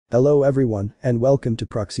Hello everyone and welcome to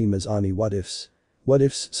Proxima's Ani What Ifs. What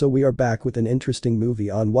Ifs, so we are back with an interesting movie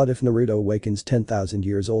on what if Naruto awakens 10,000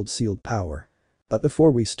 years old sealed power. But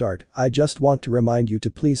before we start, I just want to remind you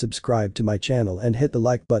to please subscribe to my channel and hit the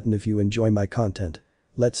like button if you enjoy my content.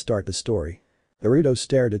 Let's start the story. Naruto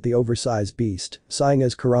stared at the oversized beast, sighing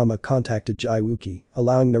as Kurama contacted Jaiwuki,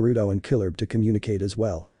 allowing Naruto and Killab to communicate as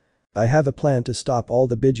well. I have a plan to stop all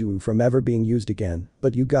the Bijuu from ever being used again,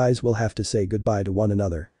 but you guys will have to say goodbye to one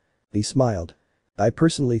another. He smiled. I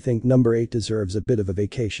personally think number 8 deserves a bit of a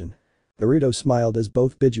vacation. Naruto smiled as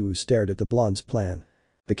both Bijuu stared at the blonde's plan.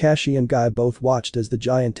 Kakashi and Guy both watched as the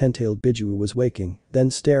giant ten-tailed Bijuu was waking, then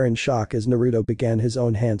stare in shock as Naruto began his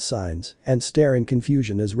own hand signs, and stare in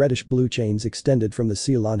confusion as reddish-blue chains extended from the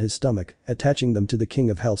seal on his stomach, attaching them to the King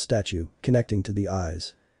of Hell statue, connecting to the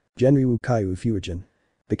eyes. Genryu Kaiu Fuijin.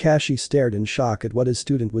 Kakashi stared in shock at what his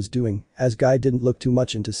student was doing, as Guy didn't look too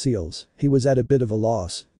much into seals, he was at a bit of a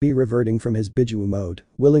loss, reverting from his Bijuu mode,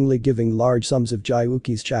 willingly giving large sums of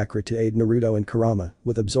Jaiwuki's chakra to aid Naruto and Kurama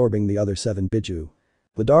with absorbing the other 7 Bijuu.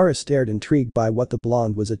 Madara stared intrigued by what the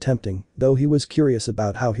blonde was attempting, though he was curious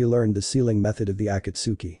about how he learned the sealing method of the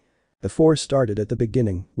Akatsuki. The four started at the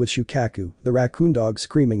beginning, with Shukaku, the raccoon dog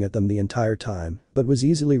screaming at them the entire time, but was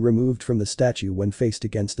easily removed from the statue when faced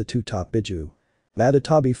against the 2 top Bijuu.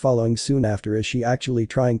 Matatabi following soon after as she actually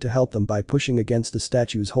trying to help them by pushing against the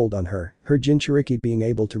statue's hold on her Jinchuriki being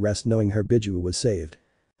able to rest knowing her Bijuu was saved.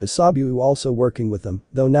 Isabu also working with them,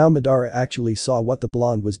 though now Madara actually saw what the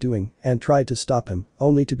blonde was doing and tried to stop him,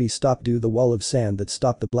 only to be stopped due to the wall of sand that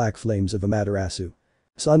stopped the black flames of Amaterasu.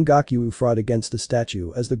 Son Gakyu fought against the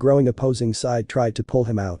statue as the growing opposing side tried to pull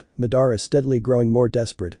him out, Madara steadily growing more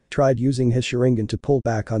desperate, tried using his Sharingan to pull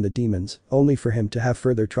back on the demons, only for him to have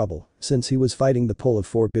further trouble, since he was fighting the pull of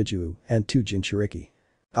 4 Bijuu and 2 Jinchuriki.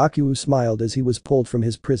 Akyu smiled as he was pulled from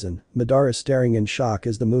his prison, Madara staring in shock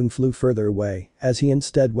as the moon flew further away, as he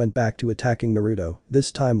instead went back to attacking Naruto,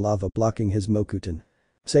 this time lava blocking his Mokuton.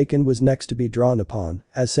 Seiken was next to be drawn upon,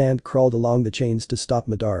 as sand crawled along the chains to stop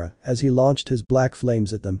Madara as he launched his black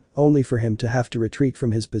flames at them, only for him to have to retreat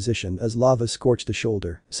from his position as lava scorched the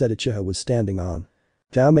shoulder said Uchiha was standing on.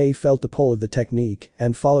 Tamae felt the pull of the technique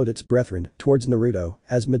and followed its brethren towards Naruto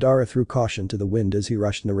as Madara threw caution to the wind as he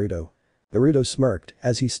rushed Naruto. Naruto smirked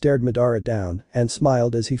as he stared Madara down and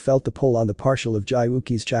smiled as he felt the pull on the partial of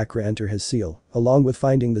Jaiwuki's chakra enter his seal, along with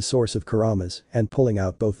finding the source of Kurama's and pulling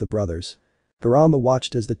out both the brothers. Kurama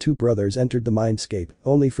watched as the 2 brothers entered the mindscape,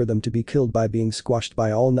 only for them to be killed by being squashed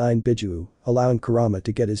by all 9 Bijuu, allowing Kurama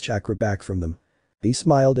to get his chakra back from them. He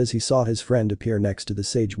smiled as he saw his friend appear next to the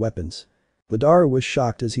sage weapons. Madara was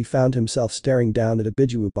shocked as he found himself staring down at a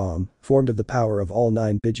Bijuu bomb, formed of the power of all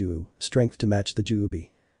 9 Bijuu, strength to match the Juubi.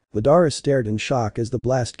 Madara stared in shock as the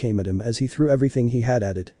blast came at him as he threw everything he had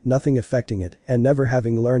at it, nothing affecting it, and never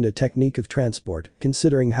having learned a technique of transport,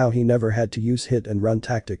 considering how he never had to use hit and run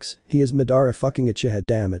tactics, he is Madara fucking Uchiha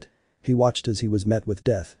damn it. He watched as he was met with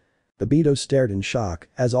death. Obito stared in shock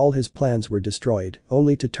as all his plans were destroyed,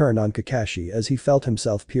 only to turn on Kakashi as he felt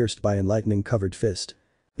himself pierced by an lightning-covered fist.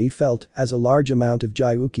 He felt as a large amount of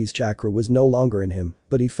Jaiwuki's chakra was no longer in him,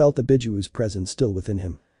 but he felt the Bijuu's presence still within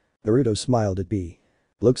him. Naruto smiled at B.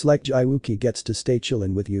 Looks like Jaiwuki gets to stay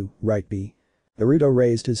chillin' with you, right B? Naruto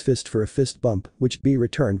raised his fist for a fist bump, which B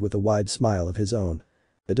returned with a wide smile of his own.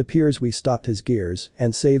 It appears we stopped his gears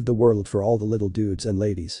and saved the world for all the little dudes and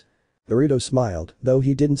ladies. Naruto smiled, though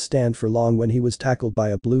he didn't stand for long when he was tackled by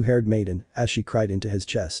a blue-haired maiden as she cried into his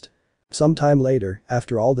chest. Sometime later,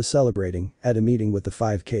 after all the celebrating, at a meeting with the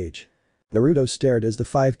 5 Kage. Naruto stared as the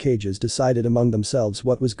 5 Kages decided among themselves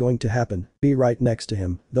what was going to happen, be right next to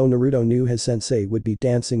him, though Naruto knew his sensei would be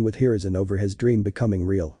dancing with Hiruzen over his dream becoming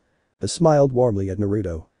real. He smiled warmly at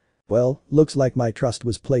Naruto. Well, looks like my trust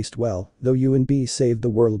was placed well, though you and B saved the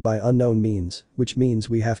world by unknown means, which means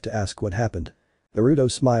we have to ask what happened. Naruto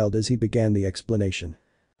smiled as he began the explanation.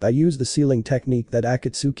 I used the sealing technique that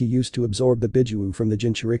Akatsuki used to absorb the Bijuu from the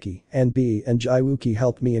Jinchuriki, and B and Jaiwuki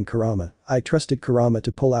helped me and Kurama. I trusted Kurama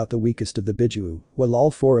to pull out the weakest of the Bijuu, while all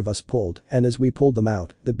 4 of us pulled, and as we pulled them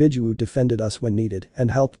out, the Bijuu defended us when needed and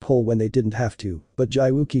helped pull when they didn't have to, but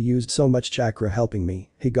Jaiwuki used so much chakra helping me,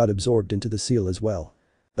 he got absorbed into the seal as well.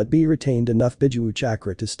 But B retained enough Bijuu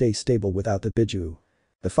chakra to stay stable without the Bijuu.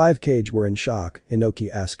 The 5 Kage were in shock, Inoki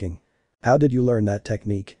asking. How did you learn that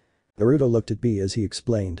technique? Naruto looked at B as he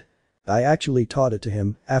explained. I actually taught it to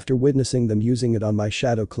him, after witnessing them using it on my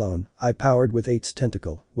shadow clone, I powered with 8's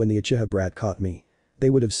tentacle, when the Uchiha brat caught me. They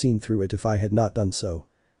would have seen through it if I had not done so.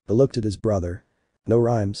 He looked at his brother. No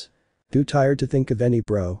rhymes. Too tired to think of any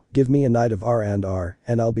bro, give me a night of R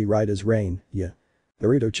and I'll be right as rain, yeah.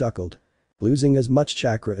 Naruto chuckled. Losing as much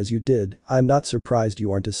chakra as you did, I'm not surprised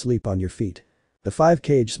you aren't asleep on your feet. The five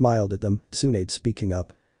cage smiled at them, Tsunade speaking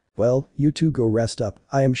up. Well, you two go rest up,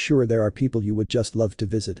 I am sure there are people you would just love to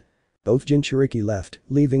visit. Both Jinchuriki left,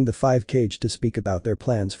 leaving the five cage to speak about their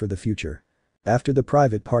plans for the future. After the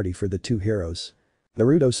private party for the two heroes.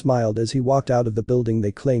 Naruto smiled as he walked out of the building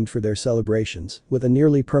they claimed for their celebrations, with a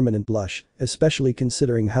nearly permanent blush, especially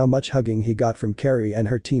considering how much hugging he got from Carrie and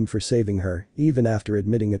her team for saving her, even after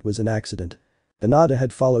admitting it was an accident. Hinata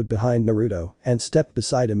had followed behind Naruto and stepped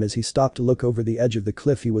beside him as he stopped to look over the edge of the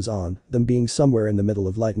cliff he was on, them being somewhere in the middle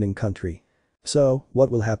of Lightning Country. So, what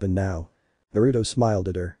will happen now? Naruto smiled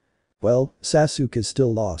at her. Well, Sasuke is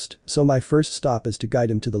still lost, so my first stop is to guide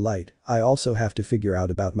him to the light. I also have to figure out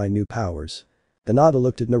about my new powers. Hinata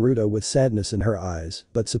looked at Naruto with sadness in her eyes,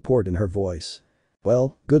 but support in her voice.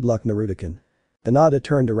 Well, good luck Naruto-kun. Hinata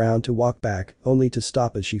turned around to walk back, only to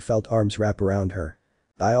stop as she felt arms wrap around her.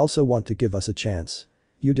 I also want to give us a chance.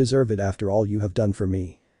 You deserve it after all you have done for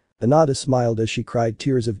me. Hinata smiled as she cried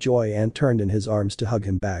tears of joy and turned in his arms to hug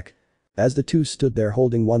him back. As the two stood there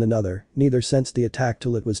holding one another, neither sensed the attack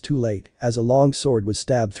till it was too late, as a long sword was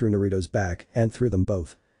stabbed through Naruto's back and through them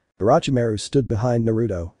both. Orochimaru stood behind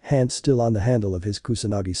Naruto, hand still on the handle of his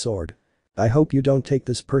Kusanagi sword. I hope you don't take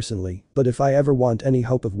this personally, but if I ever want any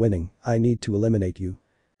hope of winning, I need to eliminate you.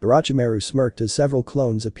 Orochimaru smirked as several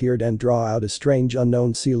clones appeared and draw out a strange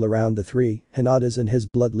unknown seal around the three, Hinata's and his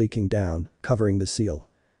blood leaking down, covering the seal.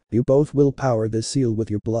 You both will power this seal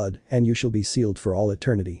with your blood and you shall be sealed for all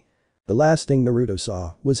eternity. The last thing Naruto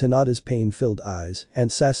saw was Hinata's pain-filled eyes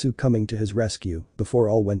and Sasuke coming to his rescue before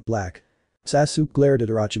all went black. Sasuke glared at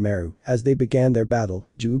Orochimaru as they began their battle.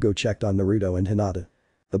 Jugo checked on Naruto and Hinata.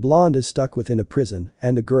 The blonde is stuck within a prison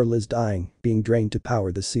and the girl is dying, being drained to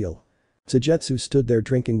power the seal. Sujetsu stood there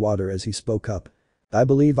drinking water as he spoke up. I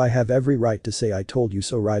believe I have every right to say I told you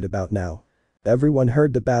so right about now. Everyone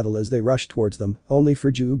heard the battle as they rushed towards them, only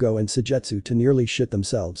for Jugo and Sujetsu to nearly shit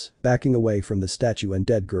themselves, backing away from the statue and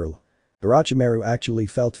dead girl. Orochimaru actually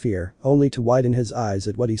felt fear, only to widen his eyes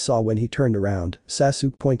at what he saw when he turned around,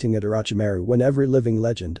 Sasuke pointing at Orochimaru when every living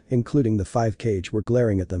legend, including the five cage, were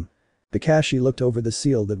glaring at them. Kakashi looked over the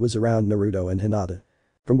seal that was around Naruto and Hinata.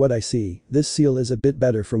 From what I see, this seal is a bit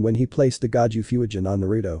better from when he placed the Goju Fuijin on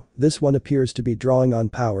Naruto. This one appears to be drawing on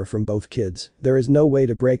power from both kids. There is no way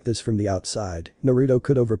to break this from the outside. Naruto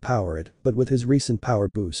could overpower it, but with his recent power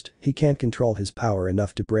boost, he can't control his power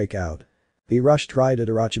enough to break out. He rushed right at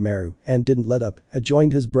Orochimaru and didn't let up,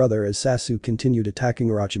 joined his brother as Sasuke continued attacking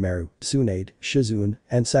Orochimaru. Tsunade, Shizune,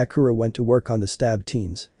 and Sakura went to work on the stabbed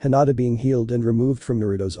teens, Hinata being healed and removed from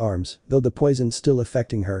Naruto's arms, though the poison still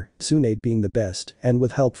affecting her. Tsunade being the best, and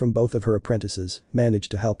with help from both of her apprentices,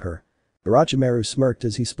 managed to help her. Orochimaru smirked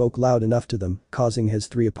as he spoke loud enough to them, causing his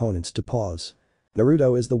three opponents to pause.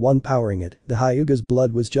 Naruto is the one powering it, the Hyuga's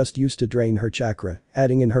blood was just used to drain her chakra,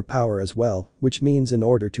 adding in her power as well, which means in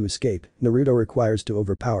order to escape, Naruto requires to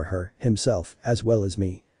overpower her, himself, as well as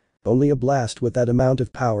me. Only a blast with that amount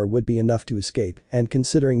of power would be enough to escape, and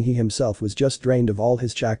considering he himself was just drained of all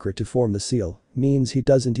his chakra to form the seal, means he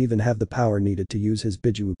doesn't even have the power needed to use his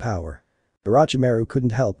Bijuu power. Orochimaru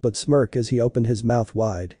couldn't help but smirk as he opened his mouth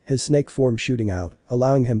wide, his snake form shooting out,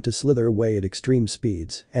 allowing him to slither away at extreme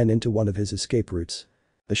speeds and into one of his escape routes.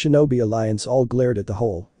 The Shinobi Alliance all glared at the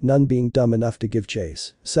whole, none being dumb enough to give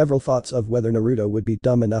chase, several thoughts of whether Naruto would be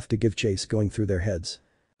dumb enough to give chase going through their heads.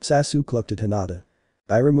 Sasuke looked at Hinata.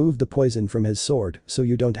 I removed the poison from his sword, so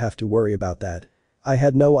you don't have to worry about that. I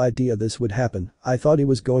had no idea this would happen, I thought he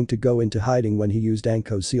was going to go into hiding when he used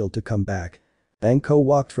Anko's seal to come back. Anko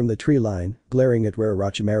walked from the tree line, glaring at where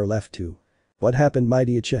Orochimaru left to. What happened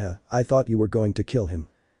mighty Uchiha, I thought you were going to kill him.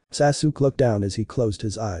 Sasuke looked down as he closed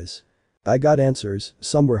his eyes. I got answers,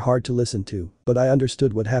 some were hard to listen to, but I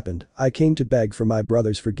understood what happened. I came to beg for my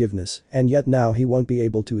brother's forgiveness, and yet now he won't be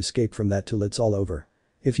able to escape from that till it's all over.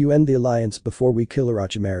 If you end the alliance before we kill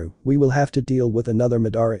Orochimaru, we will have to deal with another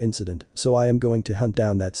Madara incident, so I am going to hunt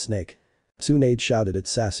down that snake. Tsunade shouted at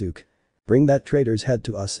Sasuke. Bring that traitor's head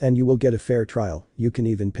to us and you will get a fair trial, you can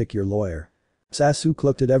even pick your lawyer. Sasuke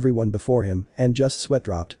looked at everyone before him and just sweat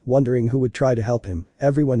dropped, wondering who would try to help him.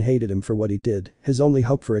 Everyone hated him for what he did, his only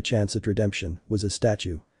hope for a chance at redemption was a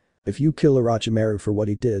statue. If you kill Orochimaru for what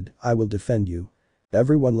he did, I will defend you.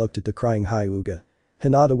 Everyone looked at the crying Hyuga.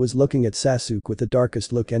 Hinata was looking at Sasuke with the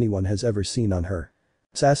darkest look anyone has ever seen on her.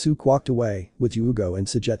 Sasuke walked away, with Yugo and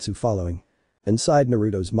Sujetsu following. Inside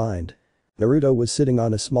Naruto's mind. Naruto was sitting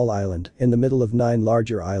on a small island in the middle of 9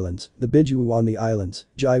 larger islands, the Bijuu on the islands,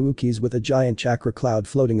 Jaiwukis with a giant chakra cloud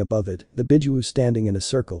floating above it, the Bijuu standing in a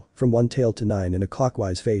circle, from one tail to 9 in a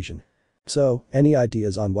clockwise fashion. So, any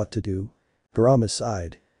ideas on what to do? Kurama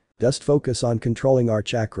sighed. Just focus on controlling our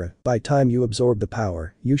chakra, by time you absorb the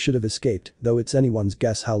power, you should have escaped, though it's anyone's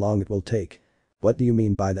guess how long it will take. What do you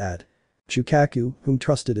mean by that? Shukaku, whom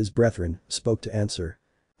trusted his brethren, spoke to answer.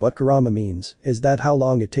 What Kurama means is that how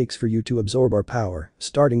long it takes for you to absorb our power,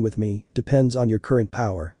 starting with me, depends on your current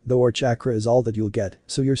power, though our chakra is all that you'll get,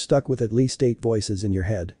 so you're stuck with at least 8 voices in your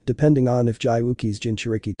head, depending on if Jayuki's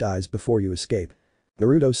Jinchuriki dies before you escape.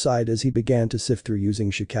 Naruto sighed as he began to sift through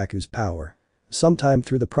using Shukaku's power. Sometime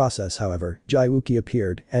through the process, however, Jayuki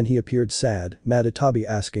appeared, and he appeared sad, Matatabi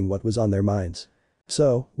asking what was on their minds.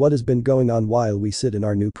 So, what has been going on while we sit in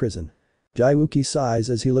our new prison? Jayuki sighs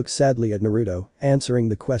as he looks sadly at Naruto, answering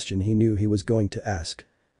the question he knew he was going to ask.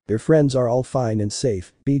 Your friends are all fine and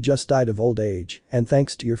safe, B just died of old age, and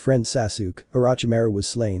thanks to your friend Sasuke, Orochimaru was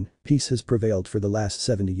slain, peace has prevailed for the last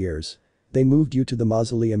 70 years. They moved you to the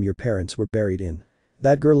mausoleum your parents were buried in.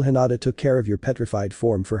 That girl Hinata took care of your petrified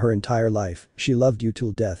form for her entire life, she loved you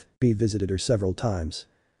till death, B visited her several times.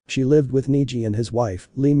 She lived with Niji and his wife,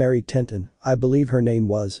 Lee married Tenten, I believe her name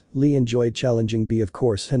was, Lee enjoyed challenging B of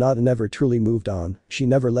course Hinata never truly moved on, she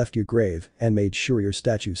never left your grave, and made sure your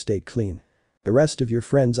statue stayed clean. The rest of your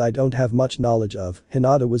friends I don't have much knowledge of,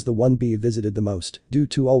 Hinata was the one B visited the most, due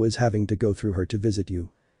to always having to go through her to visit you.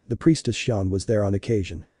 The priestess Shion was there on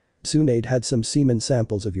occasion. Tsunade had some semen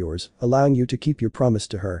samples of yours, allowing you to keep your promise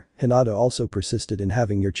to her, Hinata also persisted in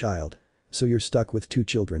having your child. So you're stuck with 2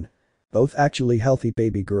 children. Both actually healthy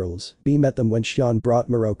baby girls, B met them when Shion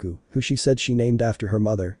brought Moroku, who she said she named after her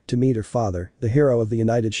mother, to meet her father, the hero of the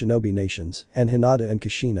United Shinobi Nations, and Hinata and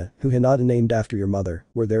Kushina, who Hinata named after your mother,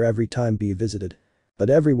 were there every time B visited. But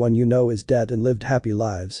everyone you know is dead and lived happy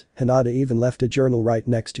lives, Hinata even left a journal right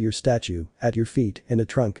next to your statue, at your feet, in a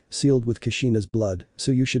trunk, sealed with Kushina's blood,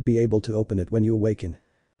 so you should be able to open it when you awaken.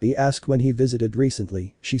 B asked when he visited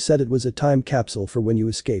recently, she said it was a time capsule for when you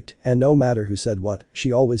escaped, and no matter who said what,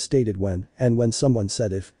 she always stated when, and when someone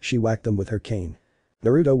said if, she whacked them with her cane.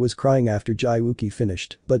 Naruto was crying after Jayuki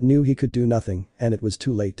finished, but knew he could do nothing, and it was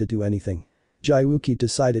too late to do anything. Jayuki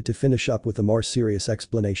decided to finish up with the more serious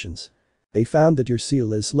explanations. They found that your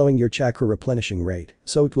seal is slowing your chakra replenishing rate,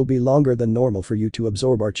 so it will be longer than normal for you to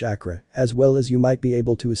absorb our chakra, as well as you might be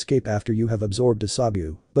able to escape after you have absorbed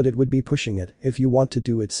Asabu, but it would be pushing it, if you want to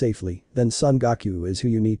do it safely, then Son Goku is who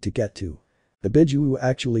you need to get to. The Biju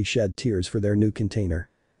actually shed tears for their new container.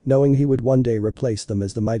 Knowing he would one day replace them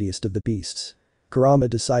as the mightiest of the beasts. Kurama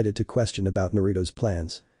decided to question about Naruto's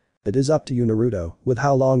plans. It is up to you Naruto, with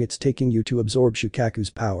how long it's taking you to absorb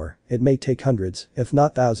Shukaku's power, it may take hundreds, if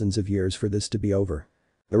not thousands of years for this to be over.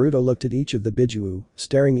 Naruto looked at each of the Biju,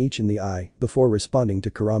 staring each in the eye, before responding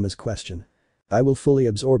to Kurama's question. I will fully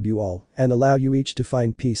absorb you all, and allow you each to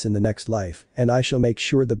find peace in the next life, and I shall make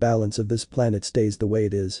sure the balance of this planet stays the way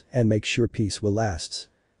it is, and make sure peace will last.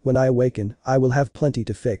 When I awaken, I will have plenty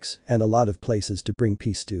to fix, and a lot of places to bring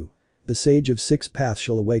peace to. The Sage of 6 Paths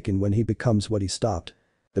shall awaken when he becomes what he stopped.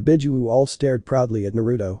 The Biju all stared proudly at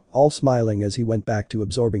Naruto, all smiling as he went back to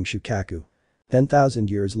absorbing Shukaku. 10,000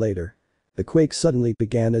 years later. The quake suddenly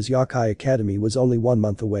began as Yokai Academy was only 1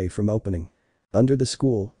 month away from opening. Under the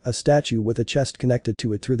school, a statue with a chest connected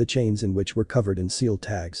to it through the chains in which were covered in seal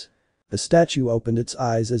tags. The statue opened its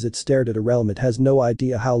eyes as it stared at a realm it has no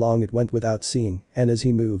idea how long it went without seeing, and as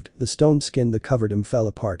he moved, the stone skin that covered him fell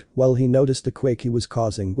apart while he noticed the quake he was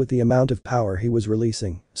causing with the amount of power he was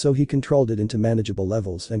releasing, so he controlled it into manageable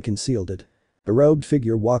levels and concealed it. A robed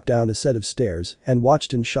figure walked down a set of stairs and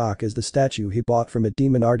watched in shock as the statue he bought from a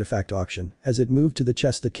demon artifact auction as it moved to the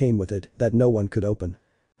chest that came with it that no one could open.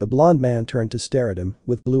 The blonde man turned to stare at him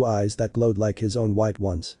with blue eyes that glowed like his own white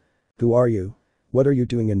ones. Who are you? What are you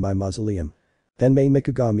doing in my mausoleum? Tenmei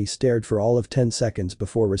Mikagami stared for all of 10 seconds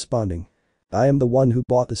before responding. I am the one who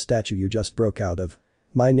bought the statue you just broke out of.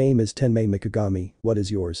 My name is Tenmei Mikagami, what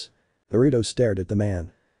is yours? Naruto stared at the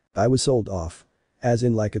man. I was sold off. As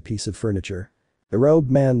in like a piece of furniture. The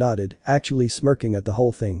robed man nodded, actually smirking at the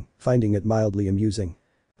whole thing, finding it mildly amusing.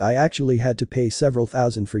 I actually had to pay several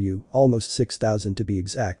thousand for you, almost 6,000 to be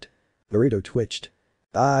exact. Naruto twitched.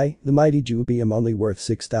 The mighty Jubi am only worth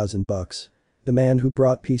 6,000 bucks. The man who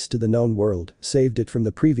brought peace to the known world, saved it from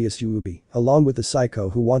the previous Yuubi, along with the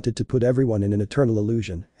psycho who wanted to put everyone in an eternal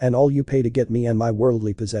illusion, and all you pay to get me and my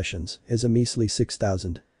worldly possessions is a measly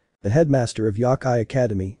 6,000. The headmaster of Yokai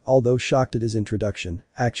Academy, although shocked at his introduction,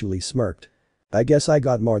 actually smirked. I guess I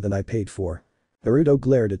got more than I paid for. Naruto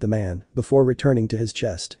glared at the man before returning to his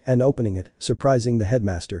chest and opening it, surprising the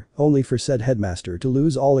headmaster, only for said headmaster to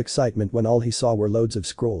lose all excitement when all he saw were loads of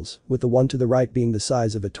scrolls, with the one to the right being the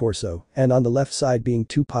size of a torso and on the left side being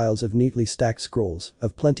 2 piles of neatly stacked scrolls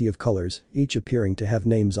of plenty of colors, each appearing to have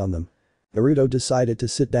names on them. Naruto decided to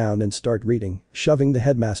sit down and start reading, shoving the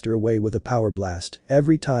headmaster away with a power blast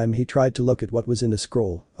every time he tried to look at what was in the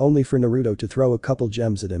scroll, only for Naruto to throw a couple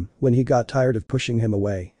gems at him when he got tired of pushing him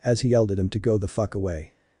away as he yelled at him to go the fuck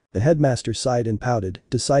away. The headmaster sighed and pouted,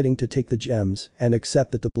 deciding to take the gems and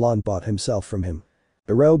accept that the blonde bought himself from him.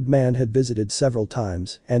 The robed man had visited several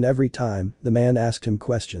times, and every time, the man asked him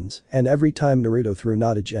questions, and every time Naruto threw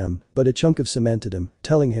not a gem, but a chunk of cement at him,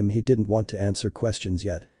 telling him he didn't want to answer questions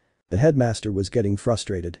yet. The headmaster was getting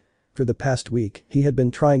frustrated. For the past week, he had been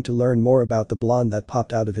trying to learn more about the blonde that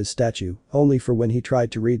popped out of his statue, only for when he tried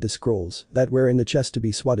to read the scrolls that were in the chest to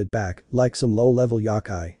be swatted back, like some low-level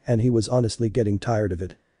yokai, and he was honestly getting tired of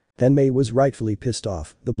it. Tenmei was rightfully pissed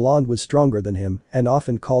off, the blonde was stronger than him and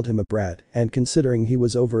often called him a brat, and considering he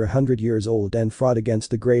was over 100 years old and fought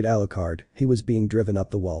against the great Alucard, he was being driven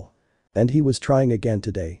up the wall. And he was trying again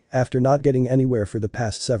today, after not getting anywhere for the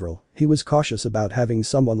past several, he was cautious about having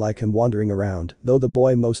someone like him wandering around, though the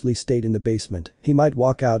boy mostly stayed in the basement, he might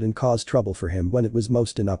walk out and cause trouble for him when it was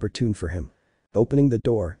most inopportune for him. Opening the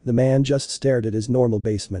door, the man just stared at his normal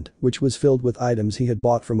basement, which was filled with items he had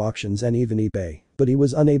bought from auctions and even eBay, but he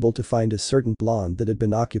was unable to find a certain blonde that had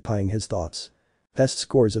been occupying his thoughts. Best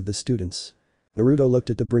scores of the students. Naruto looked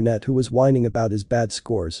at the brunette who was whining about his bad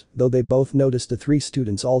scores, though they both noticed the three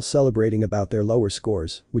students all celebrating about their lower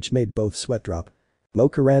scores, which made both sweat drop.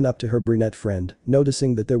 Mocha ran up to her brunette friend,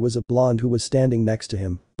 noticing that there was a blonde who was standing next to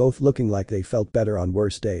him, both looking like they felt better on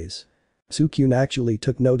worse days. Sukyun actually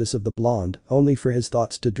took notice of the blonde, only for his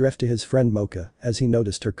thoughts to drift to his friend Mocha as he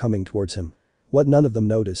noticed her coming towards him. What none of them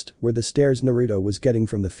noticed were the stares Naruto was getting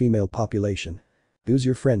from the female population. "Who's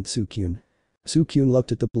your friend, Sukyun?" Sukyun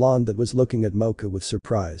looked at the blonde that was looking at Mocha with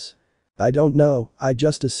surprise. "I don't know, I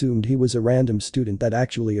just assumed he was a random student that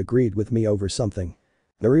actually agreed with me over something."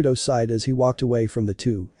 Naruto sighed as he walked away from the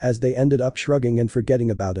two as they ended up shrugging and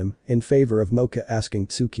forgetting about him in favor of Mocha asking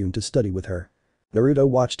Sukyun to study with her. Naruto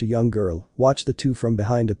watched a young girl watch the two from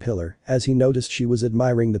behind a pillar as he noticed she was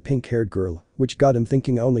admiring the pink-haired girl, which got him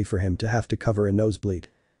thinking only for him to have to cover a nosebleed.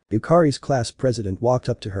 Yukari's class president walked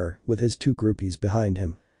up to her with his two groupies behind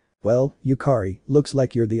him. "Well, Yukari, looks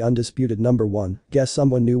like you're the undisputed number one, guess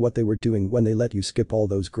someone knew what they were doing when they let you skip all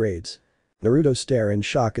those grades." Naruto stared in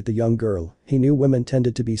shock at the young girl, he knew women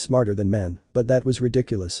tended to be smarter than men, but that was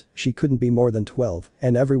ridiculous, she couldn't be more than 12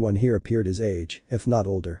 and everyone here appeared his age, if not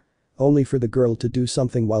older. Only for the girl to do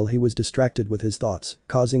something while he was distracted with his thoughts,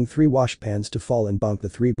 causing 3 washpans to fall and bonk the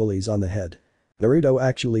 3 bullies on the head. Naruto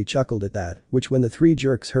actually chuckled at that, which when the 3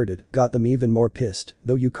 jerks heard it, got them even more pissed,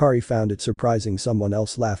 though Yukari found it surprising someone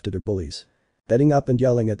else laughed at her bullies. Getting up and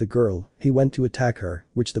yelling at the girl, he went to attack her,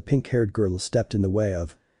 which the pink-haired girl stepped in the way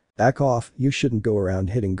of. "Back off, you shouldn't go around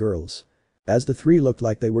hitting girls." As the 3 looked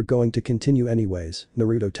like they were going to continue anyways,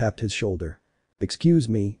 Naruto tapped his shoulder. "Excuse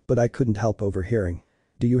me, but I couldn't help overhearing.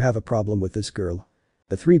 Do you have a problem with this girl?"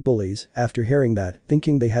 The 3 bullies, after hearing that,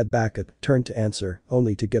 thinking they had backup, turned to answer,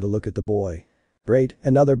 only to get a look at the boy. "Great,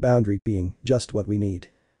 another boundary being, just what we need."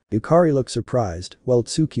 Yukari looked surprised, while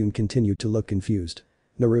Tsukyun continued to look confused.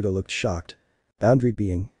 Naruto looked shocked. "Boundary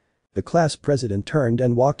being?" The class president turned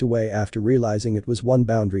and walked away after realizing it was one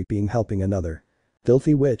boundary being helping another.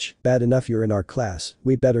 "Filthy witch, bad enough you're in our class,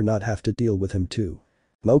 we better not have to deal with him too."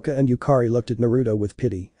 Mocha and Yukari looked at Naruto with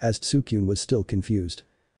pity, as Tsukyun was still confused.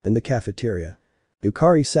 In the cafeteria.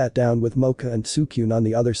 Yukari sat down with Mocha and Tsukyun on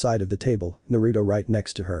the other side of the table, Naruto right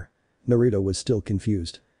next to her. Naruto was still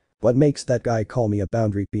confused. "What makes that guy call me a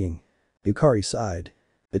boundary being?" Yukari sighed.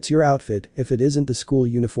 "It's your outfit, if it isn't the school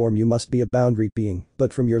uniform you must be a boundary being,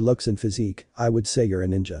 but from your looks and physique, I would say you're a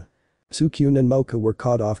ninja." Tsukyun and Mocha were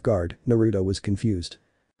caught off guard, Naruto was confused.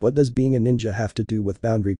 What does being a ninja have to do with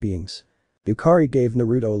boundary beings? Yukari gave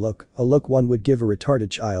Naruto a look one would give a retarded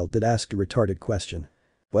child that asked a retarded question.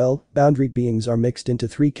 "Well, boundary beings are mixed into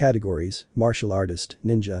 3 categories, martial artist,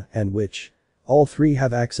 ninja, and witch. All 3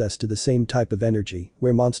 have access to the same type of energy,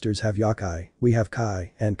 where monsters have yokai, we have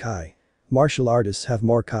kai, and kai. Martial artists have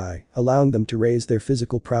more kai, allowing them to raise their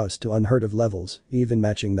physical prowess to unheard of levels, even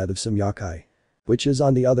matching that of some yokai. Witches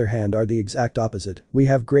on the other hand are the exact opposite, we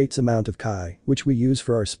have great amount of kai, which we use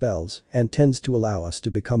for our spells, and tends to allow us to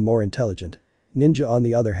become more intelligent. Ninja on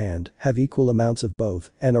the other hand, have equal amounts of both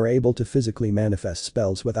and are able to physically manifest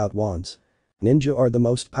spells without wands. Ninja are the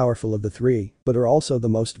most powerful of the 3, but are also the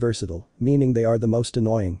most versatile, meaning they are the most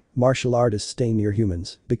annoying. Martial artists stay near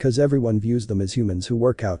humans, because everyone views them as humans who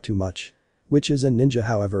work out too much. Witches and ninja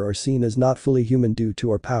however are seen as not fully human due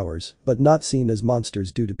to our powers, but not seen as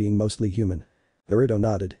monsters due to being mostly human. Naruto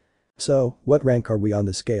nodded. "So, what rank are we on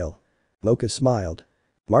the scale?" Mocha smiled.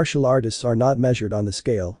 "Martial artists are not measured on the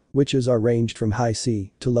scale, witches are ranged from high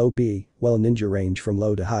C to low B, while ninja range from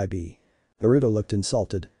low to high B." Naruto looked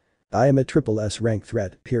insulted. I am a triple S rank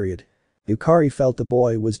threat, period. Yukari felt the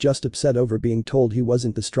boy was just upset over being told he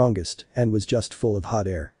wasn't the strongest and was just full of hot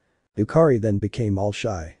air. Yukari then became all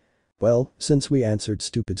shy. Well, since we answered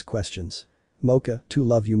stupid questions. Mocha, to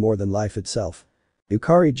love you more than life itself.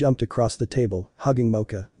 Yukari jumped across the table, hugging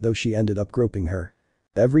Mocha, though she ended up groping her.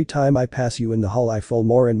 Every time I pass you in the hall I fall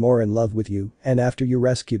more and more in love with you, and after you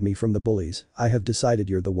rescued me from the bullies, I have decided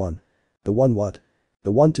you're the one. The one what?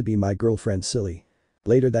 The one to be my girlfriend, silly.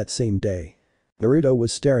 Later that same day. Naruto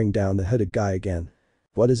was staring down the hooded guy again.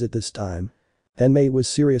 What is it this time? Tenmei was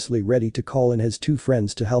seriously ready to call in his two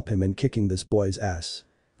friends to help him in kicking this boy's ass.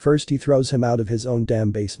 First he throws him out of his own damn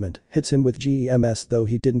basement, hits him with GEMS though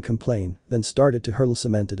he didn't complain, then started to hurl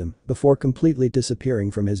cement at him, before completely disappearing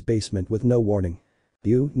from his basement with no warning.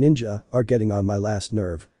 You, ninja, are getting on my last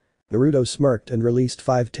nerve. Naruto smirked and released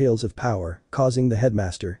 5 tails of power, causing the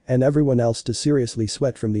headmaster and everyone else to seriously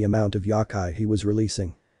sweat from the amount of yokai he was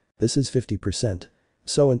releasing. This is 50%.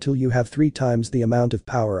 So until you have 3 times the amount of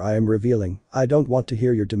power I am revealing, I don't want to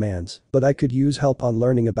hear your demands, but I could use help on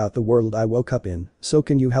learning about the world I woke up in, so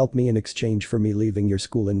can you help me in exchange for me leaving your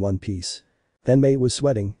school in one piece? Tenmei was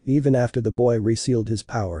sweating, even after the boy resealed his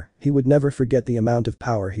power, he would never forget the amount of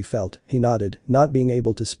power he felt. He nodded, not being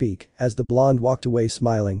able to speak, as the blonde walked away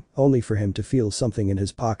smiling, only for him to feel something in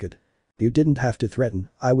his pocket. You didn't have to threaten,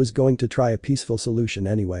 I was going to try a peaceful solution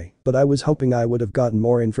anyway, but I was hoping I would have gotten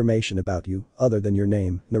more information about you, other than your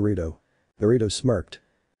name, Naruto. Naruto smirked.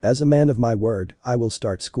 As a man of my word, I will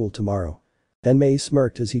start school tomorrow. Tenmei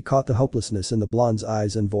smirked as he caught the hopelessness in the blonde's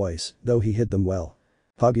eyes and voice, though he hid them well.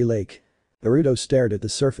 Foggy Lake. Naruto stared at the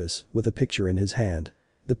surface, with a picture in his hand.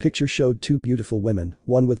 The picture showed 2 beautiful women,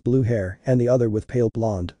 one with blue hair and the other with pale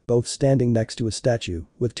blonde, both standing next to a statue,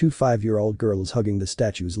 with 2 5-year-old girls hugging the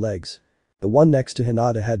statue's legs. The one next to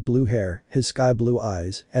Hinata had blue hair, his sky blue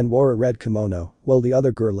eyes, and wore a red kimono, while the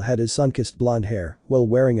other girl had his sun-kissed blonde hair, while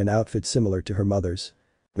wearing an outfit similar to her mother's.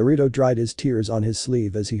 Naruto dried his tears on his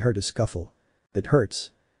sleeve as he heard a scuffle. It hurts.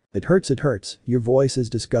 It hurts, your voice is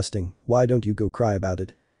disgusting, why don't you go cry about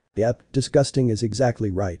it? Yep, disgusting is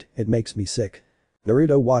exactly right, it makes me sick.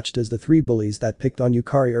 Naruto watched as the 3 bullies that picked on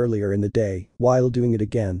Yukari earlier in the day, while doing it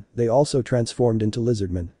again, they also transformed into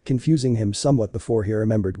lizardmen, confusing him somewhat before he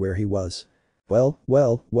remembered where he was. Well,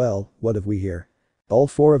 what have we here? All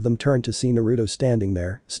 4 of them turned to see Naruto standing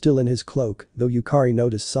there, still in his cloak, though Yukari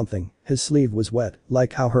noticed something, his sleeve was wet,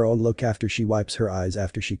 like how her own look after she wipes her eyes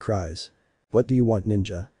after she cries. What do you want,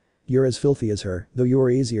 ninja? You're as filthy as her, though you are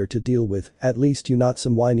easier to deal with, at least you not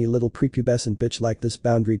some whiny little prepubescent bitch like this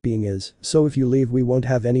boundary being is, so if you leave we won't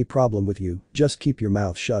have any problem with you, just keep your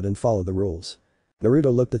mouth shut and follow the rules.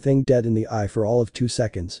 Naruto looked the thing dead in the eye for all of 2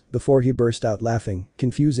 seconds, before he burst out laughing,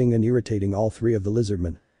 confusing and irritating all 3 of the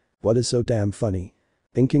lizardmen. What is so damn funny?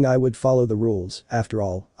 Thinking I would follow the rules, after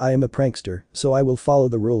all, I am a prankster, so I will follow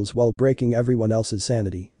the rules while breaking everyone else's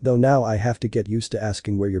sanity, though now I have to get used to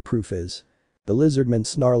asking where your proof is. The lizardman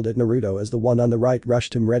snarled at Naruto as the one on the right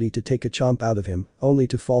rushed him ready to take a chomp out of him, only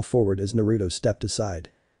to fall forward as Naruto stepped aside.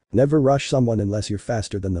 Never rush someone unless you're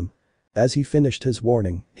faster than them. As he finished his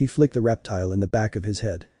warning, he flicked the reptile in the back of his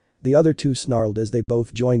head. The other 2 snarled as they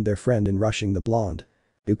both joined their friend in rushing the blonde.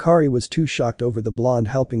 Yukari was too shocked over the blonde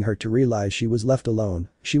helping her to realize she was left alone,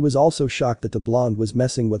 she was also shocked that the blonde was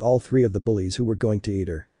messing with all 3 of the bullies who were going to eat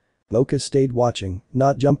her. Mocha stayed watching,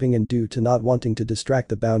 not jumping in due to not wanting to distract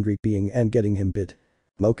the boundary being and getting him bit.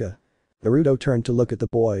 Mocha. Naruto turned to look at the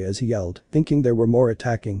boy as he yelled, thinking there were more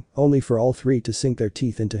attacking, only for all 3 to sink their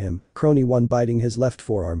teeth into him, Crony 1 biting his left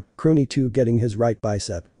forearm, Crony 2 getting his right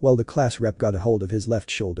bicep, while the class rep got a hold of his left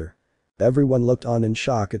shoulder. Everyone looked on in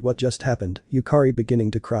shock at what just happened, Yukari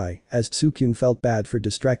beginning to cry, as Tsukyun felt bad for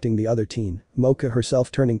distracting the other teen, Mocha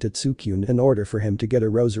herself turning to Tsukyun in order for him to get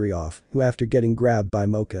her rosary off, who after getting grabbed by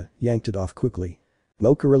Mocha, yanked it off quickly.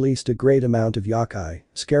 Mocha released a great amount of yokai,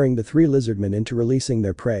 scaring the 3 lizardmen into releasing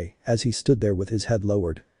their prey, as he stood there with his head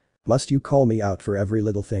lowered. Must you call me out for every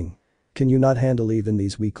little thing? Can you not handle even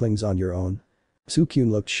these weaklings on your own?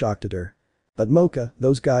 Tsukyun looked shocked at her. But Mocha,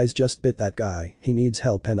 those guys just bit that guy, he needs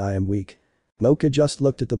help and I am weak. Mocha just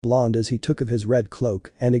looked at the blonde as he took of his red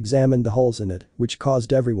cloak and examined the holes in it, which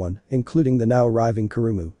caused everyone, including the now arriving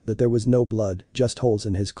Kurumu, that there was no blood, just holes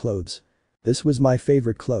in his clothes. This was my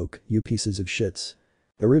favorite cloak, you pieces of shits.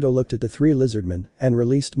 Naruto looked at the 3 lizardmen and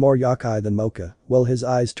released more yokai than Mocha, while his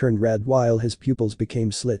eyes turned red while his pupils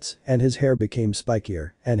became slits and his hair became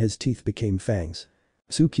spikier and his teeth became fangs.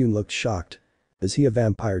 Tsukyun looked shocked. Is he a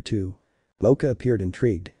vampire too? Mocha appeared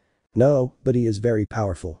intrigued. No, but he is very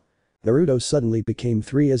powerful. Naruto suddenly became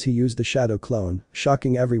 3 as he used the shadow clone,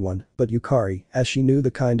 shocking everyone but Yukari, as she knew the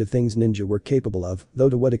kind of things ninja were capable of, though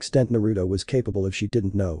to what extent Naruto was capable of she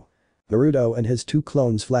didn't know. Naruto and his 2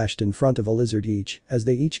 clones flashed in front of a lizard each, as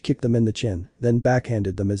they each kicked them in the chin, then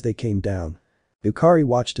backhanded them as they came down. Yukari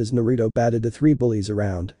watched as Naruto batted the 3 bullies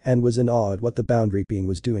around and was in awe at what the boundary being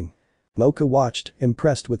was doing. Mocha watched,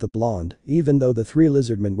 impressed with the blonde, even though the 3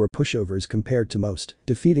 lizardmen were pushovers compared to most,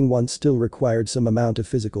 defeating one still required some amount of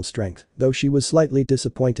physical strength, though she was slightly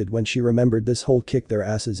disappointed when she remembered this whole kick their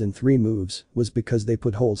asses in 3 moves was because they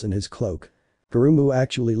put holes in his cloak. Kurumu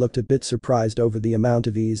actually looked a bit surprised over the amount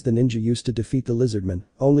of ease the ninja used to defeat the lizardmen,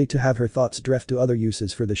 only to have her thoughts drift to other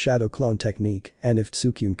uses for the shadow clone technique and if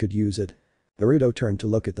Tsukyun could use it. Naruto turned to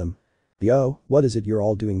look at them. "Yo, what is it you're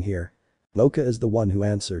all doing here?" Mocha is the one who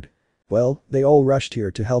answered. "Well, they all rushed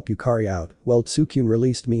here to help Yukari out, well Tsukyun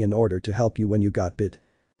released me in order to help you when you got bit."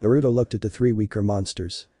 Naruto looked at the 3 weaker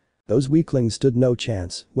monsters. Those weaklings stood no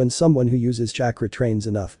chance. When someone who uses chakra trains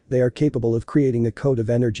enough, they are capable of creating a coat of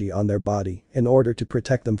energy on their body in order to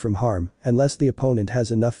protect them from harm, unless the opponent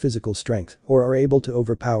has enough physical strength or are able to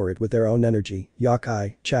overpower it with their own energy,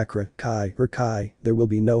 yakai, chakra, kai, or kai, there will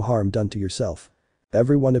be no harm done to yourself.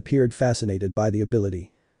 Everyone appeared fascinated by the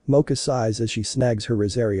ability. Mocha sighs as she snags her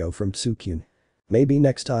Rosario from Tsukyun. "Maybe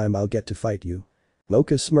next time I'll get to fight you."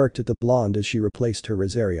 Mocha smirked at the blonde as she replaced her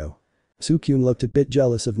Rosario. Tsukyun looked a bit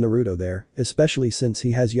jealous of Naruto there, especially since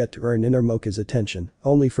he has yet to earn inner Mocha's attention,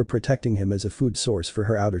 only for protecting him as a food source for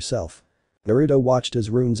her outer self. Naruto watched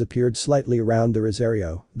as runes appeared slightly around the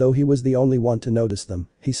Rosario, though he was the only one to notice them,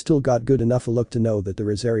 he still got good enough a look to know that the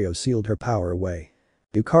Rosario sealed her power away.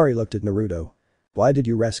 Yukari looked at Naruto. "Why did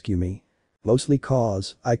you rescue me?" "Mostly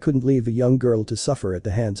cause I couldn't leave a young girl to suffer at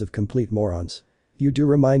the hands of complete morons. You do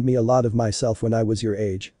remind me a lot of myself when I was your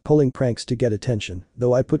age, pulling pranks to get attention,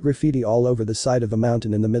 though I put graffiti all over the side of a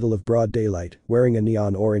mountain in the middle of broad daylight, wearing a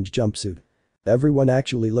neon orange jumpsuit." Everyone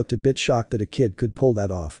actually looked a bit shocked that a kid could pull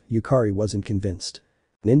that off. Yukari wasn't convinced.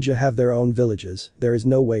 "Ninja have their own villages, there is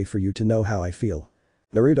no way for you to know how I feel."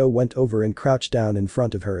 Naruto went over and crouched down in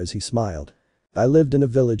front of her as he smiled. "I lived in a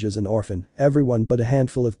village as an orphan, everyone but a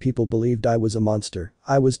handful of people believed I was a monster.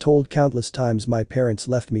 I was told countless times my parents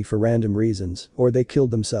left me for random reasons, or they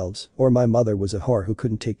killed themselves, or my mother was a whore who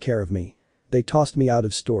couldn't take care of me. They tossed me out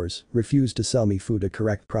of stores, refused to sell me food at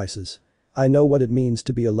correct prices. I know what it means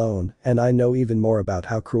to be alone, and I know even more about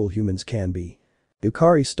how cruel humans can be."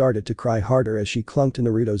 Yukari started to cry harder as she clung to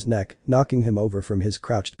Naruto's neck, knocking him over from his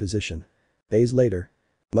crouched position. Days later.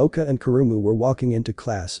 Mocha and Kurumu were walking into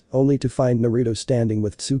class, only to find Naruto standing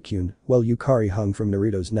with Tsukyun, while Yukari hung from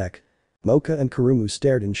Naruto's neck. Mocha and Kurumu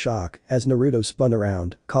stared in shock as Naruto spun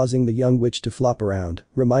around, causing the young witch to flop around,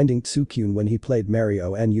 reminding Tsukyun when he played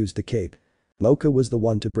Mario and used the cape. Mocha was the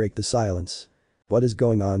one to break the silence. "What is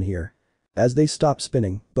going on here?" As they stopped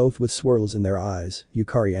spinning, both with swirls in their eyes,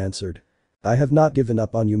 Yukari answered. "I have not given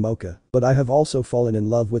up on you Mocha, but I have also fallen in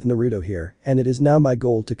love with Naruto here, and it is now my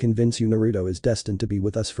goal to convince you Naruto is destined to be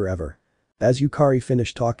with us forever." As Yukari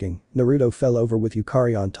finished talking, Naruto fell over with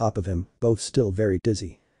Yukari on top of him, both still very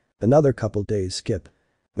dizzy. Another couple days skip.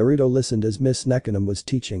 Naruto listened as Miss Nekonom was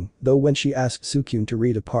teaching, though when she asked Tsukyun to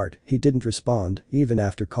read a part, he didn't respond, even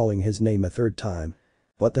after calling his name a 3rd time.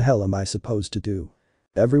 "What the hell am I supposed to do?"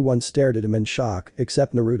 Everyone stared at him in shock,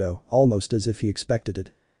 except Naruto, almost as if he expected it.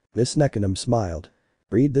 Miss Nekonom smiled.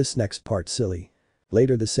 "Read this next part silly."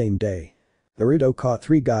 Later the same day. Naruto caught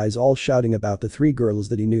 3 guys all shouting about the 3 girls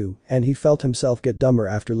that he knew, and he felt himself get dumber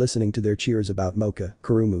after listening to their cheers about Mocha,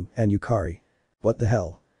 Kurumu, and Yukari. What the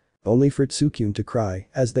hell? Only for Tsukyun to cry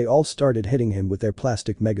as they all started hitting him with their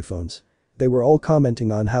plastic megaphones. They were all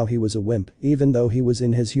commenting on how he was a wimp even though he was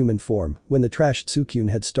in his human form when the trashed Tsukyun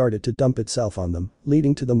had started to dump itself on them,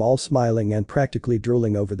 leading to them all smiling and practically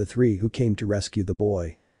drooling over the 3 who came to rescue the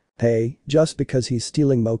boy. "Hey, just because he's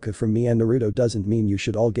stealing Mocha from me and Naruto doesn't mean you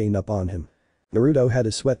should all gain up on him." Naruto had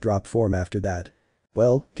a sweat drop form after that.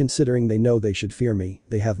 "Well, considering they know they should fear me,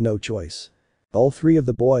 they have no choice." All 3 of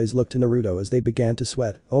the boys looked to Naruto as they began to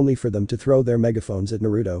sweat, only for them to throw their megaphones at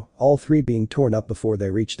Naruto, all 3 being torn up before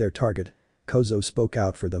they reached their target. Kozo spoke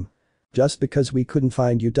out for them. "Just because we couldn't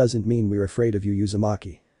find you doesn't mean we're afraid of you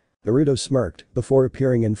Uzumaki." Naruto smirked before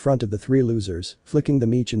appearing in front of the 3 losers, flicking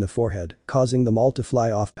them each in the forehead, causing them all to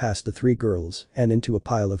fly off past the 3 girls and into a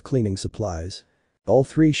pile of cleaning supplies. All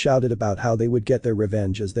 3 shouted about how they would get their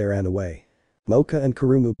revenge as they ran away. Mocha and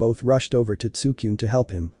Kurumu both rushed over to Tsukyun to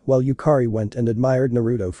help him, while Yukari went and admired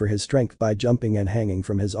Naruto for his strength by jumping and hanging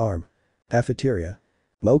from his arm. Cafeteria.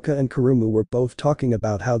 Mocha and Kurumu were both talking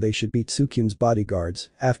about how they should beat Tsukyun's bodyguards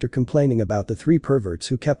after complaining about the three perverts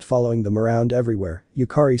who kept following them around everywhere,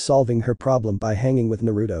 Yukari solving her problem by hanging with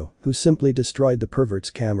Naruto, who simply destroyed the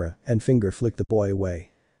pervert's camera and finger flicked the boy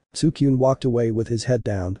away. Tsukyun walked away with his head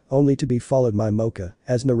down, only to be followed by Mocha,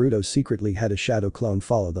 as Naruto secretly had a shadow clone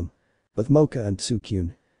follow them. With Mocha and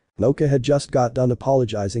Tsukyun. Mocha had just got done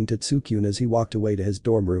apologizing to Tsukyun as he walked away to his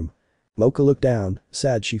dorm room. Mocha looked down,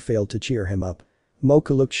 sad she failed to cheer him up.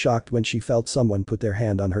 Mocha looked shocked when she felt someone put their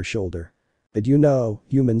hand on her shoulder. Did you know,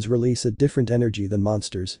 humans release a different energy than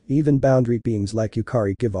monsters, even boundary beings like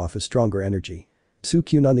Yukari give off a stronger energy.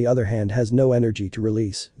 Tsukyun on the other hand has no energy to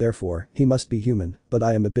release, therefore, he must be human, but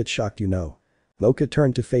I am a bit shocked you know. Mocha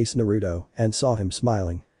turned to face Naruto and saw him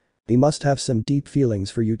smiling. He must have some deep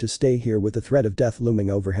feelings for you to stay here with the threat of death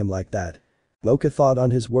looming over him like that. Mocha thought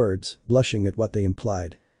on his words, blushing at what they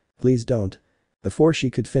implied. Please don't. Before she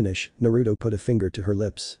could finish, Naruto put a finger to her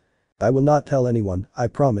lips. I will not tell anyone, I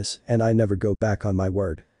promise, and I never go back on my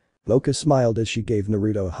word. Mocha smiled as she gave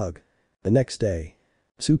Naruto a hug. The next day.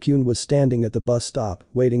 Tsukyun was standing at the bus stop,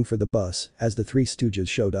 waiting for the bus, as the three stooges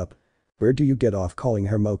showed up. Where do you get off calling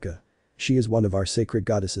her Mocha? She is one of our sacred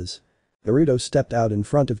goddesses. Naruto stepped out in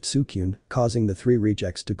front of Tsukyun, causing the three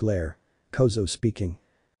rejects to glare. Kozo speaking.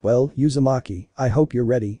 Well, Uzumaki, I hope you're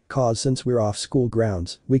ready, cause since we're off school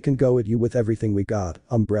grounds, we can go at you with everything we got,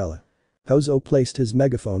 umbrella. Kozo placed his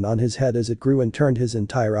megaphone on his head as it grew and turned his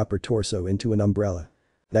entire upper torso into an umbrella.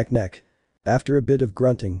 Neck. After a bit of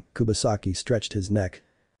grunting, Kubasaki stretched his neck.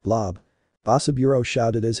 Blob. Basaburo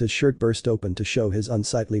shouted as his shirt burst open to show his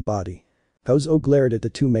unsightly body. Kozo glared at the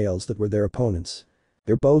two males that were their opponents.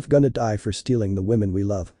 They're both gonna die for stealing the women we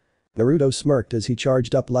love. Naruto smirked as he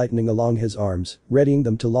charged up lightning along his arms, readying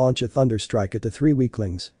them to launch a thunder strike at the three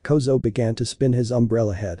weaklings. Kozo began to spin his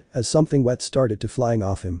umbrella head as something wet started to flying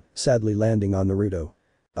off him, sadly landing on Naruto.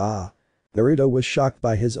 Ah. Naruto was shocked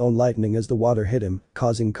by his own lightning as the water hit him,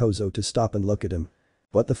 causing Kozo to stop and look at him.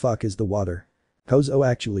 What the fuck is the water? Kozo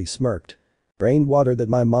actually smirked. Rain water that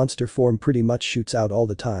my monster form pretty much shoots out all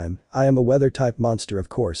the time. I am a weather type monster of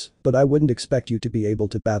course, but I wouldn't expect you to be able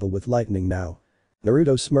to battle with lightning now.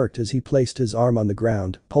 Naruto smirked as he placed his arm on the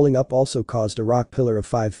ground, pulling up also caused a rock pillar of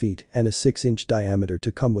 5 feet and a 6-inch diameter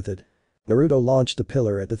to come with it. Naruto launched the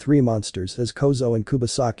pillar at the three monsters as Kozo and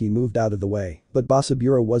Kubasaki moved out of the way, but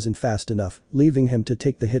Basaburo wasn't fast enough, leaving him to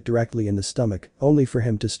take the hit directly in the stomach, only for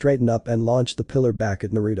him to straighten up and launch the pillar back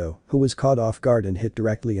at Naruto, who was caught off guard and hit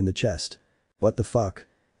directly in the chest. What the fuck?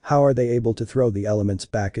 How are they able to throw the elements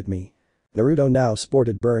back at me? Naruto now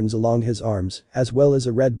sported burns along his arms, as well as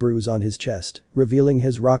a red bruise on his chest, revealing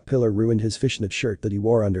his rock pillar ruined his fishnet shirt that he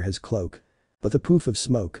wore under his cloak. With a poof of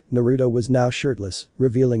smoke, Naruto was now shirtless,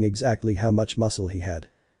 revealing exactly how much muscle he had.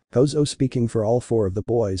 Kozo speaking for all four of the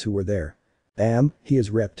boys who were there. Damn, he is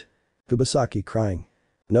ripped. Kubasaki crying.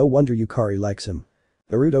 No wonder Yukari likes him.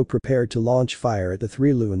 Naruto prepared to launch fire at the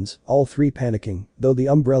three loons, all three panicking, though the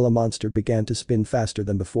umbrella monster began to spin faster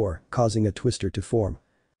than before, causing a twister to form.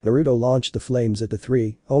 Naruto launched the flames at the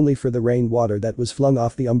three, only for the rain water that was flung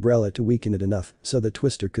off the umbrella to weaken it enough so the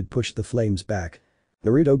twister could push the flames back.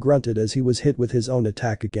 Naruto grunted as he was hit with his own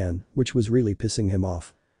attack again, which was really pissing him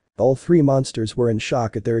off. All three monsters were in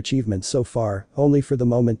shock at their achievements so far, only for the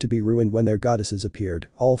moment to be ruined when their goddesses appeared,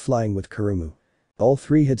 all flying with Kurumu. All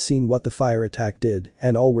three had seen what the fire attack did,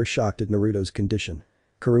 and all were shocked at Naruto's condition.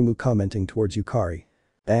 Kurumu commenting towards Yukari.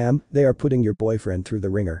 Damn, they are putting your boyfriend through the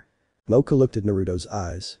ringer. Mocha looked at Naruto's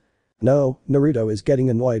eyes. No, Naruto is getting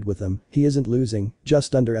annoyed with them, he isn't losing,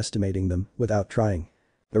 just underestimating them, without trying.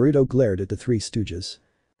 Naruto glared at the three stooges.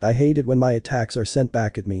 I hate it when my attacks are sent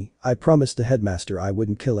back at me, I promised the headmaster I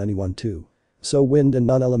wouldn't kill anyone too. So wind and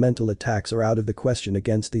non-elemental attacks are out of the question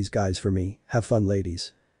against these guys for me, have fun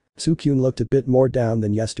ladies. Tsukyun looked a bit more down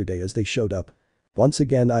than yesterday as they showed up. Once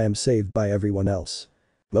again I am saved by everyone else.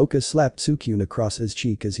 Mocha slapped Tsukyun across his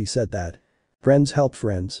cheek as he said that. Friends help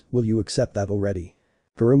friends, will you accept that already?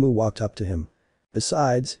 Kurumu walked up to him.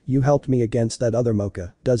 Besides, you helped me against that other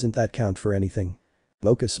Mocha, doesn't that count for anything?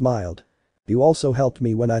 Mocha smiled. You also helped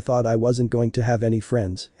me when I thought I wasn't going to have any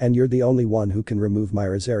friends, and you're the only one who can remove my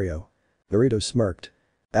Rosario. Naruto smirked.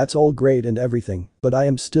 That's all great and everything, but I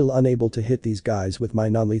am still unable to hit these guys with my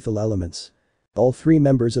non-lethal elements. All three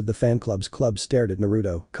members of the fan club stared at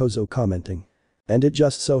Naruto, Kozo commenting. And it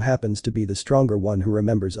just so happens to be the stronger one who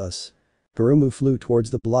remembers us. Kurumu flew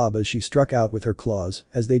towards the blob as she struck out with her claws,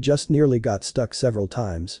 as they just nearly got stuck several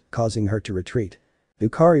times, causing her to retreat.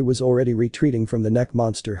 Yukari was already retreating from the neck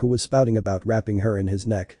monster who was spouting about wrapping her in his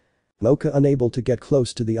neck. Mocha unable to get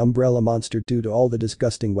close to the umbrella monster due to all the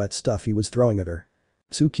disgusting wet stuff he was throwing at her.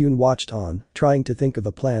 Tsukyun watched on, trying to think of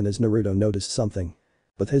a plan as Naruto noticed something.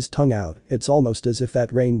 With his tongue out, it's almost as if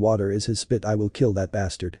that rainwater is his spit. I will kill that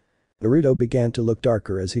bastard. Naruto began to look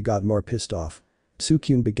darker as he got more pissed off.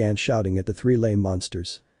 Tsukyun began shouting at the three lame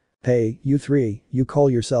monsters. Hey, you three, you call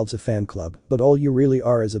yourselves a fan club, but all you really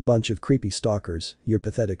are is a bunch of creepy stalkers. You're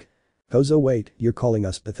pathetic. Kozo, wait, you're calling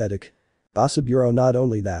us pathetic? Basaburo, not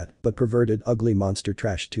only that, but perverted ugly monster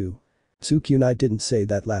trash too. Tsukyun, I didn't say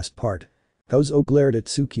that last part. Kozo glared at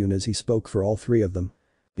Tsukyun as he spoke for all three of them.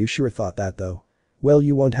 You sure thought that though? Well,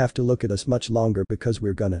 you won't have to look at us much longer because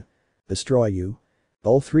we're gonna destroy you.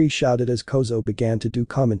 All three shouted as Kozo began to do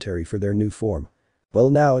commentary for their new form.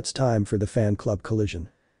 Well, now it's time for the fan club collision.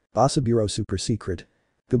 Basaburo super secret.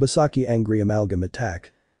 Kubasaki angry amalgam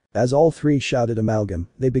attack. As all three shouted amalgam,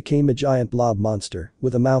 they became a giant blob monster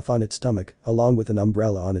with a mouth on its stomach along with an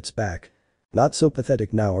umbrella on its back. Not so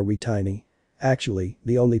pathetic now, are we, Tiny? Actually,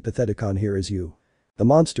 the only pathetic on here is you. The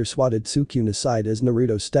monster swatted Tsukyun aside as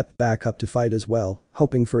Naruto stepped back up to fight as well,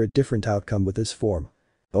 hoping for a different outcome with this form.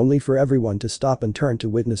 Only for everyone to stop and turn to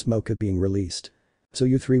witness Mocha being released. So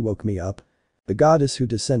you three woke me up? The goddess who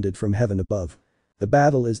descended from heaven above. The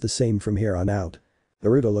battle is the same from here on out.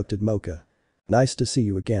 Naruto looked at Mocha. Nice to see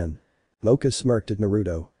you again. Mocha smirked at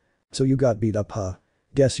Naruto. So you got beat up, huh?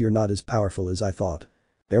 Guess you're not as powerful as I thought.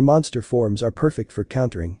 Their monster forms are perfect for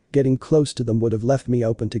countering, getting close to them would have left me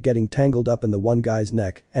open to getting tangled up in the one guy's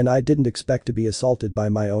neck, and I didn't expect to be assaulted by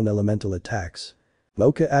my own elemental attacks.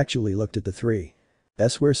 Mocha actually looked at the three.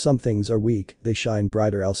 That's where some things are weak, they shine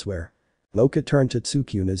brighter elsewhere. Mocha turned to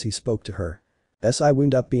Tsukyun as he spoke to her. I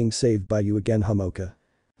wound up being saved by you again, huh, Mocha?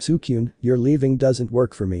 Tsukyun, your leaving doesn't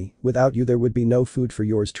work for me, without you there would be no food for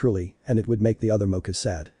yours truly, and it would make the other Mochas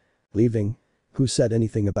sad. Leaving? Who said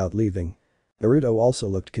anything about leaving? Naruto also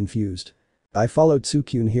looked confused. I followed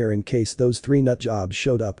Tsukyun here in case those three nut jobs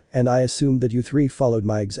showed up, and I assumed that you three followed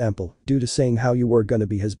my example, due to saying how you were gonna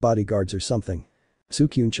be his bodyguards or something.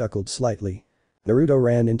 Tsukyun chuckled slightly. Naruto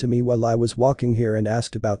ran into me while I was walking here and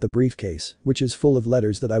asked about the briefcase, which is full of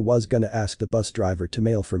letters that I was gonna ask the bus driver to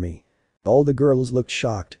mail for me. All the girls looked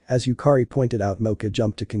shocked, as Yukari pointed out. Mocha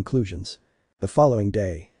jumped to conclusions. The following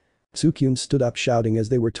day. Tsukyun stood up shouting as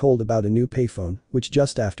they were told about a new payphone, which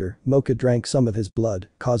just after, Mocha drank some of his blood,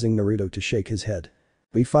 causing Naruto to shake his head.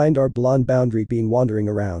 We find our blonde boundary being wandering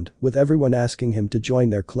around, with everyone asking him to join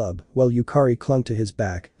their club, while Yukari clung to his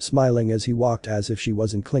back, smiling as he walked as if she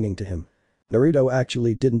wasn't clinging to him. Naruto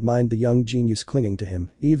actually didn't mind the young genius clinging to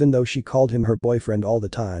him, even though she called him her boyfriend all the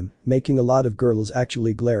time, making a lot of girls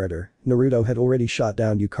actually glare at her. Naruto had already shot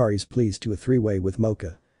down Yukari's pleas to a three-way with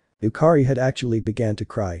Mocha. Yukari had actually began to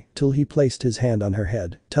cry, till he placed his hand on her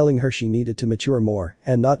head, telling her she needed to mature more,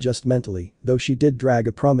 and not just mentally, though she did drag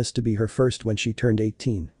a promise to be her first when she turned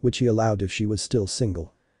 18, which he allowed if she was still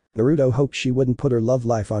single. Naruto hoped she wouldn't put her love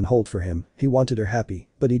life on hold for him, he wanted her happy,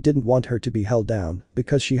 but he didn't want her to be held down,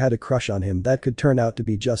 because she had a crush on him that could turn out to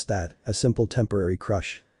be just that, a simple temporary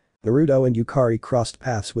crush. Naruto and Yukari crossed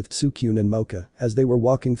paths with Tsukyun and Mocha as they were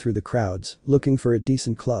walking through the crowds, looking for a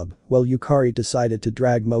decent club, while Yukari decided to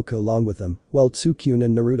drag Mocha along with them, while Tsukyun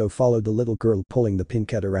and Naruto followed the little girl pulling the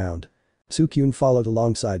pinkette around. Tsukyun followed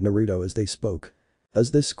alongside Naruto as they spoke.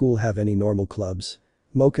 Does this school have any normal clubs?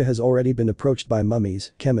 Mocha has already been approached by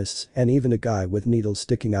mummies, chemists, and even a guy with needles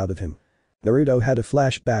sticking out of him. Naruto had a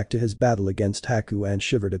flashback to his battle against Haku and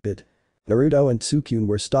shivered a bit. Naruto and Tsukyun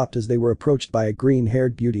were stopped as they were approached by a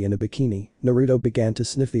green-haired beauty in a bikini. Naruto began to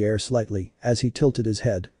sniff the air slightly as he tilted his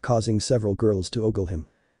head, causing several girls to ogle him.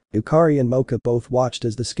 Yukari and Mocha both watched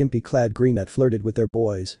as the skimpy-clad greenette flirted with their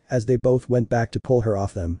boys as they both went back to pull her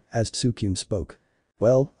off them as Tsukyun spoke.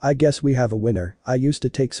 Well, I guess we have a winner. I used to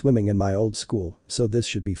take swimming in my old school, so this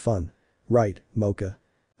should be fun. Right, Mocha?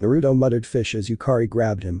 Naruto muttered fish as Yukari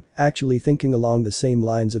grabbed him, actually thinking along the same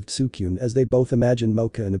lines of Tsukyun as they both imagined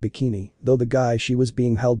Mocha in a bikini, though the guy she was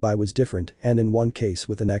being held by was different and in one case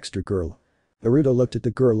with an extra girl. Naruto looked at the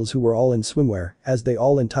girls who were all in swimwear as they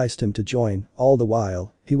all enticed him to join, all the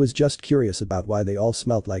while, he was just curious about why they all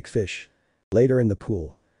smelt like fish. Later in the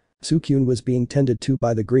pool. Tsukyun was being tended to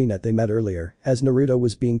by the greenette they met earlier, as Naruto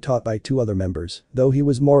was being taught by two other members, though he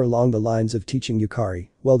was more along the lines of teaching Yukari,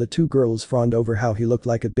 while the two girls fawned over how he looked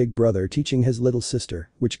like a big brother teaching his little sister,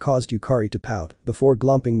 which caused Yukari to pout, before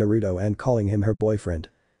glomping Naruto and calling him her boyfriend.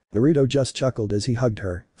 Naruto just chuckled as he hugged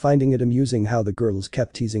her, finding it amusing how the girls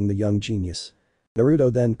kept teasing the young genius.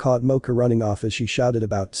 Naruto then caught Mocha running off as she shouted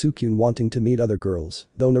about Tsukyun wanting to meet other girls,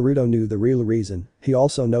 though Naruto knew the real reason, he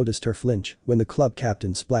also noticed her flinch when the club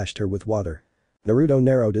captain splashed her with water. Naruto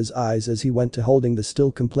narrowed his eyes as he went to holding the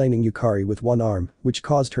still complaining Yukari with one arm, which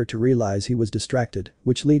caused her to realize he was distracted,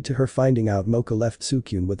 which led to her finding out Mocha left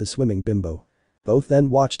Tsukyun with a swimming bimbo. Both then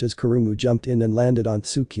watched as Kurumu jumped in and landed on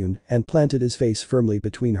Tsukyun and planted his face firmly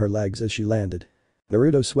between her legs as she landed.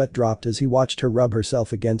 Naruto's sweat dropped as he watched her rub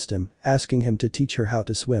herself against him, asking him to teach her how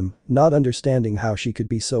to swim, not understanding how she could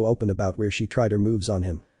be so open about where she tried her moves on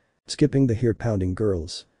him. Skipping the ear-pounding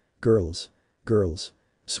girls. Girls. Girls.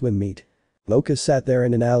 Swim meet. Mocha sat there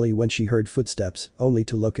in an alley when she heard footsteps, only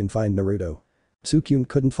to look and find Naruto. Tsukyun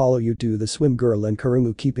couldn't follow you to the swim girl and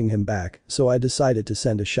Kurumu keeping him back, so I decided to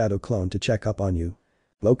send a shadow clone to check up on you.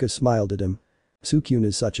 Mocha smiled at him. Tsukyun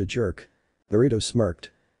is such a jerk. Naruto smirked.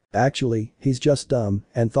 Actually, he's just dumb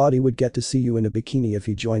and thought he would get to see you in a bikini if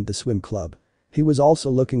he joined the swim club. He was also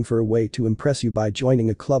looking for a way to impress you by joining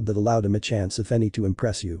a club that allowed him a chance if any to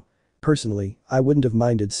impress you. Personally, I wouldn't have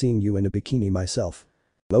minded seeing you in a bikini myself.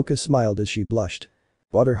 Mocha smiled as she blushed.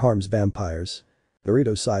 Water harms vampires.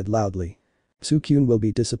 Naruto sighed loudly. Tsukyun will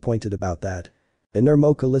be disappointed about that. Inner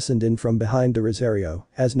Mocha listened in from behind the Rosario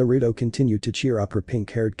as Naruto continued to cheer up her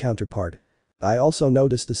pink-haired counterpart. I also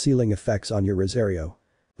noticed the sealing effects on your Rosario.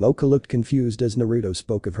 Mocha looked confused as Naruto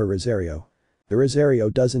spoke of her Rosario. The Rosario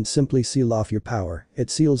doesn't simply seal off your power, it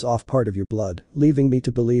seals off part of your blood, leaving me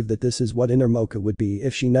to believe that this is what Inner Mocha would be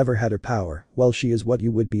if she never had her power, well she is what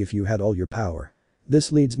you would be if you had all your power.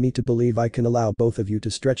 This leads me to believe I can allow both of you to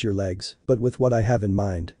stretch your legs, but with what I have in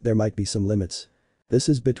mind, there might be some limits. This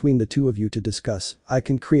is between the two of you to discuss. I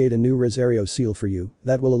can create a new Rosario seal for you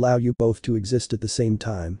that will allow you both to exist at the same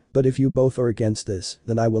time, but if you both are against this,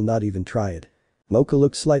 then I will not even try it. Mocha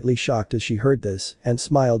looked slightly shocked as she heard this and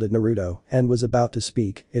smiled at Naruto and was about to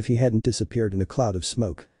speak if he hadn't disappeared in a cloud of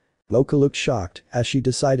smoke. Mocha looked shocked as she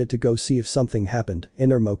decided to go see if something happened,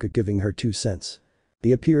 Inner Mocha giving her 2 cents.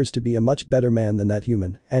 He appears to be a much better man than that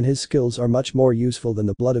human, and his skills are much more useful than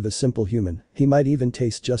the blood of a simple human, he might even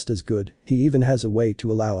taste just as good, he even has a way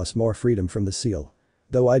to allow us more freedom from the seal.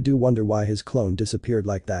 Though I do wonder why his clone disappeared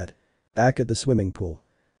like that. Back at the swimming pool.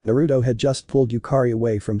 Naruto had just pulled Yukari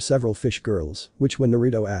away from several fish girls, which when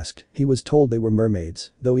Naruto asked, he was told they were mermaids,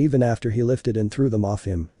 though even after he lifted and threw them off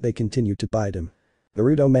him, they continued to bite him.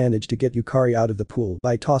 Naruto managed to get Yukari out of the pool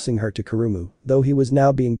by tossing her to Kurumu, though he was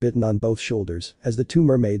now being bitten on both shoulders as the 2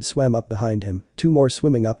 mermaids swam up behind him, 2 more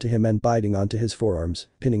swimming up to him and biting onto his forearms,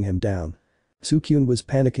 pinning him down. Tsukyun was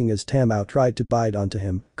panicking as Tamao tried to bite onto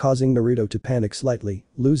him, causing Naruto to panic slightly,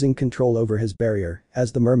 losing control over his barrier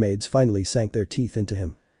as the mermaids finally sank their teeth into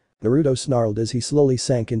him. Naruto snarled as he slowly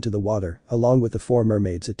sank into the water, along with the 4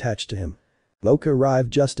 mermaids attached to him. Mocha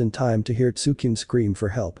arrived just in time to hear Tsukyun scream for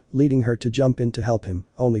help, leading her to jump in to help him,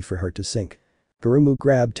 only for her to sink. Kurumu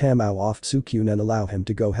grabbed Tamao off Tsukyun and allowed him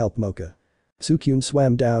to go help Mocha. Tsukyun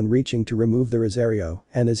swam down reaching to remove the Rosario,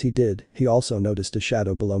 and as he did, he also noticed a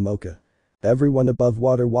shadow below Mocha. Everyone above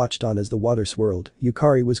water watched on as the water swirled.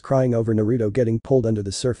 Yukari was crying over Naruto getting pulled under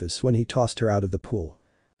the surface when he tossed her out of the pool.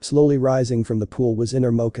 Slowly rising from the pool was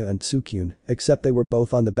Inner Mocha and Tsukyun, except they were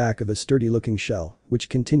both on the back of a sturdy-looking shell, which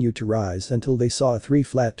continued to rise until they saw 3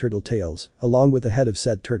 flat turtle tails, along with the head of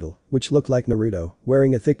said turtle, which looked like Naruto,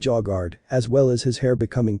 wearing a thick jaw guard, as well as his hair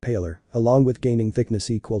becoming paler, along with gaining thickness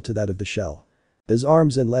equal to that of the shell. His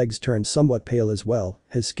arms and legs turned somewhat pale as well,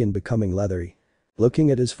 his skin becoming leathery. Looking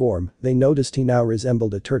at his form, they noticed he now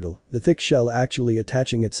resembled a turtle, the thick shell actually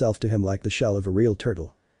attaching itself to him like the shell of a real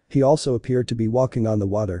turtle. He also appeared to be walking on the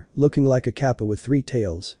water, looking like a kappa with 3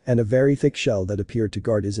 tails and a very thick shell that appeared to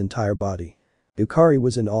guard his entire body. Yukari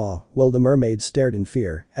was in awe, while the mermaids stared in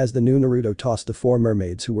fear as the new Naruto tossed the 4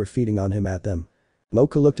 mermaids who were feeding on him at them.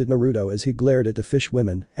 Mocha looked at Naruto as he glared at the fish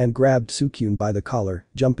women and grabbed Tsukyun by the collar,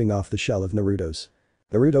 jumping off the shell of Naruto's.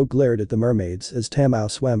 Naruto glared at the mermaids as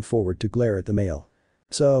Tamao swam forward to glare at the male.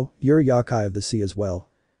 So, you're Yakai of the sea as well?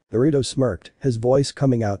 Naruto smirked, his voice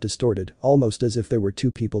coming out distorted, almost as if there were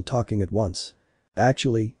 2 people talking at once.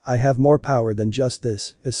 Actually, I have more power than just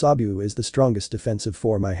this, Isabu is the strongest defensive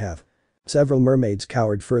form I have. Several mermaids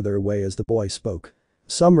cowered further away as the boy spoke.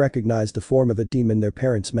 Some recognized the form of a demon their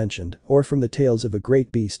parents mentioned, or from the tales of a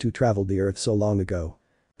great beast who traveled the earth so long ago.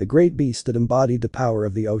 The great beast that embodied the power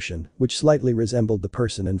of the ocean, which slightly resembled the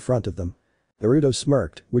person in front of them. Naruto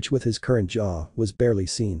smirked, which with his current jaw, was barely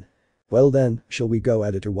seen. Well then, shall we go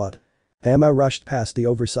at it or what? Tamao rushed past the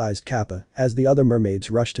oversized kappa as the other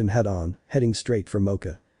mermaids rushed him head-on, heading straight for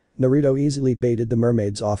Mocha. Naruto easily baited the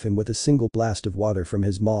mermaids off him with a single blast of water from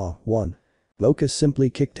his maw. 1. Mocha simply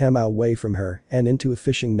kicked Tamao away from her and into a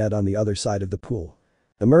fishing net on the other side of the pool.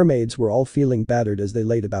 The mermaids were all feeling battered as they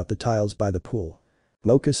laid about the tiles by the pool.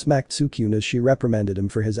 Mocha smacked Tsukyun as she reprimanded him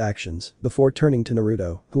for his actions before turning to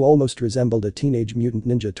Naruto, who almost resembled a teenage mutant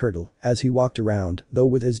ninja turtle as he walked around, though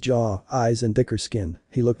with his jaw, eyes and thicker skin,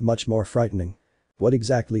 he looked much more frightening. What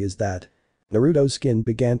exactly is that? Naruto's skin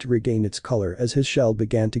began to regain its color as his shell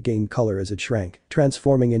began to gain color as it shrank,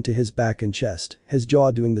 transforming into his back and chest, his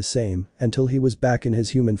jaw doing the same, until he was back in his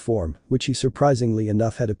human form, which he surprisingly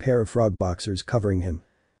enough had a pair of frog boxers covering him.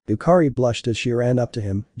 Yukari blushed as she ran up to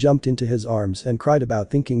him, jumped into his arms and cried about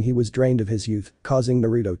thinking he was drained of his youth, causing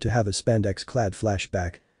Naruto to have a spandex-clad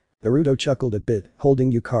flashback. Naruto chuckled a bit,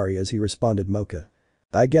 holding Yukari as he responded, "Mocha.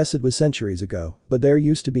 I guess it was centuries ago, but there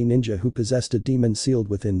used to be ninja who possessed a demon sealed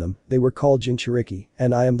within them, they were called Jinchuriki,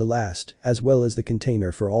 and I am the last, as well as the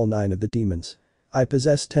container for all 9 of the demons. I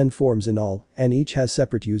possess 10 forms in all, and each has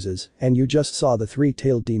separate uses, and you just saw the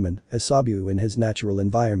 3-tailed demon, Asabu in his natural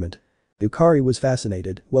environment." Yukari was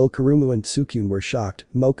fascinated, while Kurumu and Tsukyun were shocked.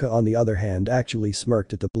 Mocha on the other hand actually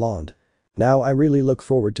smirked at the blonde. "Now I really look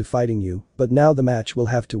forward to fighting you, but now the match will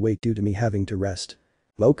have to wait due to me having to rest."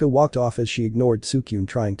 Mocha walked off as she ignored Tsukyun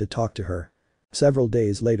trying to talk to her. Several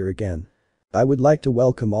days later again. "I would like to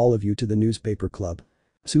welcome all of you to the newspaper club."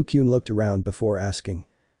 Tsukyun looked around before asking.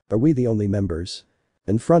 "Are we the only members?"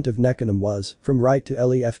 In front of Nekonim was, from right to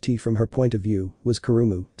left from her point of view, was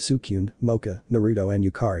Kurumu, Tsukyun, Mocha, Naruto and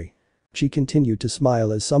Yukari. She continued to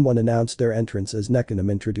smile as someone announced their entrance as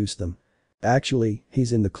Nekonim introduced them. "Actually,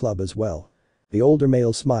 he's in the club as well." The older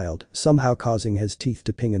male smiled, somehow causing his teeth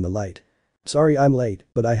to ping in the light. "Sorry I'm late,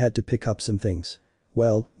 but I had to pick up some things.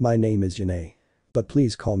 Well, my name is Jin. But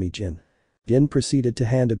please call me Jin." Jin proceeded to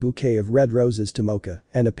hand a bouquet of red roses to Mocha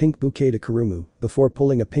and a pink bouquet to Kurumu before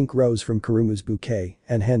pulling a pink rose from Kurumu's bouquet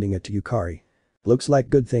and handing it to Yukari. "Looks like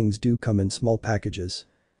good things do come in small packages."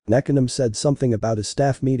 Nekonim said something about a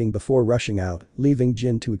staff meeting before rushing out, leaving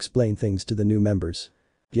Jin to explain things to the new members.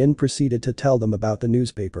 Jin proceeded to tell them about the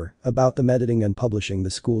newspaper, about them editing and publishing the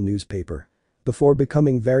school newspaper. Before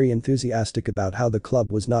becoming very enthusiastic about how the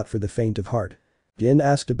club was not for the faint of heart. Jin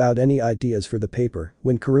asked about any ideas for the paper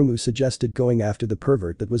when Kurumu suggested going after the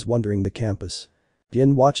pervert that was wandering the campus.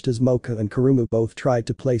 Jin watched as Mocha and Kurumu both tried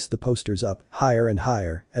to place the posters up higher and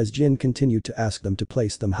higher as Jin continued to ask them to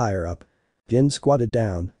place them higher up. Jin squatted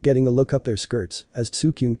down, getting a look up their skirts as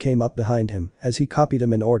Tsukyun came up behind him as he copied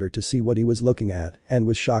him in order to see what he was looking at and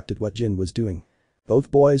was shocked at what Jin was doing.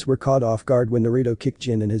 Both boys were caught off guard when Naruto kicked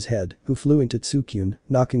Jin in his head, who flew into Tsukyun,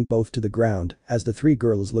 knocking both to the ground as the 3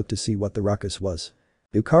 girls looked to see what the ruckus was.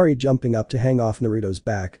 Yukari jumping up to hang off Naruto's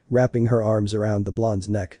back, wrapping her arms around the blonde's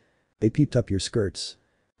neck. "They peeped up your skirts."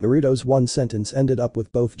 Naruto's one sentence ended up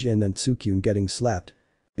with both Jin and Tsukyun getting slapped.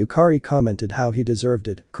 Yukari commented how he deserved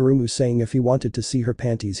it, Kurumu saying if he wanted to see her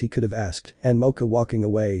panties he could have asked, and Mocha walking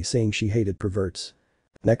away saying she hated perverts.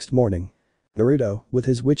 Next morning. Naruto, with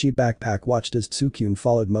his witchy backpack, watched as Tsukyun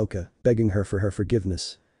followed Mocha, begging her for her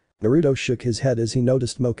forgiveness. Naruto shook his head as he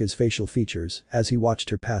noticed Mocha's facial features as he watched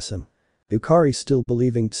her pass him. Yukari, still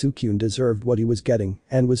believing Tsukyun deserved what he was getting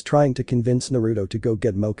and was trying to convince Naruto to go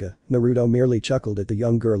get Mocha, Naruto merely chuckled at the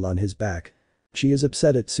young girl on his back. "She is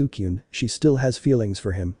upset at Tsukyun, she still has feelings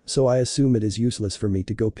for him, so I assume it is useless for me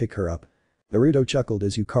to go pick her up." Naruto chuckled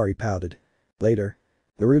as Yukari pouted. Later.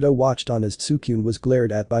 Naruto watched on as Tsukyun was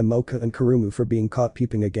glared at by Mocha and Kurumu for being caught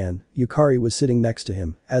peeping again. Yukari was sitting next to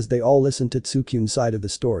him as they all listened to Tsukyun's side of the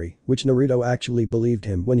story, which Naruto actually believed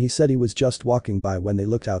him when he said he was just walking by when they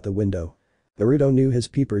looked out the window. Naruto knew his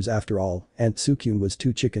peepers after all, and Tsukyun was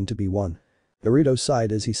too chicken to be one. Naruto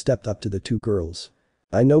sighed as he stepped up to the 2 girls.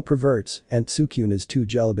 "I know perverts, and Tsukyun is too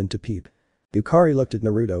jelibin to peep." Yukari looked at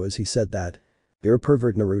Naruto as he said that. "You're a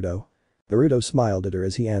pervert, Naruto." Naruto smiled at her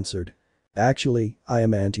as he answered. "Actually, I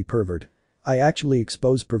am anti-pervert. I actually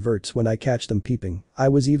expose perverts when I catch them peeping. I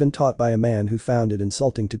was even taught by a man who found it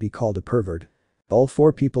insulting to be called a pervert." All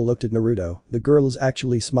 4 people looked at Naruto, the girls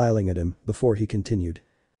actually smiling at him, before he continued.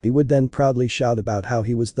 He would then proudly shout about how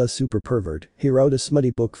he was the super pervert. He wrote a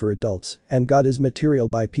smutty book for adults and got his material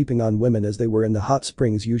by peeping on women as they were in the hot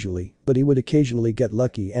springs usually, but he would occasionally get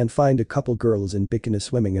lucky and find a couple girls in bikini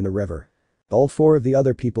swimming in a river. All 4 of the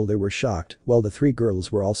other people there were shocked, while the 3 girls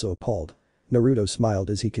were also appalled. Naruto smiled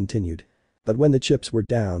as he continued. "But when the chips were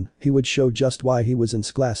down, he would show just why he was in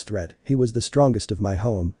class threat. He was the strongest of my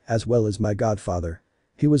home, as well as my godfather.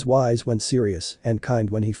 He was wise when serious and kind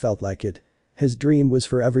when he felt like it. His dream was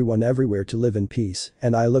for everyone everywhere to live in peace,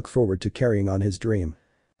 and I look forward to carrying on his dream."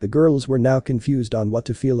 The girls were now confused on what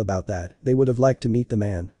to feel about that. They would have liked to meet the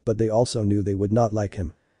man, but they also knew they would not like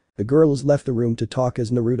him. The girls left the room to talk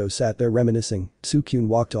as Naruto sat there reminiscing. Tsukyun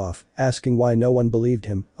walked off, asking why no one believed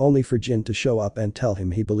him, only for Jin to show up and tell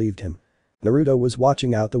him he believed him. Naruto was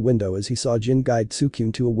watching out the window as he saw Jin guide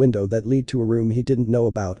Tsukyun to a window that led to a room he didn't know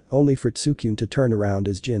about, only for Tsukyun to turn around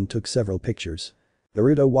as Jin took several pictures.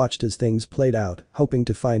 Naruto watched as things played out, hoping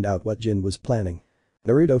to find out what Jin was planning.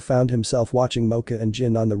 Naruto found himself watching Mocha and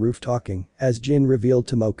Jin on the roof talking, as Jin revealed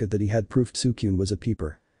to Mocha that he had proved Tsukyun was a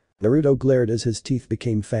peeper. Naruto glared as his teeth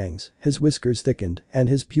became fangs, his whiskers thickened, and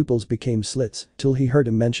his pupils became slits, till he heard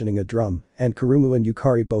him mentioning a drum, and Kurumu and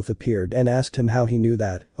Yukari both appeared and asked him how he knew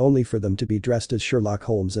that, only for them to be dressed as Sherlock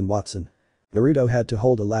Holmes and Watson. Naruto had to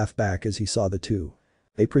hold a laugh back as he saw the two.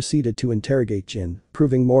 They proceeded to interrogate Jin,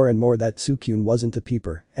 proving more and more that Tsukyun wasn't a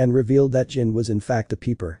peeper, and revealed that Jin was in fact a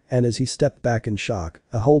peeper, and as he stepped back in shock,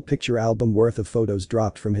 a whole picture album worth of photos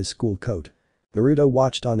dropped from his school coat. Naruto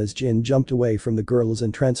watched on as Jin jumped away from the girls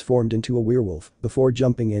and transformed into a werewolf, before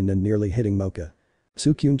jumping in and nearly hitting Mocha.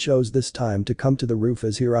 Tsukyun chose this time to come to the roof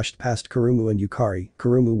as he rushed past Kurumu and Yukari,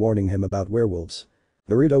 Kurumu warning him about werewolves.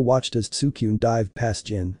 Naruto watched as Tsukyun dived past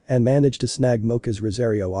Jin and managed to snag Mocha's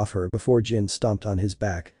Rosario off her before Jin stomped on his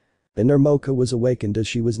back. Inner Mocha was awakened as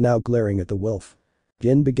she was now glaring at the wolf.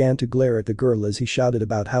 Jin began to glare at the girl as he shouted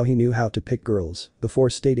about how he knew how to pick girls, before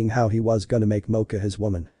stating how he was gonna make Mocha his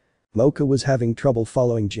woman. Mocha was having trouble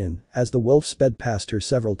following Jin as the wolf sped past her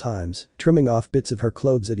several times, trimming off bits of her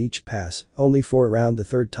clothes at each pass, only for around the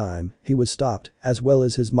third time, he was stopped, as well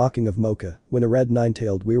as his mocking of Mocha, when a red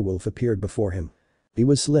nine-tailed werewolf appeared before him. He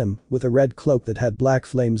was slim, with a red cloak that had black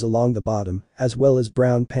flames along the bottom, as well as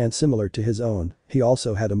brown pants similar to his own. He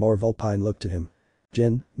also had a more vulpine look to him.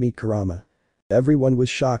 "Jin, meet Kurama." Everyone was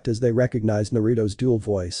shocked as they recognized Naruto's dual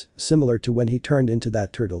voice, similar to when he turned into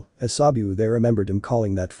that turtle, as Sabu they remembered him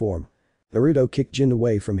calling that form. Naruto kicked Jin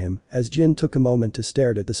away from him, as Jin took a moment to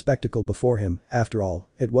stare at the spectacle before him. After all,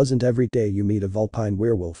 it wasn't every day you meet a vulpine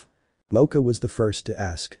werewolf. Mocha was the first to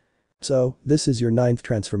ask. "So, this is your 9th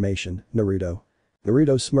transformation, Naruto?"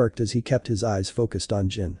 Naruto smirked as he kept his eyes focused on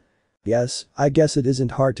Jin. "Yes, I guess it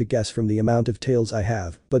isn't hard to guess from the amount of tails I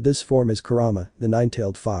have, but this form is Kurama, the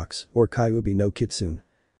nine-tailed fox, or Kyuubi no Kitsune."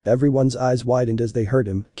 Everyone's eyes widened as they heard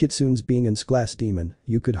him, Kitsune's being an glass demon,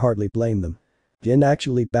 you could hardly blame them. Jin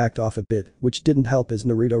actually backed off a bit, which didn't help as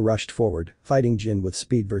Naruto rushed forward, fighting Jin with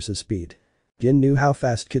speed versus speed. Jin knew how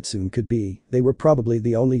fast Kitsune could be, they were probably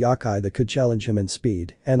the only yokai that could challenge him in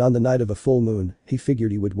speed, and on the night of a full moon, he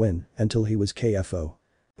figured he would win, until he was KFO.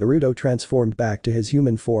 Naruto transformed back to his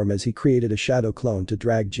human form as he created a shadow clone to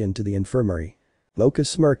drag Jin to the infirmary. Mocha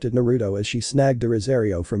smirked at Naruto as she snagged the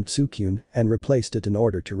Rosario from Tsukyun and replaced it in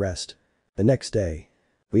order to rest. The next day.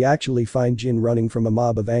 We actually find Jin running from a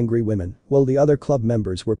mob of angry women while the other club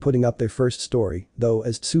members were putting up their first story, though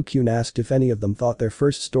as Tsukyun asked if any of them thought their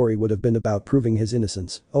first story would have been about proving his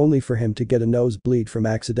innocence, only for him to get a nosebleed from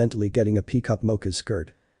accidentally getting a peek up Mocha's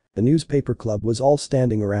skirt. The newspaper club was all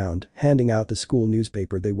standing around, handing out the school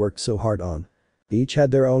newspaper they worked so hard on. Each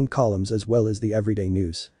had their own columns as well as the everyday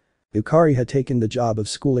news. Yukari had taken the job of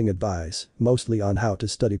schooling advice, mostly on how to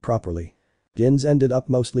study properly. Jin's ended up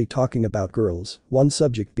mostly talking about girls, one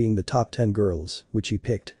subject being the top 10 girls, which he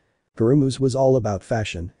picked. Kurumu's was all about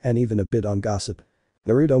fashion, and even a bit on gossip.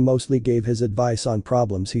 Naruto mostly gave his advice on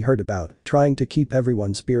problems he heard about, trying to keep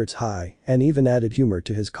everyone's spirits high, and even added humor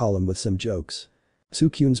to his column with some jokes.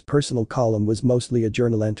 Tsukyun's personal column was mostly a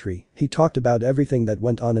journal entry, he talked about everything that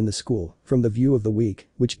went on in the school, from the view of the week,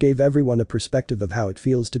 which gave everyone a perspective of how it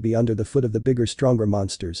feels to be under the foot of the bigger stronger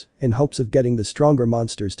monsters, in hopes of getting the stronger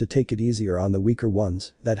monsters to take it easier on the weaker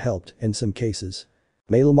ones, that helped, in some cases.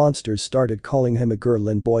 Male monsters started calling him a girl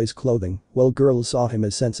in boys' clothing, while girls saw him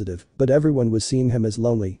as sensitive, but everyone was seeing him as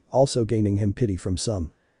lonely, also gaining him pity from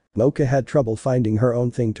some. Mocha had trouble finding her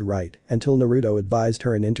own thing to write until Naruto advised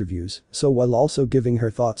her in interviews, so while also giving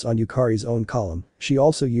her thoughts on Yukari's own column, she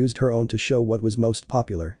also used her own to show what was most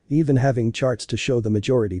popular, even having charts to show the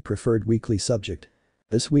majority preferred weekly subject.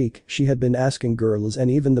 This week, she had been asking girls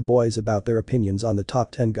and even the boys about their opinions on the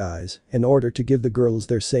top 10 guys, in order to give the girls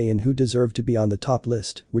their say in who deserved to be on the top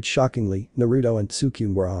list, which shockingly, Naruto and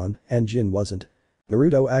Tsukyun were on, and Jin wasn't.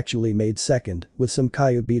 Naruto actually made second, with some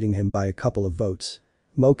Kaiju beating him by a couple of votes.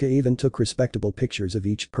 Mocha even took respectable pictures of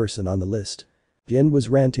each person on the list. Jin was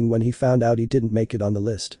ranting when he found out he didn't make it on the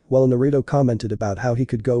list, while Naruto commented about how he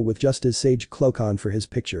could go with just his sage cloak on for his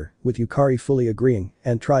picture, with Yukari fully agreeing,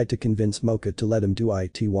 and tried to convince Mocha to let him do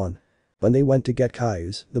IT1. When they went to get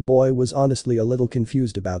Kaijus, the boy was honestly a little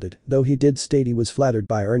confused about it, though he did state he was flattered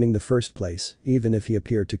by earning the first place, even if he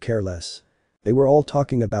appeared to care less. They were all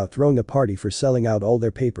talking about throwing a party for selling out all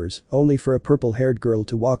their papers, only for a purple-haired girl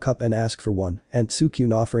to walk up and ask for one, and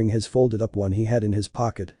Tsukyun offering his folded-up one he had in his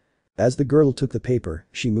pocket. As the girl took the paper,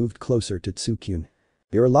 she moved closer to Tsukyun.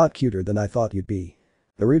 "You're a lot cuter than I thought you'd be."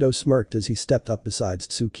 Naruto smirked as he stepped up beside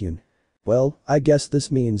Tsukyun. "Well, I guess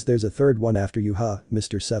this means there's a third one after you, huh,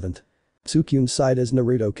 Mr. Seventh?" Tsukyun sighed as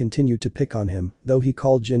Naruto continued to pick on him, though he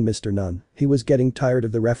called Jin Mr. None, he was getting tired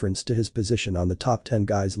of the reference to his position on the top 10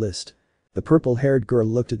 guys list. The purple-haired girl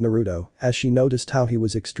looked at Naruto as she noticed how he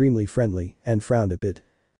was extremely friendly and frowned a bit.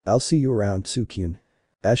 "I'll see you around, Tsukyun."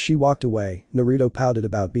 As she walked away, Naruto pouted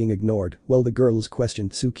about being ignored while the girls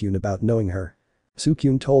questioned Tsukyun about knowing her.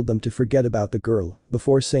 Tsukyun told them to forget about the girl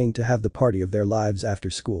before saying to have the party of their lives after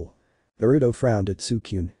school. Naruto frowned at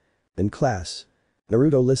Tsukyun. In class.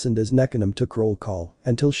 Naruto listened as Nekonom took roll call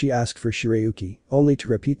until she asked for Shirayuki, only to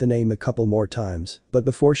repeat the name a couple more times, but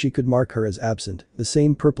before she could mark her as absent, the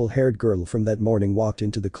same purple-haired girl from that morning walked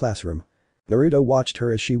into the classroom. Naruto watched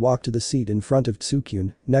her as she walked to the seat in front of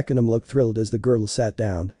Tsukyun. Nekonom looked thrilled as the girl sat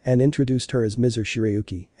down and introduced her as Mr.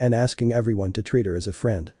 Shirayuki and asking everyone to treat her as a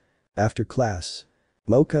friend. After class.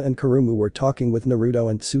 Mocha and Kurumu were talking with Naruto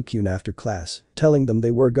and Tsukyun after class, telling them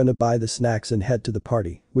they were gonna buy the snacks and head to the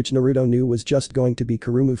party, which Naruto knew was just going to be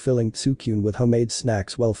Kurumu filling Tsukyun with homemade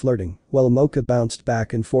snacks while flirting, while Mocha bounced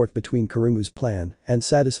back and forth between Kurumu's plan and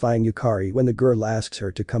satisfying Yukari when the girl asks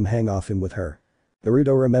her to come hang off him with her.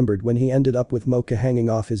 Naruto remembered when he ended up with Mocha hanging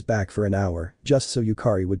off his back for an hour, just so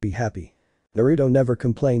Yukari would be happy. Naruto never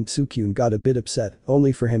complained. Tsukyun got a bit upset,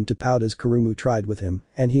 only for him to pout as Kurumu tried with him,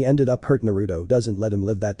 and he ended up hurt. Naruto doesn't let him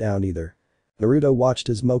live that down either. Naruto watched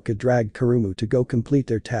as Mocha dragged Kurumu to go complete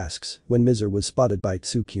their tasks when Mizur was spotted by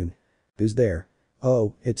Tsukyun. "Who's there?"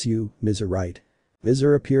 "Oh, it's you, Mizur, right?"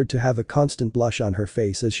 Mizur appeared to have a constant blush on her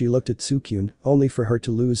face as she looked at Tsukyun, only for her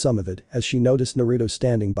to lose some of it as she noticed Naruto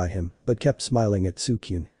standing by him, but kept smiling at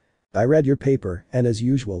Tsukyun. "I read your paper, and as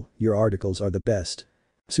usual, your articles are the best."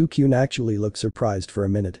 Tsukyun actually looked surprised for a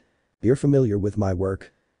minute. "You're familiar with my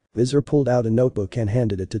work?" Mizur pulled out a notebook and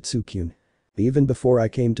handed it to Tsukyun. "Even before I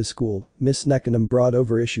came to school, Miss Nekonom brought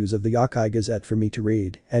over issues of the Yokai Gazette for me to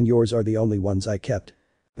read, and yours are the only ones I kept."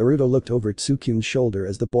 Naruto looked over Tsukyun's shoulder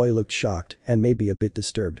as the boy looked shocked and maybe a bit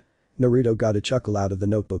disturbed. Naruto got a chuckle out of the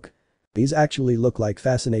notebook. "These actually look like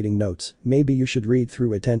fascinating notes. Maybe you should read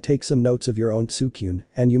through it and take some notes of your own, Tsukyun,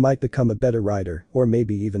 and you might become a better writer or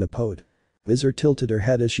maybe even a poet." Mizur tilted her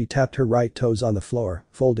head as she tapped her right toes on the floor,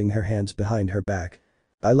 folding her hands behind her back.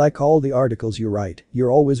 "I like all the articles you write. You're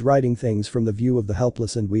always writing things from the view of the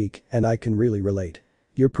helpless and weak, and I can really relate.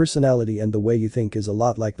 Your personality and the way you think is a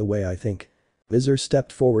lot like the way I think." Mizur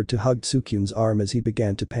stepped forward to hug Tsukyun's arm as he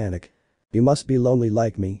began to panic. "You must be lonely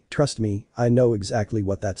like me, trust me, I know exactly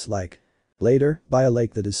what that's like." Later, by a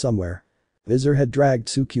lake that is somewhere. Mizur had dragged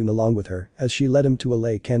Tsukyun along with her as she led him to a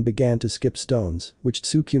lake and began to skip stones, which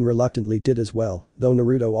Tsukyun reluctantly did as well, though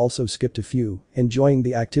Naruto also skipped a few, enjoying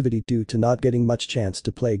the activity due to not getting much chance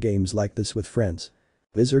to play games like this with friends.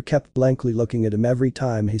 Mizur kept blankly looking at him every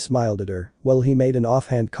time he smiled at her, while he made an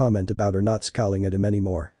offhand comment about her not scowling at him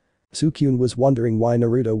anymore. Tsukyun was wondering why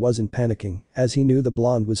Naruto wasn't panicking, as he knew the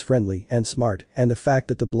blonde was friendly and smart, and the fact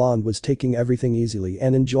that the blonde was taking everything easily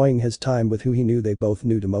and enjoying his time with who he knew they both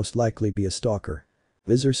knew to most likely be a stalker.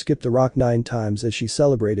 Mizur skipped the rock 9 times as she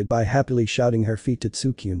celebrated by happily shouting her feat to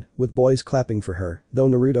Tsukyun, with boys clapping for her, though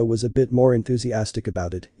Naruto was a bit more enthusiastic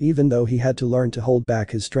about it, even though he had to learn to hold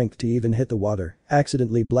back his strength to even hit the water,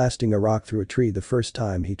 accidentally blasting a rock through a tree the first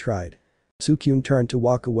time he tried. Tsukyun turned to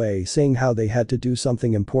walk away saying how they had to do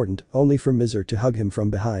something important, only for Mizur to hug him from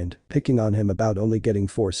behind, picking on him about only getting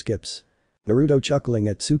 4 skips. Naruto, chuckling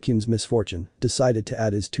at Tsukyun's misfortune, decided to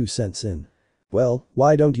add his 2 cents in. "Well,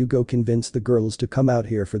 why don't you go convince the girls to come out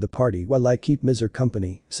here for the party while I keep Mizur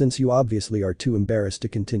company, since you obviously are too embarrassed to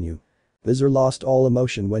continue." Mizur lost all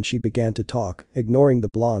emotion when she began to talk, ignoring the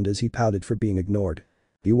blonde as he pouted for being ignored.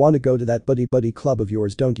 "You want to go to that buddy club of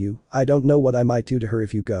yours, don't you? I don't know what I might do to her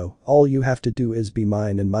if you go. All you have to do is be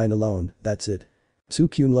mine and mine alone, that's it."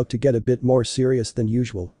 Tsukyun looked to get a bit more serious than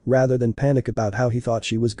usual, rather than panic about how he thought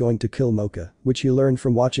she was going to kill Mocha, which he learned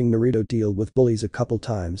from watching Naruto deal with bullies a couple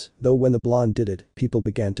times, though when the blonde did it, people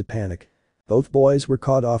began to panic. Both boys were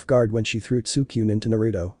caught off guard when she threw Tsukyun into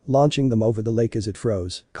Naruto, launching them over the lake as it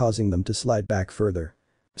froze, causing them to slide back further.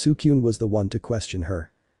 Tsukyun was the one to question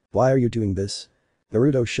her. "Why are you doing this?"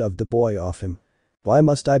 Naruto shoved the boy off him. "Why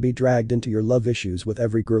must I be dragged into your love issues with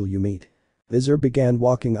every girl you meet?" Mizur began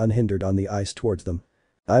walking unhindered on the ice towards them.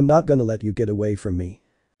 "I'm not gonna let you get away from me."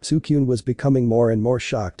 Tsukyun was becoming more and more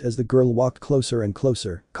shocked as the girl walked closer and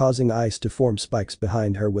closer, causing ice to form spikes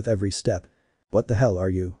behind her with every step. "What the hell are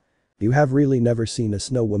you? You have really never seen a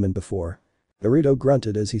snow woman before?" Naruto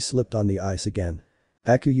grunted as he slipped on the ice again.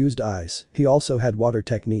 Aku used ice, he also had water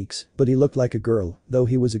techniques, but he looked like a girl, though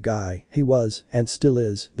he was a guy, he was, and still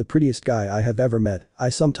is, the prettiest guy I have ever met. I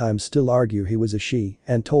sometimes still argue he was a she,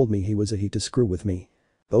 and told me he was a he to screw with me.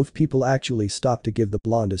 Both people actually stopped to give the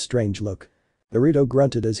blonde a strange look. Naruto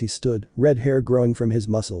grunted as he stood, red hair growing from his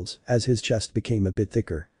muscles as his chest became a bit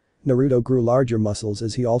thicker. Naruto grew larger muscles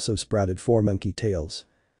as he also sprouted 4 monkey tails.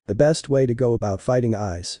 The best way to go about fighting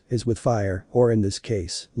ice is with fire, or in this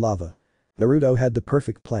case, lava. Naruto had the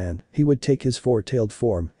perfect plan. He would take his four-tailed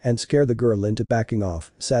form and scare the girl into backing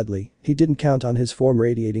off. Sadly, he didn't count on his form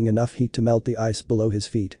radiating enough heat to melt the ice below his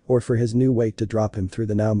feet or for his new weight to drop him through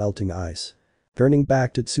the now melting ice. Turning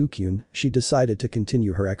back to Tsukyun, she decided to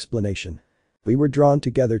continue her explanation. We were drawn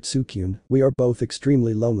together, Tsukyun, we are both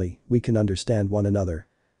extremely lonely, we can understand one another.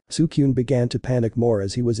 Tsukyun began to panic more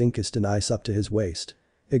as he was encased in ice up to his waist.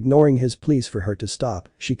 Ignoring his pleas for her to stop,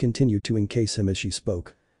 she continued to encase him as she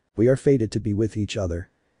spoke. We are fated to be with each other.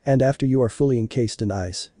 And after you are fully encased in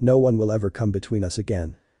ice, no one will ever come between us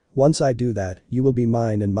again. Once I do that, you will be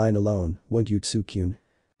mine and mine alone, won't you, Tsukyun?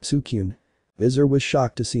 Tsukyun. Mizur was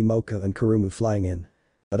shocked to see Mocha and Kurumu flying in.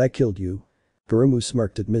 But I killed you. Kurumu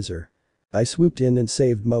smirked at Mizur. I swooped in and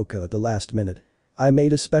saved Mocha at the last minute. I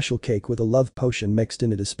made a special cake with a love potion mixed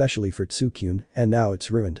in it especially for Tsukyun, and now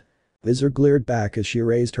it's ruined. Mizur glared back as she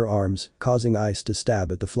raised her arms, causing ice to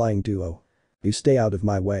stab at the flying duo. You stay out of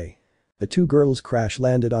my way. The two girls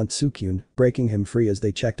crash-landed on Tsukyun, breaking him free as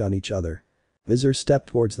they checked on each other. Mizur stepped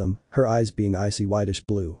towards them, her eyes being icy whitish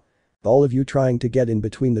blue. All of you trying to get in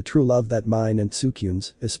between the true love that mine and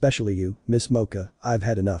Tsukyun's, especially you, Miss Mocha, I've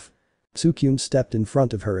had enough. Tsukyun stepped in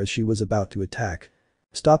front of her as she was about to attack.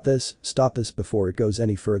 Stop this before it goes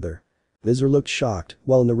any further. Mizur looked shocked,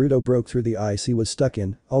 while Naruto broke through the ice he was stuck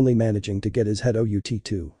in, only managing to get his head out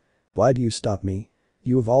too. Why do you stop me?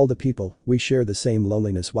 You of all the people, we share the same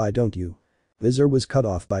loneliness, why don't you? Mizur was cut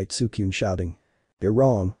off by Tsukyun shouting. You're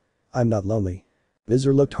wrong. I'm not lonely.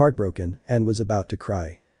 Mizur looked heartbroken and was about to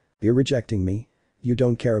cry. You're rejecting me? You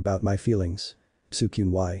don't care about my feelings. Tsukyun,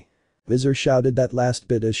 why? Mizur shouted that last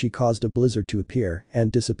bit as she caused a blizzard to appear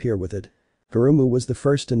and disappear with it. Kurumu was the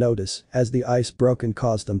first to notice as the ice broke and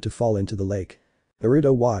caused them to fall into the lake.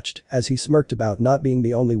 Naruto watched as he smirked about not being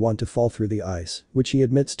the only one to fall through the ice, which he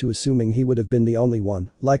admits to assuming he would have been the only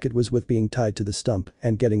one, like it was with being tied to the stump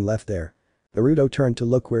and getting left there. Naruto turned to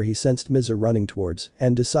look where he sensed Mizur running towards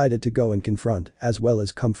and decided to go and confront as well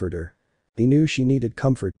as comfort her. He knew she needed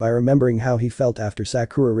comfort by remembering how he felt after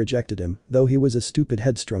Sakura rejected him, though he was a stupid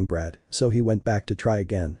headstrong brat, so he went back to try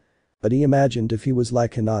again. But he imagined if he was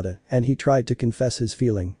like Hinata and he tried to confess his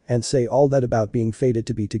feeling and say all that about being fated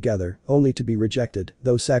to be together only to be rejected,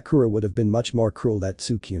 though Sakura would have been much more cruel than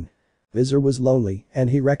Tsukyun. Mizur was lonely and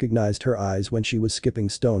he recognized her eyes when she was skipping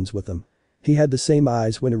stones with him. He had the same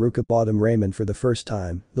eyes when Iruka bought him ramen for the first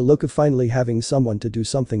time, the look of finally having someone to do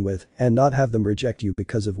something with and not have them reject you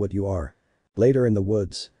because of what you are. Later in the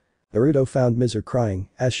woods. Naruto found Mizur crying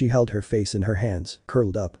as she held her face in her hands,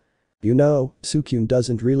 curled up. You know, Tsukyun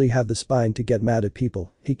doesn't really have the spine to get mad at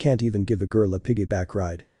people, he can't even give a girl a piggyback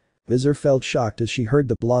ride. Mizur felt shocked as she heard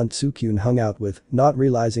the blonde Tsukyun hung out with, not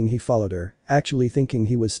realizing he followed her, actually thinking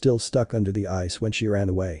he was still stuck under the ice when she ran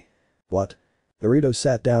away. What? Naruto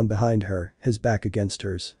sat down behind her, his back against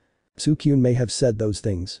hers. Tsukyun may have said those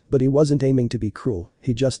things, but he wasn't aiming to be cruel,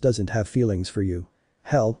 he just doesn't have feelings for you.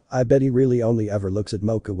 Hell, I bet he really only ever looks at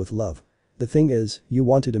Mocha with love. The thing is, you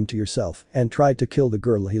wanted him to yourself and tried to kill the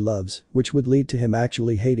girl he loves, which would lead to him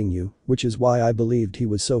actually hating you, which is why I believed he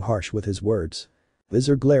was so harsh with his words.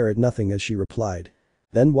 Mizur glared at nothing as she replied.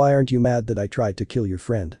 Then why aren't you mad that I tried to kill your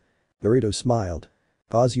friend? Naruto smiled.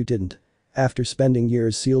 Cause you didn't. After spending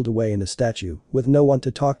years sealed away in a statue, with no one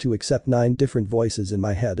to talk to except 9 different voices in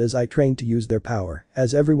my head as I trained to use their power,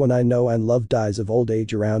 as everyone I know and love dies of old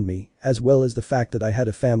age around me, as well as the fact that I had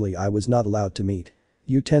a family I was not allowed to meet.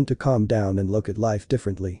 You tend to calm down and look at life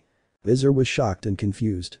differently. Mizur was shocked and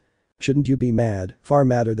confused. Shouldn't you be mad, far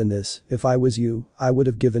madder than this, if I was you, I would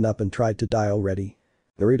have given up and tried to die already.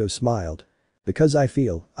 Naruto smiled. Because I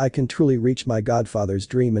feel I can truly reach my godfather's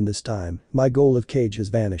dream in this time, my goal of Cage has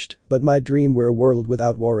vanished, but my dream where a world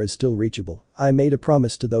without war is still reachable. I made a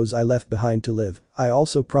promise to those I left behind to live, I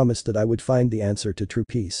also promised that I would find the answer to true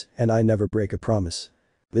peace, and I never break a promise.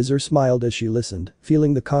 Mizur smiled as she listened,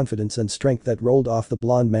 feeling the confidence and strength that rolled off the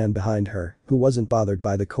blonde man behind her, who wasn't bothered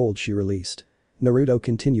by the cold she released. Naruto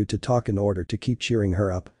continued to talk in order to keep cheering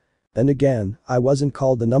her up. Then again, I wasn't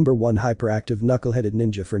called the #1 hyperactive knuckleheaded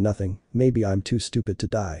ninja for nothing, maybe I'm too stupid to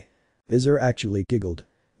die. Mizur actually giggled.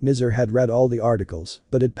 Mizur had read all the articles,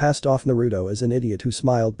 but had passed off Naruto as an idiot who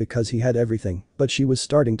smiled because he had everything, but she was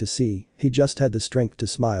starting to see, he just had the strength to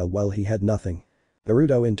smile while he had nothing.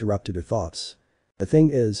 Naruto interrupted her thoughts. The thing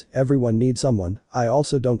is, everyone needs someone, I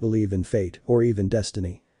also don't believe in fate or even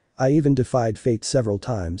destiny. I even defied fate several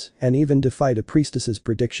times and even defied a priestess's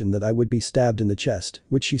prediction that I would be stabbed in the chest,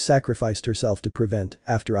 which she sacrificed herself to prevent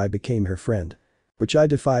after I became her friend. Which I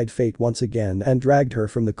defied fate once again and dragged her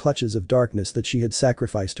from the clutches of darkness that she had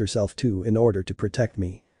sacrificed herself to in order to protect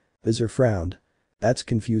me. Mizur frowned. That's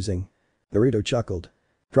confusing. Naruto chuckled.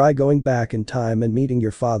 Try going back in time and meeting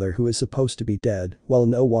your father who is supposed to be dead, while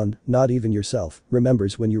no one, not even yourself,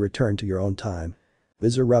 remembers when you return to your own time.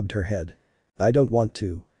 Vizor rubbed her head. I don't want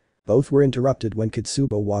to. Both were interrupted when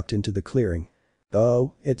Kitsubo walked into the clearing.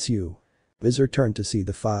 Oh, it's you. Vizor turned to see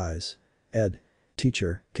the Fies. Ed.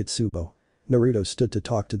 Teacher, Kitsubo. Naruto stood to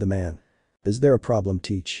talk to the man. Is there a problem,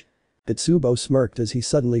 Teach? Kitsubo smirked as he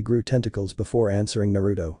suddenly grew tentacles before answering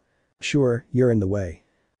Naruto. Sure, you're in the way.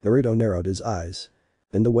 Naruto narrowed his eyes.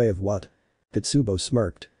 In the way of what? Kitsubo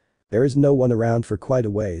smirked. There is no one around for quite a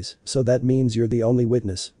ways, so that means you're the only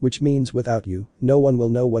witness, which means without you, no one will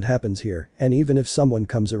know what happens here, and even if someone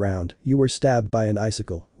comes around, you were stabbed by an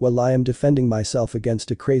icicle, while I am defending myself against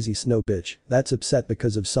a crazy snow bitch that's upset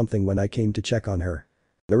because of something when I came to check on her.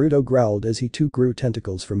 Naruto growled as he too grew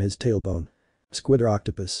tentacles from his tailbone. Squid or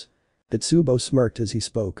octopus? Kitsubo smirked as he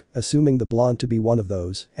spoke, assuming the blonde to be one of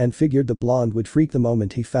those, and figured the blonde would freak the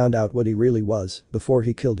moment he found out what he really was, before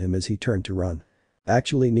he killed him as he turned to run.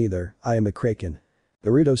 Actually neither, I am a kraken.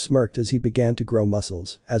 Naruto smirked as he began to grow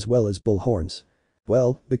muscles, as well as bull horns.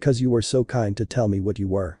 Well, because you were so kind to tell me what you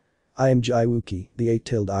were. I am Jaiuki, the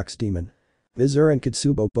eight-tailed ox demon. Vizor and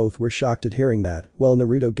Kitsubo both were shocked at hearing that, while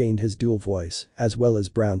Naruto gained his dual voice, as well as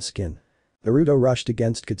brown skin. Naruto rushed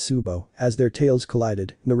against Kitsubo, as their tails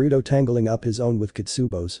collided, Naruto tangling up his own with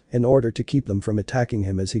Kitsubo's, in order to keep them from attacking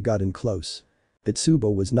him as he got in close.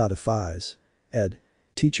 Kitsubo was not a Fies. Ed.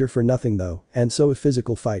 Teacher for nothing though, and so a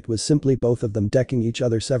physical fight was simply both of them decking each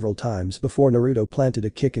other several times before Naruto planted a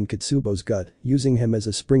kick in Kitsubo's gut, using him as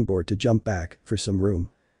a springboard to jump back, for some room.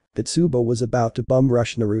 Kitsubo was about to bum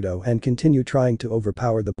rush Naruto and continue trying to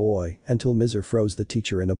overpower the boy until Mizor froze the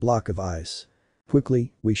teacher in a block of ice.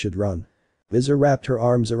 Quickly, we should run. Vizor wrapped her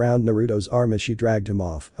arms around Naruto's arm as she dragged him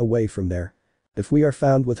off, away from there. If we are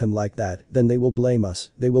found with him like that, then they will blame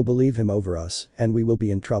us, they will believe him over us, and we will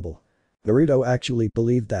be in trouble. Naruto actually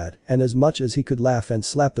believed that, and as much as he could laugh and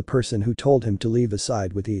slap the person who told him to leave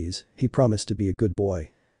aside with ease, he promised to be a good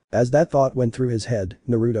boy. As that thought went through his head,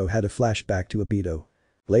 Naruto had a flashback to Obito.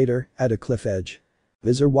 Later, at a cliff edge.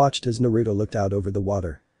 Vizor watched as Naruto looked out over the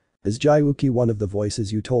water. Is Jaiuki one of the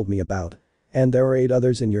voices you told me about? And there are 8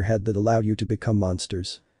 others in your head that allow you to become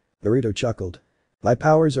monsters? Naruto chuckled. My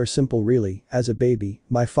powers are simple really, as a baby,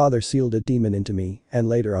 my father sealed a demon into me, and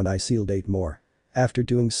later on I sealed 8 more. After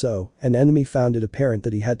doing so, an enemy found it apparent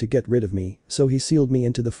that he had to get rid of me, so he sealed me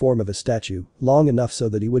into the form of a statue, long enough so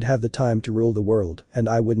that he would have the time to rule the world, and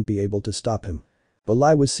I wouldn't be able to stop him. While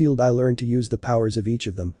I was sealed I learned to use the powers of each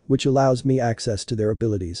of them, which allows me access to their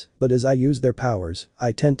abilities, but as I use their powers,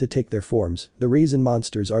 I tend to take their forms. The reason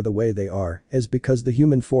monsters are the way they are is because the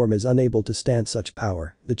human form is unable to stand such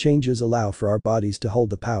power, the changes allow for our bodies to hold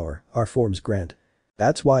the power our forms grant.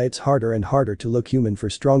 That's why it's harder and harder to look human for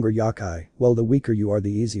stronger yokai, well the weaker you are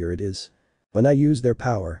the easier it is. When I use their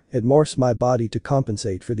power, it morphs my body to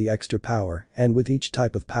compensate for the extra power, and with each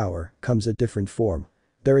type of power, comes a different form.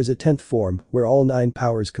 There is a 10th form, where all 9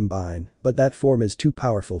 powers combine, but that form is too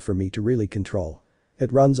powerful for me to really control.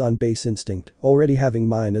 It runs on base instinct, already having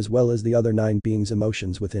mine as well as the other 9 beings'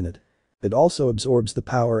 emotions within it. It also absorbs the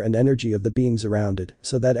power and energy of the beings around it,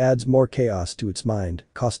 so that adds more chaos to its mind,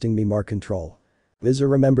 costing me more control. Vizor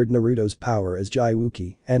remembered Naruto's power as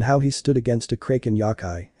Jaiuki and how he stood against a Kraken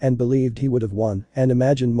yokai and believed he would have won and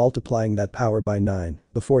imagined multiplying that power by 9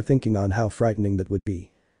 before thinking on how frightening that would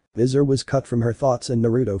be. Vizor was cut from her thoughts and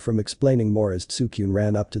Naruto from explaining more as Tsukyun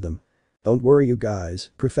ran up to them. Don't worry you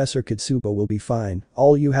guys, Professor Kitsubo will be fine,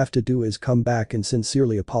 all you have to do is come back and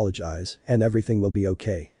sincerely apologize and everything will be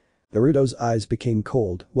okay. Naruto's eyes became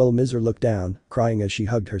cold while Vizor looked down, crying as she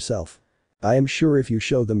hugged herself. I am sure if you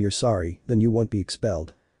show them you're sorry, then you won't be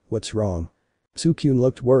expelled. What's wrong? Tsukyun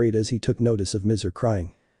looked worried as he took notice of Vizor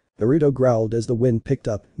crying. Naruto growled as the wind picked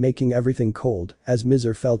up, making everything cold, as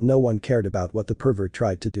Vizor felt no one cared about what the pervert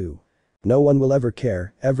tried to do. No one will ever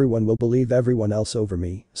care, everyone will believe everyone else over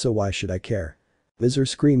me, so why should I care? Vizor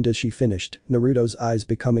screamed as she finished, Naruto's eyes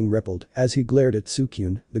becoming rippled as he glared at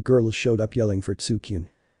Tsukyun, the girls showed up yelling for Tsukyun.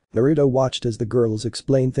 Naruto watched as the girls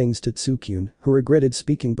explained things to Tsukyun, who regretted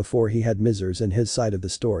speaking before he had Vizor's and his side of the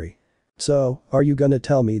story. So, are you gonna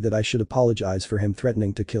tell me that I should apologize for him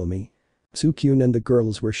threatening to kill me? Tsukyun and the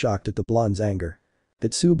girls were shocked at the blonde's anger.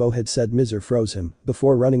 Kitsubo had said Vizor froze him,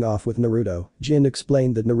 before running off with Naruto. Jin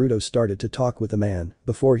explained that Naruto started to talk with a man,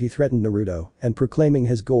 before he threatened Naruto, and proclaiming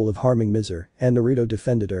his goal of harming Vizor, and Naruto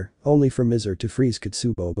defended her, only for Vizor to freeze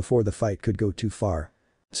Kitsubo before the fight could go too far.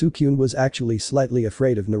 Tsukyun was actually slightly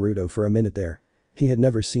afraid of Naruto for a minute there. He had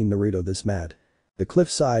never seen Naruto this mad. The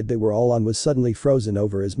cliffside they were all on was suddenly frozen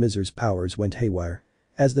over as Vizor's powers went haywire.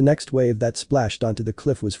 as the next wave that splashed onto the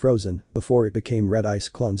cliff was frozen before it became red ice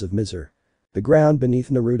clones of Mizur. The ground beneath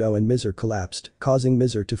Naruto and Mizur collapsed, causing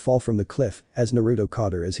Mizur to fall from the cliff as Naruto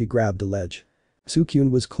caught her as he grabbed the ledge.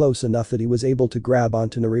 Sukyun was close enough that he was able to grab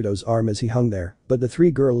onto Naruto's arm as he hung there, but the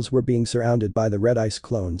three girls were being surrounded by the red ice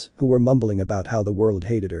clones who were mumbling about how the world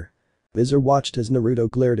hated her. Mizur watched as Naruto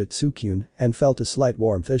glared at Sukyun and felt a slight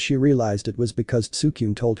warmth as she realized it was because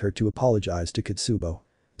Sukyun told her to apologize to Kitsubo.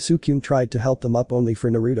 Sukyun tried to help them up only for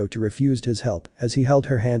Naruto to refuse his help as he held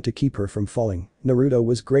her hand to keep her from falling. Naruto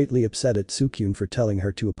was greatly upset at Sukyun for telling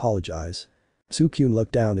her to apologize. Sukyun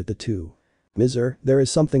looked down at the two. Mizur, there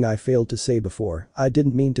is something I failed to say before, I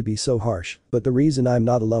didn't mean to be so harsh, but the reason I'm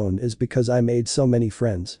not alone is because I made so many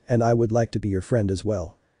friends and I would like to be your friend as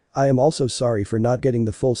well. I am also sorry for not getting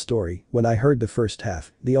the full story. When I heard the first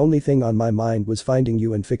half, the only thing on my mind was finding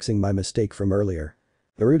you and fixing my mistake from earlier.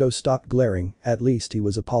 Naruto stopped glaring, at least he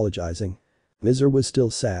was apologizing. Mizur was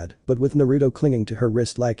still sad, but with Naruto clinging to her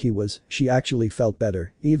wrist like he was, she actually felt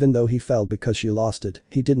better, even though he fell because she lost it,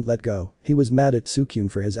 he didn't let go. He was mad at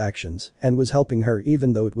Sukyun for his actions and was helping her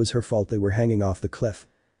even though it was her fault they were hanging off the cliff.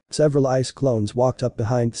 Several ice clones walked up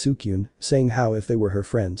behind Sukyun, saying how if they were her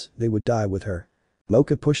friends, they would die with her.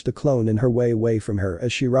 Mocha pushed the clone in her way away from her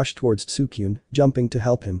as she rushed towards Sukyun, jumping to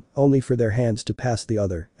help him, only for their hands to pass the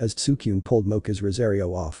other as Sukyun pulled Mocha's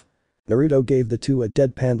Rosario off. Naruto gave the two a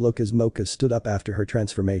deadpan look as Mocha stood up after her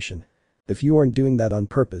transformation. If you aren't doing that on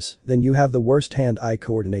purpose, then you have the worst hand-eye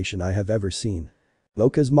coordination I have ever seen.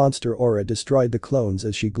 Mocha's monster aura destroyed the clones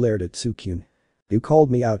as she glared at Sukyun. You called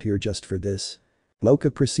me out here just for this.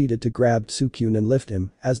 Mocha proceeded to grab Sukyun and lift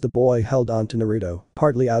him as the boy held on to Naruto,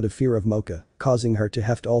 partly out of fear of Mocha, causing her to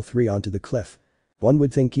heft all three onto the cliff. One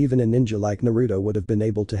would think even a ninja like Naruto would have been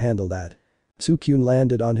able to handle that. Sukyun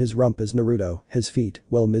landed on his rump as Naruto, his feet,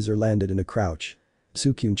 while Mizur landed in a crouch.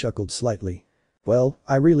 Sukyun chuckled slightly. Well,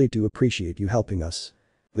 I really do appreciate you helping us.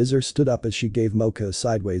 Mizur stood up as she gave Mocha a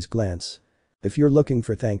sideways glance. If you're looking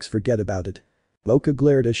for thanks, forget about it. Mocha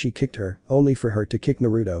glared as she kicked her, only for her to kick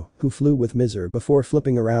Naruto, who flew with Mizur before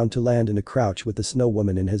flipping around to land in a crouch with the snow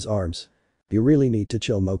woman in his arms. You really need to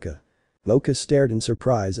chill, Mocha. Mocha stared in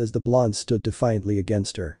surprise as the blonde stood defiantly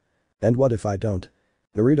against her. And what if I don't?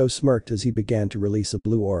 Naruto smirked as he began to release a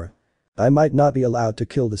blue aura. I might not be allowed to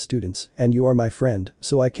kill the students, and you are my friend,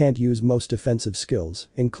 so I can't use most offensive skills,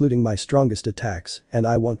 including my strongest attacks, and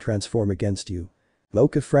I won't transform against you.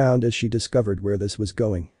 Mocha frowned as she discovered where this was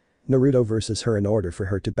going. Naruto versus her in order for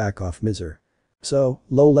her to back off Mizur. So,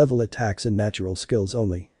 low-level attacks and natural skills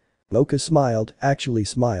only. Mocha smiled, actually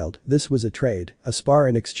smiled, this was a trade, a spar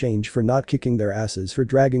in exchange for not kicking their asses for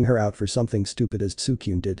dragging her out for something stupid as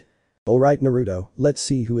Sukyun did. Alright Naruto, let's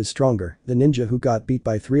see who is stronger, the ninja who got beat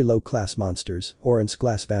by 3 low-class monsters, or an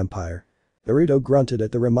S-class vampire. Naruto grunted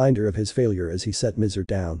at the reminder of his failure as he set Mizur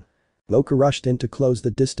down. Mocha rushed in to close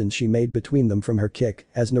the distance she made between them from her kick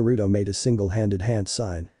as Naruto made a single-handed hand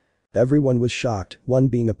sign. Everyone was shocked, one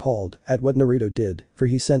being appalled at what Naruto did, for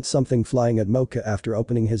he sent something flying at Mocha after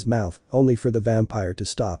opening his mouth, only for the vampire to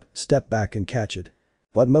stop, step back and catch it.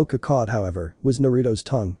 What Mocha caught, however, was Naruto's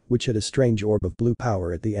tongue, which had a strange orb of blue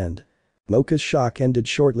power at the end. Mocha's shock ended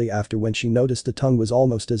shortly after when she noticed the tongue was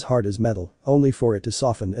almost as hard as metal, only for it to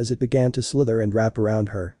soften as it began to slither and wrap around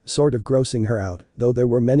her, sort of grossing her out. Though there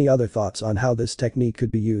were many other thoughts on how this technique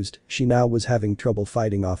could be used, she now was having trouble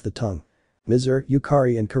fighting off the tongue. Mizur,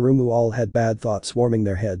 Yukari and Karumu all had bad thoughts swarming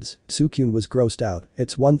their heads. Sukyun was grossed out.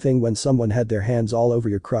 It's one thing when someone had their hands all over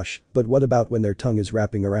your crush, but what about when their tongue is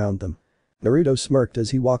wrapping around them? Naruto smirked as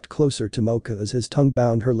he walked closer to Mocha as his tongue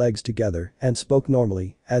bound her legs together and spoke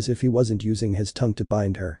normally, as if he wasn't using his tongue to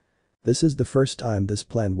bind her. This is the first time this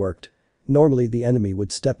plan worked. Normally the enemy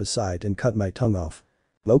would step aside and cut my tongue off.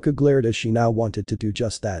 Mocha glared as she now wanted to do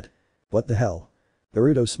just that. What the hell?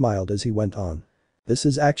 Naruto smiled as he went on. This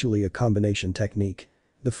is actually a combination technique.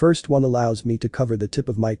 The first one allows me to cover the tip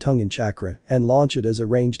of my tongue in chakra and launch it as a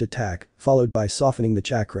ranged attack, followed by softening the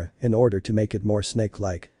chakra in order to make it more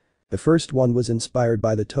snake-like. The first one was inspired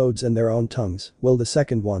by the toads and their own tongues, while the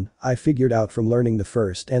second one, I figured out from learning the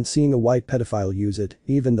first and seeing a white pedophile use it,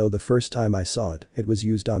 even though the first time I saw it, it was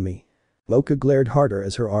used on me. Mocha glared harder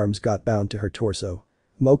as her arms got bound to her torso.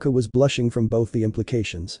 Mocha was blushing from both the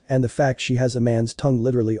implications and the fact she has a man's tongue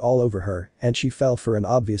literally all over her, and she fell for an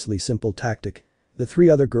obviously simple tactic. The 3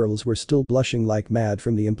 other girls were still blushing like mad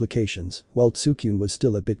from the implications, while Sukyun was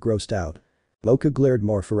still a bit grossed out. Mocha glared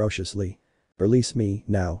more ferociously. Release me,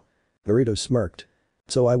 now. Naruto smirked.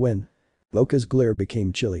 So I win. Mocha's glare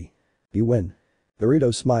became chilly. You win.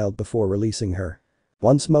 Naruto smiled before releasing her.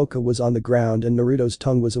 Once Mocha was on the ground and Naruto's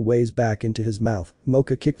tongue was a ways back into his mouth,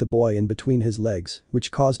 Mocha kicked the boy in between his legs, which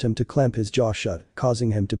caused him to clamp his jaw shut, causing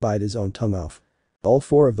him to bite his own tongue off. All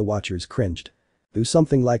four of the watchers cringed. Do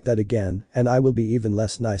something like that again, and I will be even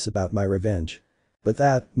less nice about my revenge. With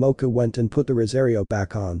that, Mocha went and put the Rosario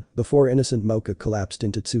back on, before innocent Mocha collapsed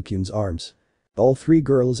into Tsukyun's arms. All three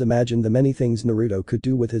girls imagined the many things Naruto could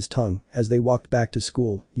do with his tongue as they walked back to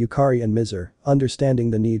school. Yukari and Mizur, understanding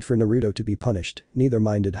the need for Naruto to be punished, neither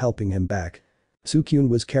minded helping him back. Tsukyun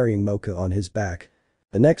was carrying Mocha on his back.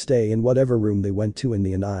 The next day in whatever room they went to in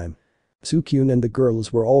the anime, Tsukyun and the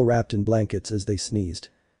girls were all wrapped in blankets as they sneezed.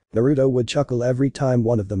 Naruto would chuckle every time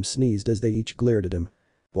one of them sneezed as they each glared at him.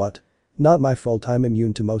 What? Not my fault, I'm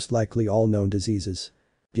immune to most likely all known diseases.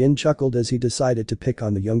 Jin chuckled as he decided to pick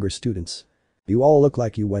on the younger students. You all look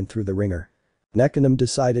like you went through the ringer. Nekonim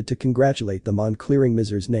decided to congratulate them on clearing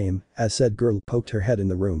Mizur's name as said girl poked her head in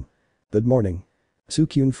the room. Good morning.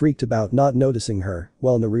 Tsukyun freaked about not noticing her,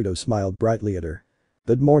 while Naruto smiled brightly at her.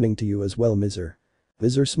 Good morning to you as well, Mizur.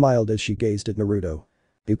 Mizur smiled as she gazed at Naruto.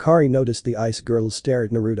 Yukari noticed the ice girl stare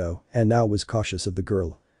at Naruto and now was cautious of the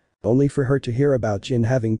girl. Only for her to hear about Jin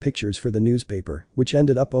having pictures for the newspaper, which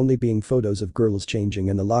ended up only being photos of girls changing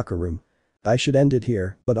in the locker room. I should end it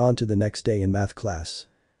here, but on to the next day in math class.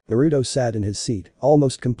 Naruto sat in his seat,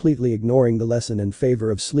 almost completely ignoring the lesson in favor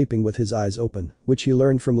of sleeping with his eyes open, which he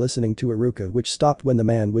learned from listening to Iruka, which stopped when the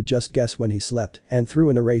man would just guess when he slept and threw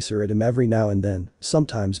an eraser at him every now and then,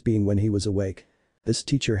 sometimes being when he was awake. This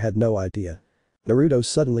teacher had no idea. Naruto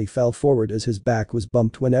suddenly fell forward as his back was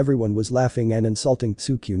bumped when everyone was laughing and insulting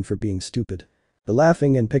Tsukyun for being stupid. The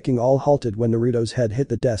laughing and picking all halted when Naruto's head hit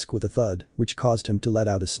the desk with a thud, which caused him to let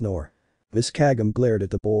out a snore. Miss Kagome glared at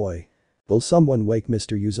the boy. Will someone wake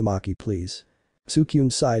Mr. Uzumaki please? Tsukyun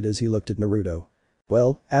sighed as he looked at Naruto.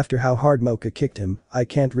 Well, after how hard Mocha kicked him, I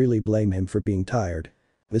can't really blame him for being tired.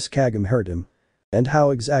 Miss Kagome heard him. And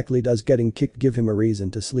how exactly does getting kicked give him a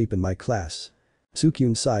reason to sleep in my class?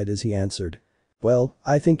 Tsukyun sighed as he answered. Well,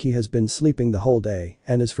 I think he has been sleeping the whole day,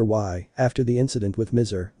 and as for why, after the incident with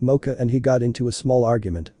Mizur, Mocha and he got into a small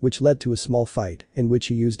argument, which led to a small fight, in which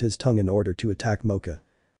he used his tongue in order to attack Mocha.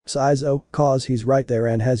 Saizo, cause he's right there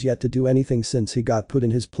and has yet to do anything since he got put in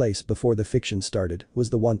his place before the fiction started, was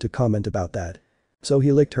the one to comment about that. So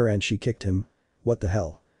he licked her and she kicked him. What the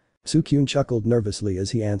hell? Tsukyun chuckled nervously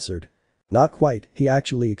as he answered. Not quite, he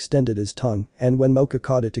actually extended his tongue, and when Mocha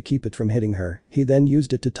caught it to keep it from hitting her, he then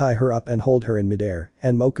used it to tie her up and hold her in midair,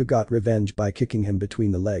 and Mocha got revenge by kicking him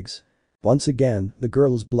between the legs. Once again, the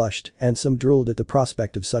girls blushed and some drooled at the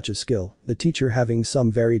prospect of such a skill, the teacher having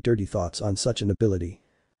some very dirty thoughts on such an ability.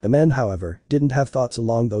 The men, however, didn't have thoughts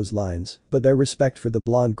along those lines, but their respect for the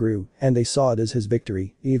blonde grew, and they saw it as his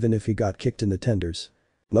victory, even if he got kicked in the tenders.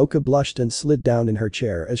 Mocha blushed and slid down in her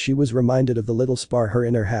chair as she was reminded of the little spar her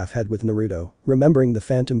inner half had with Naruto, remembering the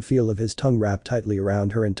phantom feel of his tongue wrapped tightly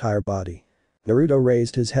around her entire body. Naruto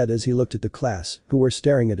raised his head as he looked at the class, who were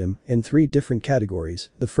staring at him in three different categories,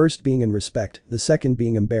 the first being in respect, the second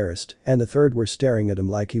being embarrassed, and the third were staring at him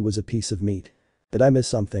like he was a piece of meat. Did I miss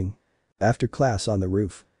something? After class on the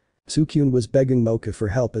roof, Tsukyun was begging Mocha for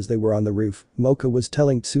help as they were on the roof. Mocha was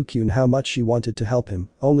telling Tsukyun how much she wanted to help him,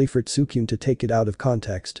 only for Tsukyun to take it out of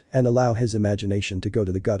context and allow his imagination to go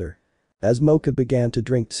to the gutter. As Mocha began to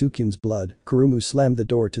drink Tsukyun's blood, Kurumu slammed the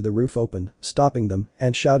door to the roof open, stopping them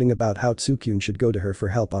and shouting about how Tsukyun should go to her for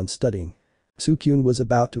help on studying. Tsukyun was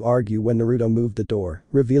about to argue when Naruto moved the door,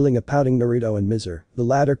 revealing a pouting Naruto and Mizur, the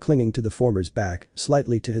latter clinging to the former's back,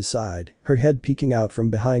 slightly to his side, her head peeking out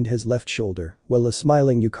from behind his left shoulder, while a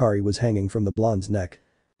smiling Yukari was hanging from the blonde's neck.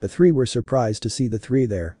 The three were surprised to see the three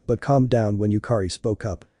there, but calmed down when Yukari spoke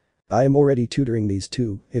up. I am already tutoring these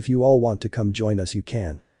two, if you all want to come join us you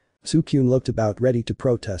can. Tsukyun looked about ready to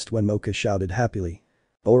protest when Mocha shouted happily.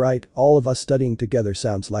 Alright, all of us studying together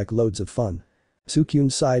sounds like loads of fun.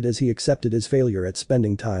 Tsukyun sighed as he accepted his failure at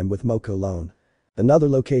spending time with Mocha alone. Another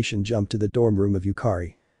location jumped to the dorm room of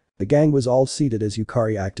Yukari. The gang was all seated as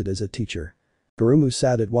Yukari acted as a teacher. Kurumu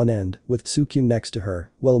sat at one end, with Tsukyun next to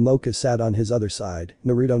her, while Mocha sat on his other side,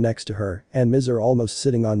 Naruto next to her, and Mizur almost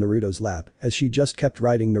sitting on Naruto's lap, as she just kept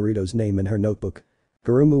writing Naruto's name in her notebook.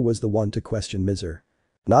 Kurumu was the one to question Mizur.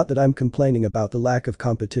 Not that I'm complaining about the lack of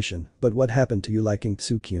competition, but what happened to you liking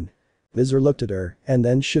Tsukyun? Mizur looked at her and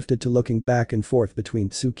then shifted to looking back and forth between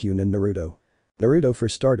Tsukyun and Naruto. Naruto for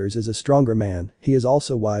starters is a stronger man, he is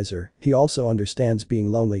also wiser, he also understands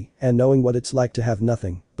being lonely and knowing what it's like to have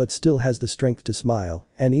nothing, but still has the strength to smile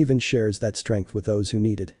and even shares that strength with those who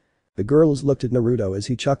need it. The girls looked at Naruto as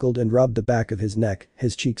he chuckled and rubbed the back of his neck,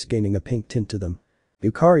 his cheeks gaining a pink tint to them.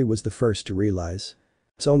 Yukari was the first to realize.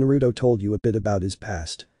 So Naruto told you a bit about his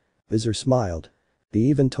past. Mizur smiled. He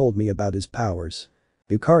even told me about his powers.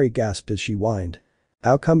 Yukari gasped as she whined.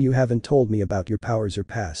 How come you haven't told me about your powers or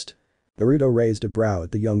past? Naruto raised a brow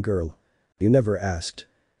at the young girl. You never asked.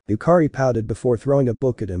 Yukari pouted before throwing a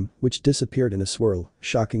book at him, which disappeared in a swirl,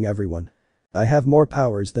 shocking everyone. I have more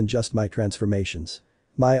powers than just my transformations.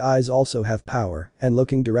 My eyes also have power, and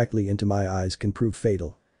looking directly into my eyes can prove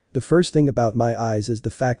fatal. The first thing about my eyes is the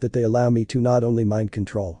fact that they allow me to not only mind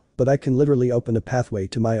control, but I can literally open a pathway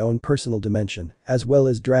to my own personal dimension, as well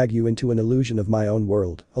as drag you into an illusion of my own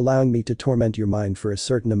world, allowing me to torment your mind for a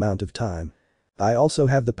certain amount of time. I also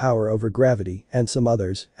have the power over gravity and some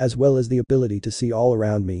others, as well as the ability to see all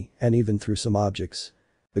around me and even through some objects.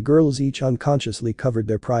 The girls each unconsciously covered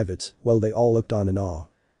their privates while they all looked on in awe.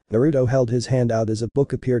 Naruto held his hand out as a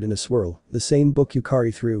book appeared in a swirl, the same book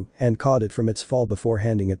Yukari threw and caught it from its fall before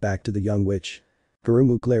handing it back to the young witch.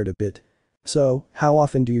 Kurumu glared a bit. So, how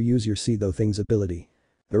often do you use your see those things ability?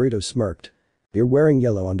 Naruto smirked. You're wearing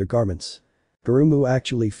yellow undergarments. Kurumu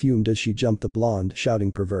actually fumed as she jumped the blonde,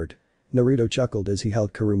 shouting pervert. Naruto chuckled as he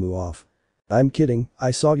held Kurumu off. I'm kidding,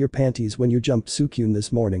 I saw your panties when you jumped Sukyun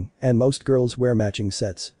this morning, and most girls wear matching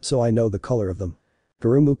sets, so I know the color of them.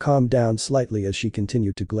 Kurumu calmed down slightly as she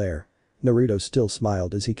continued to glare. Naruto still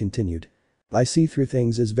smiled as he continued. I see through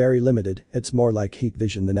things is very limited, it's more like heat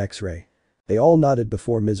vision than X-ray. They all nodded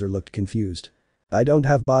before Mizur looked confused. I don't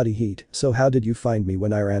have body heat, so how did you find me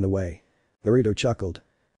when I ran away? Naruto chuckled.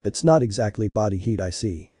 It's not exactly body heat I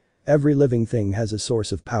see. Every living thing has a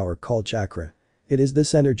source of power called chakra. It is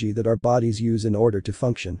this energy that our bodies use in order to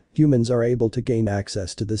function. Humans are able to gain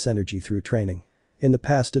access to this energy through training. In the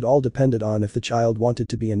past it all depended on if the child wanted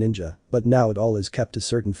to be a ninja, but now it all is kept to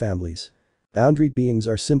certain families. Boundaried beings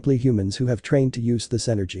are simply humans who have trained to use this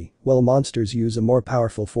energy, while monsters use a more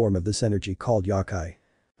powerful form of this energy called yokai.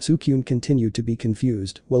 Sukyun continued to be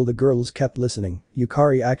confused while the girls kept listening,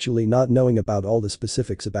 Yukari actually not knowing about all the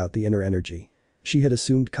specifics about the inner energy. She had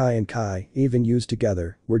assumed Kai and Kai, even used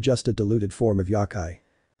together, were just a diluted form of yokai.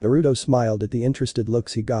 Naruto smiled at the interested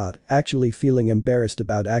looks he got, actually feeling embarrassed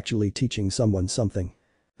about actually teaching someone something.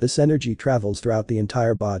 This energy travels throughout the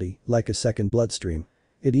entire body, like a second bloodstream.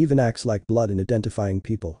 It even acts like blood in identifying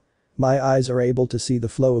people. My eyes are able to see the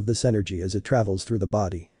flow of this energy as it travels through the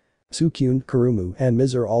body. Sukyun, Kurumu, and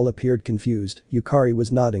Mizur all appeared confused, Yukari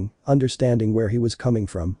was nodding, understanding where he was coming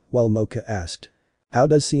from, while Mocha asked. How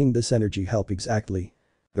does seeing this energy help exactly?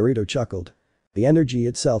 Naruto chuckled. The energy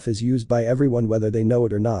itself is used by everyone whether they know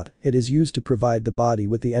it or not, it is used to provide the body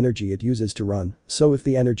with the energy it uses to run, so if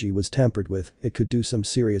the energy was tampered with, it could do some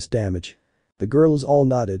serious damage. The girls all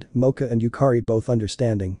nodded, Mocha and Yukari both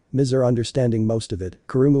understanding, Mizur understanding most of it,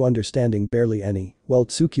 Kurumu understanding barely any, while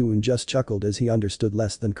Tsukyun just chuckled as he understood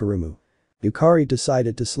less than Kurumu. Yukari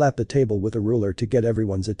decided to slap the table with a ruler to get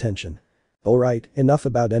everyone's attention. Alright, enough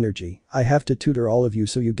about energy, I have to tutor all of you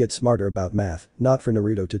so you get smarter about math, not for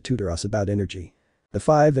Naruto to tutor us about energy. The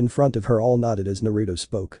five in front of her all nodded as Naruto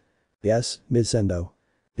spoke. Yes, Ms. Sendo.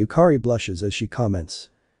 Yukari blushes as she comments.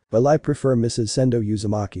 Well, I prefer Mrs. Sendo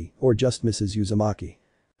Uzumaki, or just Mrs. Uzumaki.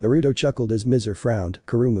 Naruto chuckled as Mizur frowned,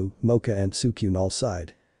 Kurumu, Mocha and Sukyun all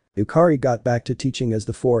sighed. Yukari got back to teaching as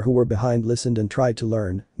the four who were behind listened and tried to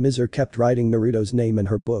learn, Mizur kept writing Naruto's name in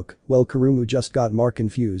her book, while Kurumu just got more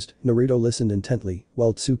confused, Naruto listened intently,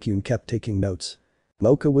 while Tsukyun kept taking notes.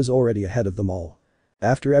 Mocha was already ahead of them all.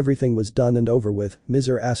 After everything was done and over with,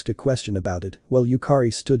 Mizur asked a question about it, while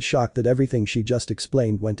Yukari stood shocked that everything she just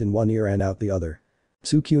explained went in one ear and out the other.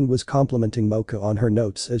 Tsukyun was complimenting Mocha on her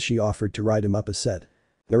notes as she offered to write him up a set.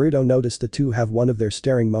 Naruto noticed the two have one of their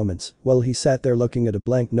staring moments while he sat there looking at a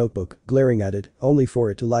blank notebook, glaring at it, only for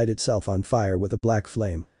it to light itself on fire with a black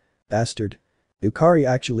flame. Bastard. Yukari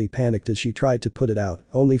actually panicked as she tried to put it out,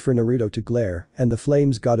 only for Naruto to glare, and the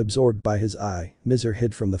flames got absorbed by his eye. Mizur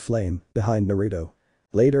hid from the flame, behind Naruto.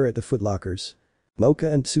 Later at the footlockers. Mocha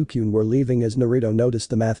and Tsukyun were leaving as Naruto noticed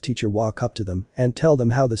the math teacher walk up to them and tell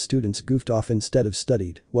them how the students goofed off instead of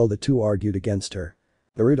studied, while the two argued against her.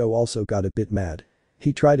 Naruto also got a bit mad.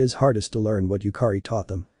 He tried his hardest to learn what Yukari taught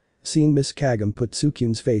them. Seeing Miss Kagam put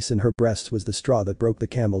Tsukyun's face in her breasts was the straw that broke the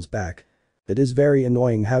camel's back. It is very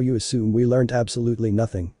annoying how you assume we learned absolutely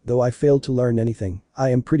nothing, though I failed to learn anything. I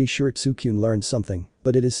am pretty sure Tsukyun learned something,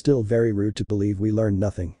 but it is still very rude to believe we learned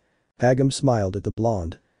nothing. Kagam smiled at the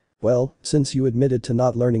blonde. Well, since you admitted to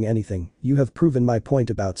not learning anything, you have proven my point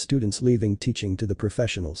about students leaving teaching to the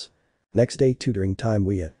professionals. Next day tutoring time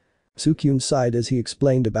Tsukyun sighed as he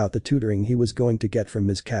explained about the tutoring he was going to get from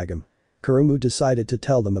Ms. Kagam. Kurumu decided to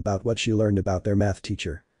tell them about what she learned about their math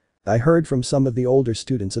teacher. I heard from some of the older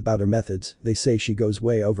students about her methods, they say she goes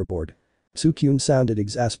way overboard. Tsukyun sounded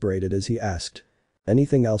exasperated as he asked.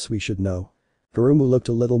 Anything else we should know? Kurumu looked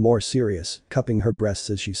a little more serious, cupping her breasts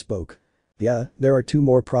as she spoke. Yeah, there are two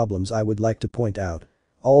more problems I would like to point out.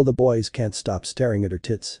 All the boys can't stop staring at her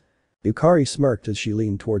tits. Yukari smirked as she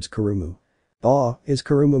leaned towards Kurumu. Aw, is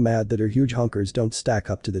Kurumu mad that her huge hunkers don't stack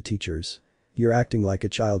up to the teachers? You're acting like a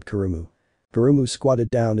child, Kurumu. Kurumu squatted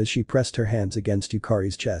down as she pressed her hands against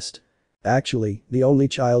Yukari's chest. Actually, the only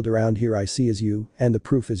child around here I see is you, and the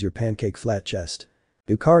proof is your pancake flat chest.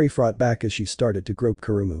 Yukari fought back as she started to grope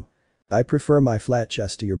Kurumu. I prefer my flat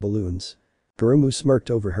chest to your balloons. Kurumu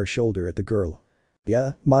smirked over her shoulder at the girl.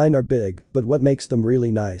 Yeah, mine are big, but what makes them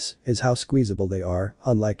really nice is how squeezable they are,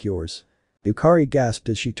 unlike yours. Yukari gasped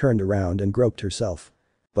as she turned around and groped herself.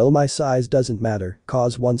 Well, my size doesn't matter,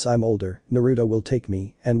 cause once I'm older, Naruto will take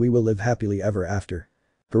me and we will live happily ever after.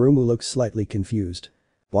 Kurumu looked slightly confused.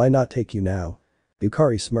 Why not take you now?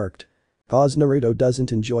 Yukari smirked. Cause Naruto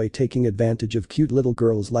doesn't enjoy taking advantage of cute little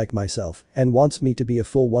girls like myself and wants me to be a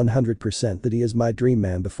full 100% that he is my dream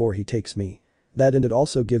man before he takes me. That and it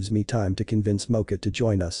also gives me time to convince Mocha to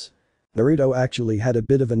join us. Naruto actually had a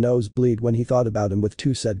bit of a nosebleed when he thought about him with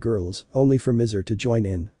two said girls, only for Mizer to join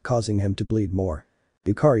in, causing him to bleed more.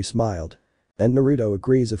 Yukari smiled. And Naruto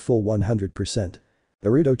agrees a full 100%.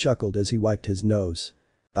 Naruto chuckled as he wiped his nose.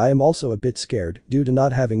 I am also a bit scared due to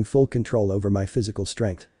not having full control over my physical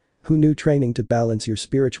strength. Who knew training to balance your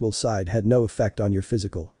spiritual side had no effect on your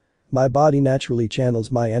physical? My body naturally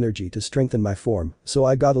channels my energy to strengthen my form, so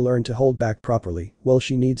I gotta learn to hold back properly, while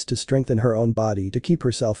she needs to strengthen her own body to keep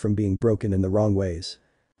herself from being broken in the wrong ways.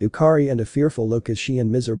 Yukari and a fearful look as she and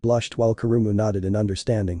Mizer blushed while Kurumu nodded in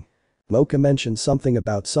understanding. Mocha mentioned something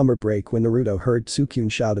about summer break when Naruto heard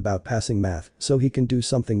Tsukyun shout about passing math so he can do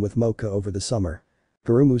something with Mocha over the summer.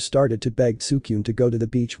 Kurumu started to beg Tsukyun to go to the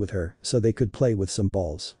beach with her so they could play with some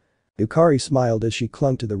balls. Yukari smiled as she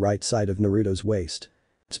clung to the right side of Naruto's waist.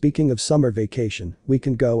 Speaking of summer vacation, we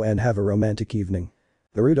can go and have a romantic evening.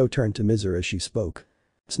 Naruto turned to Mizer as she spoke.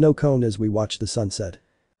 Snow cone as we watch the sunset.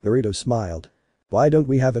 Naruto smiled. Why don't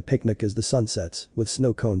we have a picnic as the sun sets, with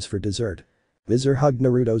snow cones for dessert? Mizer hugged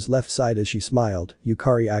Naruto's left side as she smiled,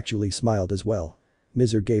 Yukari actually smiled as well.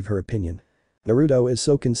 Mizer gave her opinion. Naruto is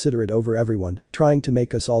so considerate over everyone, trying to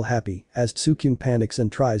make us all happy, as Tsukyun panics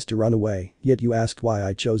and tries to run away, yet you asked why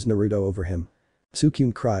I chose Naruto over him.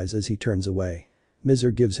 Tsukyun cries as he turns away.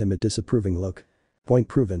 Mizer gives him a disapproving look. Point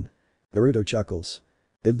proven. Naruto chuckles.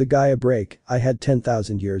 Give the guy a break, I had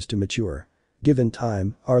 10,000 years to mature. Given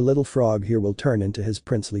time, our little frog here will turn into his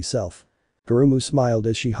princely self. Kurumu smiled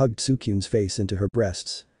as she hugged Tsukyun's face into her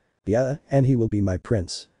breasts. Yeah, and he will be my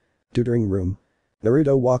prince. Tutoring room.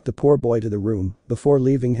 Naruto walked the poor boy to the room before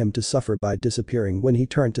leaving him to suffer by disappearing when he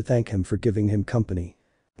turned to thank him for giving him company.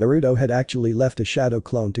 Naruto had actually left a shadow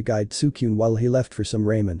clone to guide Tsukyun while he left for some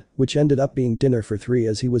ramen, which ended up being dinner for three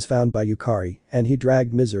as he was found by Yukari and he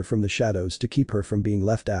dragged Mizer from the shadows to keep her from being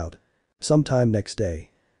left out. Sometime next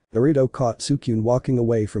day. Naruto caught Tsukyun walking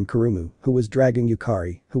away from Kurumu, who was dragging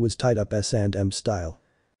Yukari, who was tied up S&M style.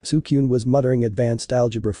 Tsukyun was muttering advanced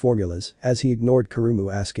algebra formulas as he ignored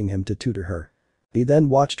Kurumu asking him to tutor her. He then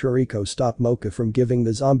watched Ruriko stop Mocha from giving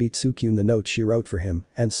the zombie Tsukyun the notes she wrote for him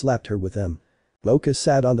and slapped her with them. Mocha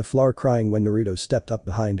sat on the floor crying when Naruto stepped up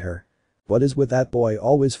behind her. What is with that boy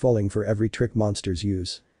always falling for every trick monsters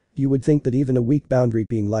use? You would think that even a weak boundary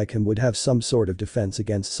being like him would have some sort of defense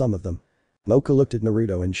against some of them. Mocha looked at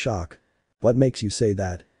Naruto in shock. What makes you say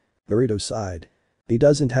that? Naruto sighed. He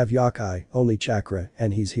doesn't have yokai, only chakra,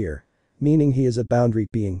 and he's here. Meaning he is a boundary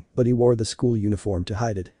being, but he wore the school uniform to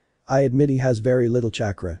hide it. I admit he has very little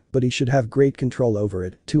chakra, but he should have great control over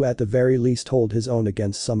it to at the very least hold his own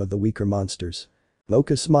against some of the weaker monsters.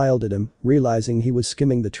 Mocha smiled at him, realizing he was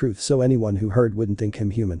skimming the truth so anyone who heard wouldn't think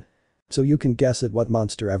him human. So you can guess at what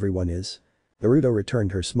monster everyone is? Naruto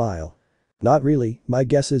returned her smile. Not really, my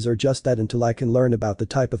guesses are just that until I can learn about the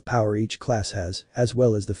type of power each class has, as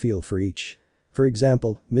well as the feel for each. For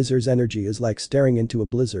example, Mizer's energy is like staring into a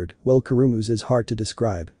blizzard, while Kurumu's is hard to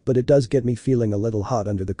describe, but it does get me feeling a little hot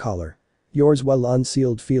under the collar. Yours while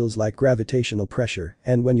unsealed feels like gravitational pressure,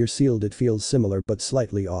 and when you're sealed it feels similar but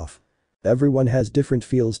slightly off. Everyone has different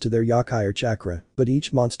feels to their yokai or chakra, but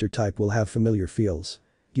each monster type will have familiar feels.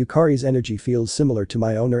 Yukari's energy feels similar to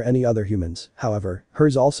my own or any other humans, however,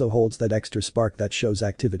 hers also holds that extra spark that shows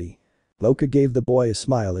activity. Mocha gave the boy a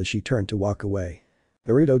smile as she turned to walk away.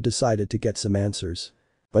 Naruto decided to get some answers.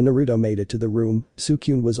 When Naruto made it to the room,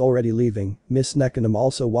 Tsukyun was already leaving, Miss Nekonom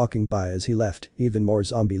also walking by as he left, even more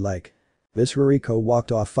zombie-like. Miss Ruriko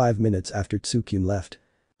walked off 5 minutes after Tsukyun left.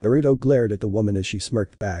 Naruto glared at the woman as she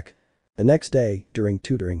smirked back. The next day, during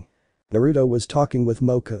tutoring, Naruto was talking with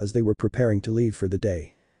Mocha as they were preparing to leave for the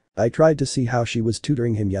day. I tried to see how she was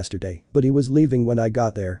tutoring him yesterday, but he was leaving when I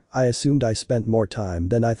got there. I assumed I spent more time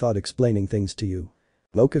than I thought explaining things to you."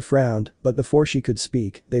 Mocha frowned, but before she could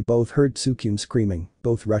speak, they both heard Tsukyun screaming,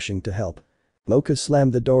 both rushing to help. Mocha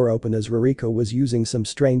slammed the door open as Ruriko was using some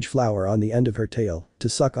strange flower on the end of her tail to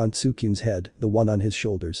suck on Tsukyun's head, the one on his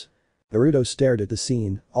shoulders. Naruto stared at the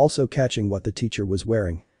scene, also catching what the teacher was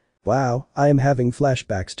wearing. "Wow, I am having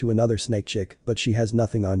flashbacks to another snake chick, but she has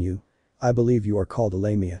nothing on you. I believe you are called a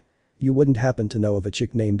Lamia. You wouldn't happen to know of a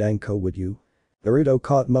chick named Anko, would you?" Naruto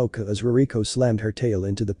caught Mocha as Ruriko slammed her tail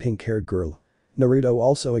into the pink-haired girl. Naruto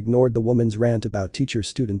also ignored the woman's rant about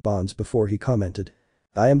teacher-student bonds before he commented.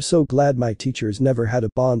 "I am so glad my teachers never had a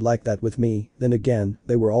bond like that with me. Then again,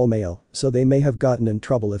 they were all male, so they may have gotten in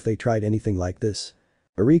trouble if they tried anything like this."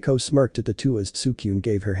 Ruriko smirked at the two as Tsukyun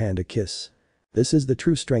gave her hand a kiss. "This is the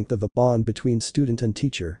true strength of a bond between student and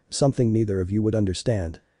teacher, something neither of you would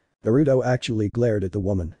understand." Naruto actually glared at the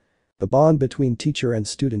woman. The bond between teacher and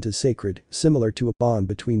student is sacred, similar to a bond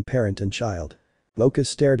between parent and child. Mocha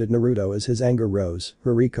stared at Naruto as his anger rose.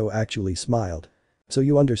 Ruriko actually smiled. "So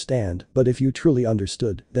you understand, but if you truly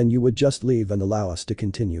understood, then you would just leave and allow us to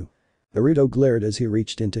continue." Naruto glared as he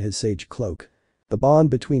reached into his sage cloak. The bond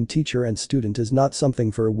between teacher and student is not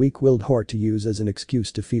something for a weak-willed whore to use as an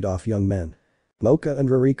excuse to feed off young men. Mocha and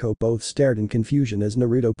Ruriko both stared in confusion as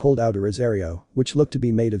Naruto pulled out a Rosario, which looked to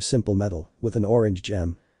be made of simple metal, with an orange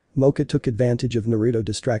gem. Mocha took advantage of Naruto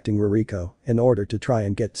distracting Ruriko in order to try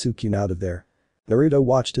and get Tsukyun out of there. Naruto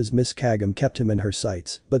watched as Miss Kagome kept him in her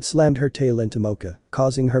sights, but slammed her tail into Mocha,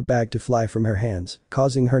 causing her bag to fly from her hands,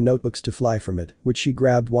 causing her notebooks to fly from it, which she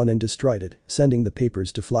grabbed one and destroyed it, sending the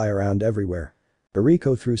papers to fly around everywhere.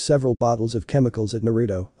 Ruriko threw several bottles of chemicals at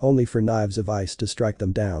Naruto, only for knives of ice to strike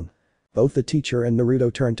them down. Both the teacher and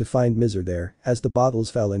Naruto turned to find Mizer there, as the bottles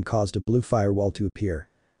fell and caused a blue firewall to appear.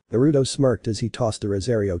 Naruto smirked as he tossed the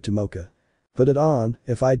Rosario to Mocha. "Put it on,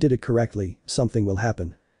 if I did it correctly, something will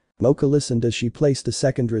happen." Mocha listened as she placed the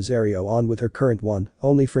second Rosario on with her current one,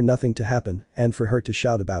 only for nothing to happen and for her to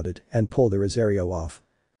shout about it and pull the Rosario off.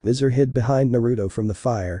 Mizer hid behind Naruto from the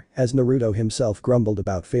fire as Naruto himself grumbled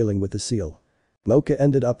about failing with the seal. Mocha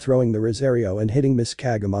ended up throwing the Rosario and hitting Miss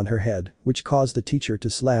Kagome on her head, which caused the teacher to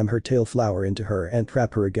slam her tail flower into her and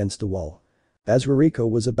trap her against the wall. As Ruriko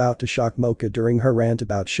was about to shock Mocha during her rant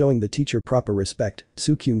about showing the teacher proper respect,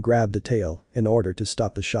 Tsukyun grabbed the tail in order to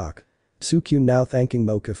stop the shock. Tsukyun now thanking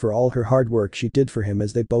Mocha for all her hard work she did for him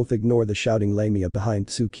as they both ignore the shouting Lamia behind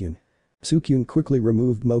Tsukyun. Tsukyun quickly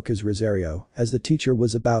removed Mocha's Rosario as the teacher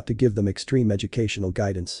was about to give them extreme educational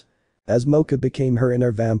guidance. As Mocha became her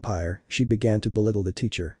inner vampire, she began to belittle the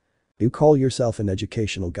teacher. "You call yourself an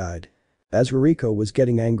educational guide?" As Ruriko was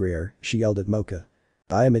getting angrier, she yelled at Mocha.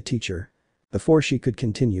 "I am a teacher." Before she could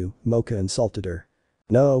continue, Mocha insulted her.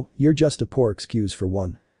 "No, you're just a poor excuse for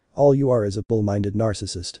one. All you are is a bull-minded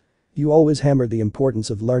narcissist. You always hammer the importance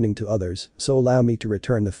of learning to others, so allow me to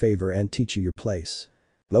return the favor and teach you your place."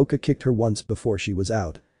 Mocha kicked her once before she was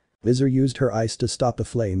out. Mizer used her ice to stop the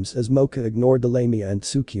flames as Mocha ignored the Lamia and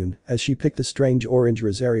Tsukyun as she picked the strange orange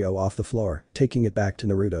Rosario off the floor, taking it back to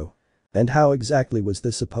Naruto. And how exactly was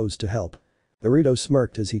this supposed to help? Naruto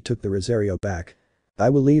smirked as he took the Rosario back. "I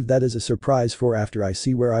will leave that as a surprise for after I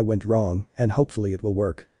see where I went wrong, and hopefully it will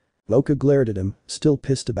work." Mocha glared at him, still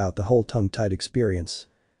pissed about the whole tongue-tied experience.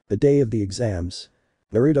 The day of the exams.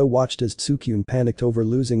 Naruto watched as Tsukyun panicked over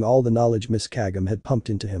losing all the knowledge Miss Kagome had pumped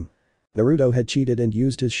into him. Naruto had cheated and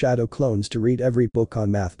used his shadow clones to read every book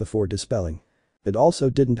on math before dispelling. It also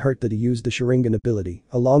didn't hurt that he used the Sharingan ability,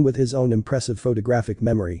 along with his own impressive photographic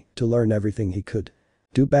memory, to learn everything he could.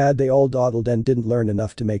 Too bad they all dawdled and didn't learn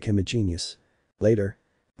enough to make him a genius. Later.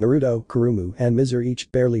 Naruto, Kurumu, and Mizer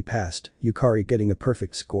each barely passed, Yukari getting a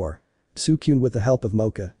perfect score. Tsukyun with the help of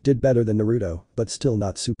Mocha did better than Naruto, but still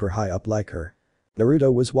not super high up like her.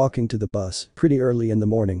 Naruto was walking to the bus pretty early in the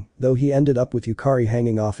morning, though he ended up with Yukari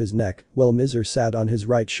hanging off his neck while Mizer sat on his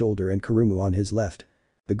right shoulder and Kurumu on his left.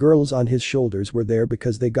 The girls on his shoulders were there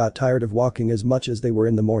because they got tired of walking as much as they were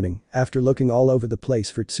in the morning. After looking all over the place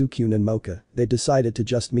for Tsukyun and Mocha, they decided to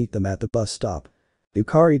just meet them at the bus stop.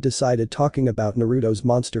 Yukari decided talking about Naruto's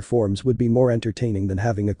monster forms would be more entertaining than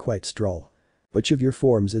having a quiet stroll. "Which of your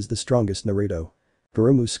forms is the strongest, Naruto?"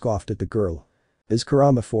 Kurumu scoffed at the girl. His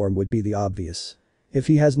Kurama form would be the obvious. If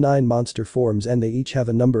he has 9 monster forms and they each have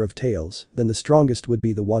a number of tails, then the strongest would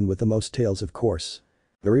be the one with the most tails, of course.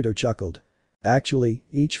 Naruto chuckled. Actually,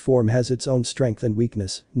 each form has its own strength and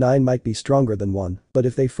weakness. 9 might be stronger than 1, but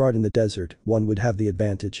if they fought in the desert, 1 would have the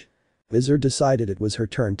advantage. Mizer decided it was her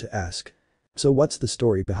turn to ask. "So what's the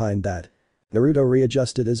story behind that?" Naruto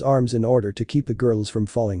readjusted his arms in order to keep the girls from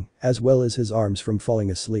falling, as well as his arms from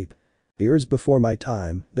falling asleep. Years before my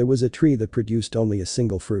time, there was a tree that produced only a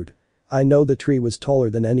single fruit. I know the tree was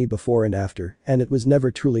taller than any before and after, and it was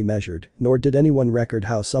never truly measured, nor did anyone record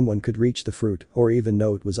how someone could reach the fruit or even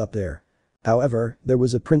know it was up there. However, there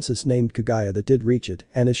was a princess named Kaguya that did reach it,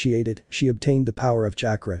 and as she ate it, she obtained the power of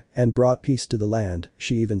chakra and brought peace to the land.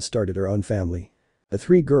 She even started her own family. The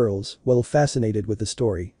three girls, well fascinated with the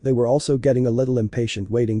story, they were also getting a little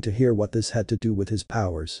impatient waiting to hear what this had to do with his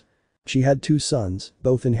powers. She had two sons,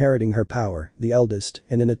 both inheriting her power, the eldest,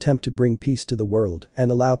 in an attempt to bring peace to the world and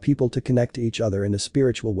allow people to connect to each other in a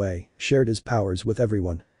spiritual way, shared his powers with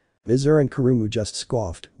everyone. Vizur and Kurumu just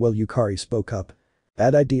scoffed, while Yukari spoke up.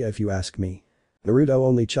 Bad idea if you ask me. Naruto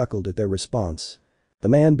only chuckled at their response. The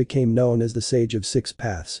man became known as the Sage of Six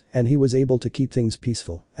Paths, and he was able to keep things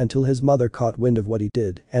peaceful until his mother caught wind of what he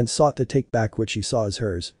did and sought to take back what she saw as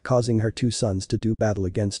hers, causing her two sons to do battle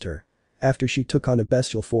against her. After she took on a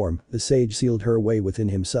bestial form, the sage sealed her away within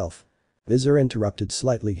himself. Vizur interrupted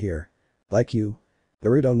slightly here. Like you?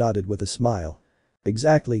 Naruto nodded with a smile.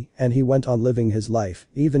 Exactly, and he went on living his life,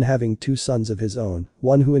 even having two sons of his own,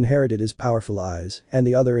 one who inherited his powerful eyes and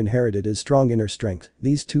the other inherited his strong inner strength.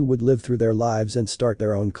 These two would live through their lives and start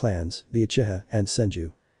their own clans, the Uchiha and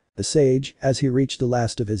Senju. The sage, as he reached the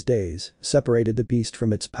last of his days, separated the beast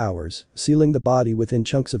from its powers, sealing the body within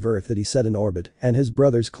chunks of earth that he set in orbit, and his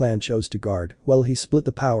brother's clan chose to guard, while he split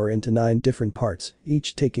the power into 9 different parts,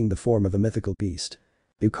 each taking the form of a mythical beast.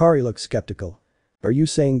 Yukari looked skeptical. Are you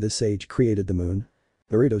saying the sage created the moon?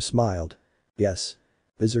 Naruto smiled. Yes.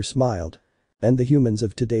 Vizur smiled. And the humans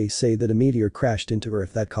of today say that a meteor crashed into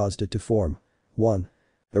Earth that caused it to form. 1.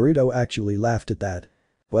 Naruto actually laughed at that.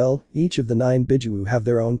 Well, each of the 9 Biju have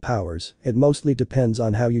their own powers, it mostly depends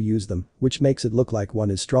on how you use them, which makes it look like one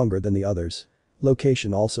is stronger than the others.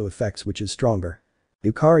 Location also affects which is stronger.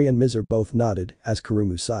 Yukari and Vizur both nodded as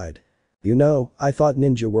Kurumu sighed. You know, I thought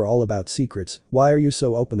ninja were all about secrets, why are you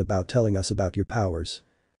so open about telling us about your powers?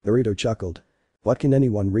 Naruto chuckled. What can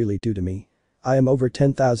anyone really do to me? I am over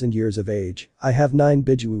 10,000 years of age, I have 9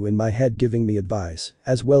 Biju in my head giving me advice,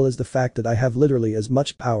 as well as the fact that I have literally as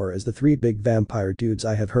much power as the 3 big vampire dudes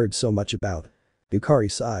I have heard so much about.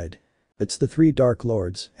 Yukari sighed. It's the 3 Dark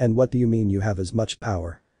Lords, and what do you mean you have as much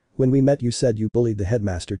power? When we met you said you bullied the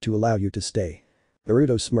headmaster to allow you to stay.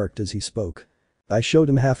 Naruto smirked as he spoke. I showed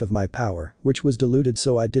him half of my power, which was diluted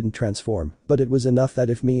so I didn't transform, but it was enough that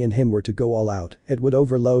if me and him were to go all out, it would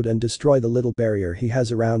overload and destroy the little barrier he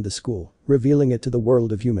has around the school, revealing it to the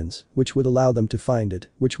world of humans, which would allow them to find it,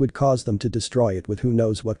 which would cause them to destroy it with who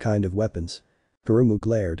knows what kind of weapons. Kurumu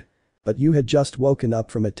glared. But you had just woken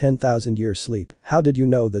up from a 10,000-year sleep, how did you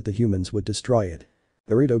know that the humans would destroy it?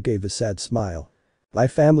 Naruto gave a sad smile. My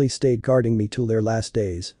family stayed guarding me till their last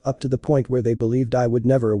days, up to the point where they believed I would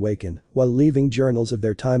never awaken, while leaving journals of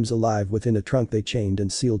their times alive within a trunk they chained and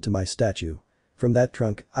sealed to my statue. From that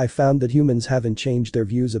trunk, I found that humans haven't changed their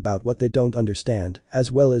views about what they don't understand,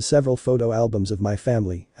 as well as several photo albums of my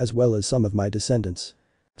family, as well as some of my descendants.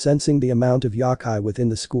 Sensing the amount of yokai within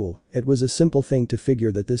the school, it was a simple thing to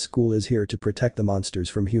figure that this school is here to protect the monsters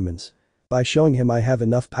from humans. By showing him I have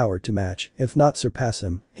enough power to match, if not surpass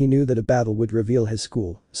him, he knew that a battle would reveal his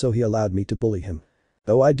school, so he allowed me to bully him.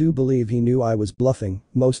 Though I do believe he knew I was bluffing,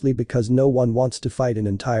 mostly because no one wants to fight an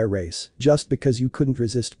entire race, just because you couldn't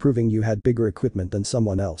resist proving you had bigger equipment than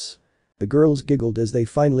someone else. The girls giggled as they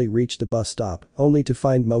finally reached the bus stop, only to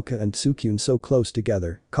find Mocha and Tsukyun so close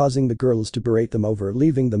together, causing the girls to berate them over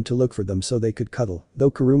leaving them to look for them so they could cuddle,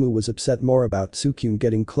 though Kurumu was upset more about Tsukyun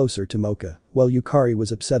getting closer to Mocha, while Yukari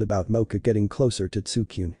was upset about Mocha getting closer to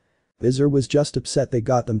Tsukyun. Vizur was just upset they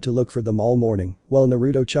got them to look for them all morning, while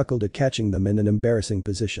Naruto chuckled at catching them in an embarrassing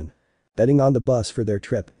position. Getting on the bus for their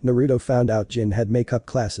trip, Naruto found out Jin had makeup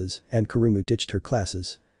classes and Kurumu ditched her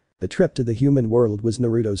classes. The trip to the human world was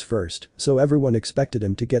Naruto's first, so everyone expected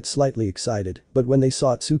him to get slightly excited, but when they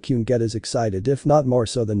saw Tsukyun get as excited if not more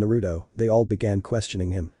so than Naruto, they all began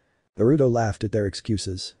questioning him. Naruto laughed at their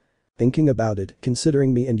excuses. Thinking about it,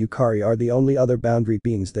 considering me and Yukari are the only other boundary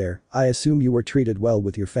beings there, I assume you were treated well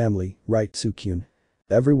with your family, right Tsukyun?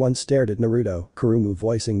 Everyone stared at Naruto, Kurumu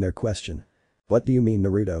voicing their question. What do you mean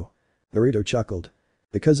Naruto? Naruto chuckled.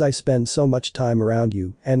 Because I spend so much time around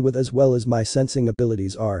you and with as well as my sensing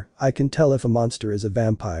abilities are, I can tell if a monster is a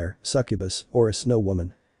vampire, succubus, or a snow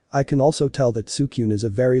woman. I can also tell that Tsukyun is a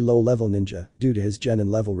very low-level ninja due to his genin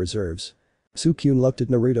level reserves. Tsukyun looked at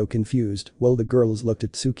Naruto confused while the girls looked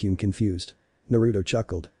at Tsukyun confused. Naruto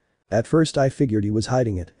chuckled. At first I figured he was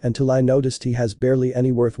hiding it until I noticed he has barely any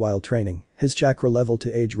worthwhile training, his chakra level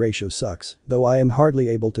to age ratio sucks, though I am hardly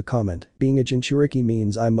able to comment, being a Jinchuriki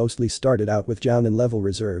means I mostly started out with Jounin level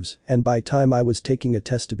reserves and by time I was taking a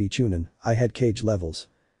test to be Chunin, I had cage levels.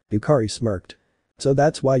 Yukari smirked. So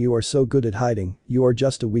that's why you are so good at hiding, you are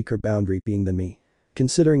just a weaker boundary being than me.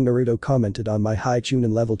 Considering Naruto commented on my high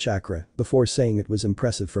Chunin level chakra before saying it was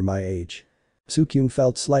impressive for my age. Sukyun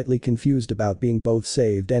felt slightly confused about being both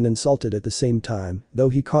saved and insulted at the same time, though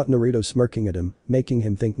he caught Naruto smirking at him, making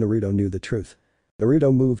him think Naruto knew the truth.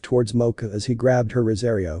 Naruto moved towards Mocha as he grabbed her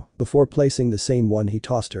Rosario before placing the same one he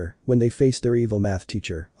tossed her when they faced their evil math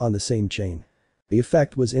teacher on the same chain. The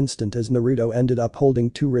effect was instant as Naruto ended up holding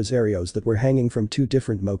two Rosarios that were hanging from two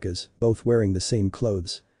different Mochas, both wearing the same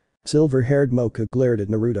clothes. Silver-haired Mocha glared at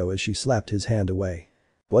Naruto as she slapped his hand away.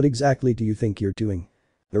 What exactly do you think you're doing?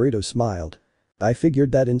 Naruto smiled. I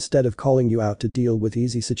figured that instead of calling you out to deal with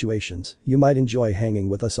easy situations, you might enjoy hanging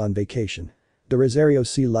with us on vacation. The Rosario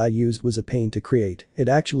seal I used was a pain to create, it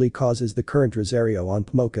actually causes the current Rosario on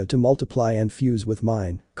Mocha to multiply and fuse with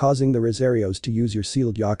mine, causing the Rosarios to use your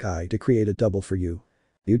sealed yokai to create a double for you.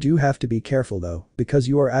 You do have to be careful though, because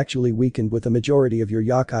you are actually weakened with a majority of your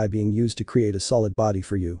yokai being used to create a solid body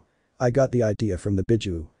for you. I got the idea from the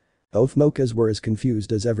Biju. Both Mochas were as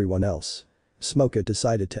confused as everyone else. Smoka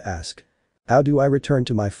decided to ask. How do I return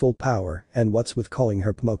to my full power and what's with calling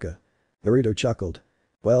her Mocha? Naruto chuckled.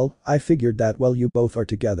 Well, I figured that while you both are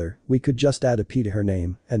together, we could just add a P to her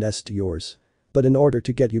name and S to yours. But in order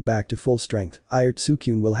to get you back to full strength,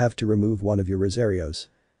 Tsukune will have to remove one of your Rosarios.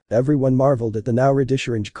 Everyone marveled at the now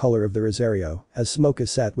reddish-orange color of the Rosario as Smoka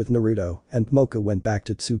sat with Naruto and Mocha went back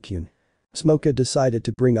to Tsukune. Smoka decided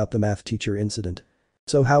to bring up the math teacher incident.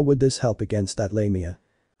 So how would this help against that Lamia?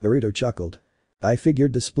 Naruto chuckled. I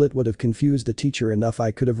figured the split would have confused the teacher enough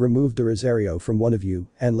I could have removed the Rosario from one of you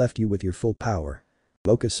and left you with your full power.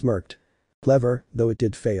 Mocha smirked. Clever, though it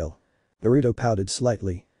did fail. Naruto pouted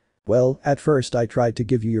slightly. Well, at first I tried to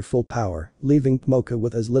give you your full power, leaving Mocha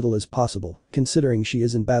with as little as possible, considering she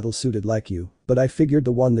isn't battle-suited like you, but I figured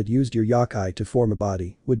the one that used your yokai to form a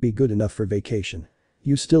body would be good enough for vacation.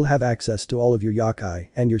 You still have access to all of your yokai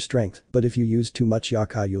and your strength, but if you use too much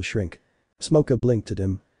yokai you'll shrink. Smoka blinked at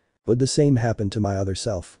him. Would the same happen to my other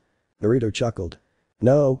self? Naruto chuckled.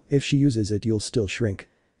 No, if she uses it you'll still shrink.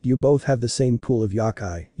 You both have the same pool of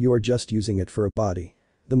yokai, you are just using it for a body.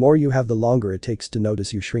 The more you have the longer it takes to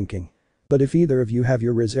notice you shrinking. But if either of you have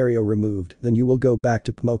your Rosario removed then you will go back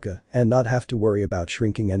to Mocha and not have to worry about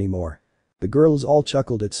shrinking anymore. The girls all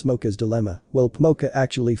chuckled at Smoka's dilemma, while Mocha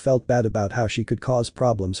actually felt bad about how she could cause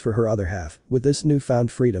problems for her other half with this newfound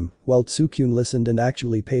freedom, while Tsukune listened and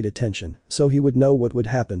actually paid attention so he would know what would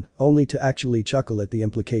happen, only to actually chuckle at the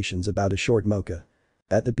implications about a short Mocha.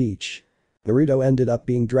 At the beach. Naruto ended up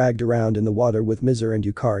being dragged around in the water with Mizur and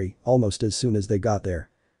Yukari almost as soon as they got there.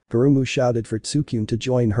 Kurumu shouted for Tsukune to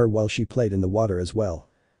join her while she played in the water as well.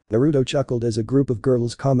 Naruto chuckled as a group of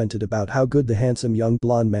girls commented about how good the handsome young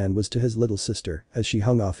blonde man was to his little sister as she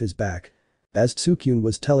hung off his back. As Tsukune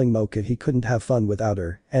was telling Mocha he couldn't have fun without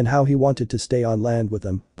her and how he wanted to stay on land with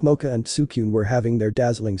them, Mocha and Tsukune were having their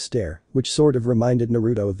dazzling stare, which sort of reminded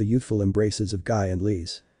Naruto of the youthful embraces of Guy and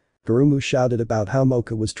Lise. Kurumu shouted about how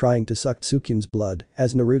Mocha was trying to suck Tsukune's blood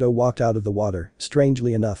as Naruto walked out of the water.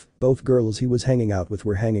 Strangely enough, both girls he was hanging out with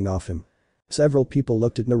were hanging off him. Several people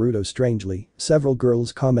looked at Naruto strangely, several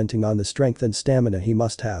girls commenting on the strength and stamina he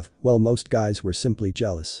must have, while most guys were simply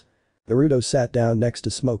jealous. Naruto sat down next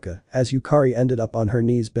to Smoka as Yukari ended up on her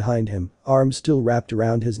knees behind him, arms still wrapped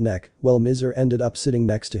around his neck, while Mizur ended up sitting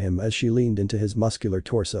next to him as she leaned into his muscular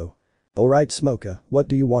torso. Alright Smoka, what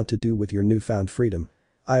do you want to do with your newfound freedom?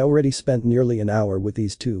 I already spent nearly an hour with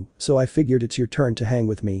these two, so I figured it's your turn to hang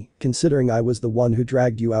with me, considering I was the one who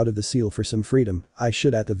dragged you out of the seal for some freedom, I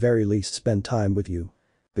should at the very least spend time with you.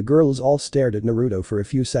 The girls all stared at Naruto for a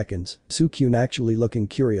few seconds, Tsukune actually looking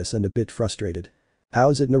curious and a bit frustrated.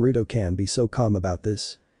 How is it Naruto can be so calm about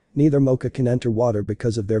this? Neither Mocha can enter water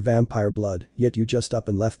because of their vampire blood, yet you just up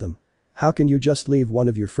and left them. How can you just leave one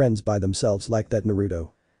of your friends by themselves like that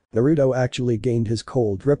Naruto? Naruto actually gained his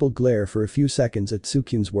cold rippled glare for a few seconds at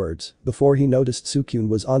Tsukune's words before he noticed Tsukune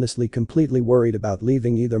was honestly completely worried about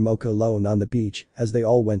leaving either Mocha alone on the beach as they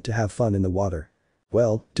all went to have fun in the water.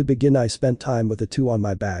 Well, to begin I spent time with the two on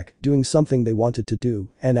my back doing something they wanted to do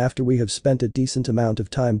and after we have spent a decent amount of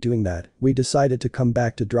time doing that, we decided to come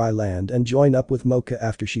back to dry land and join up with Mocha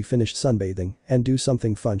after she finished sunbathing and do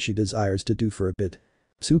something fun she desires to do for a bit.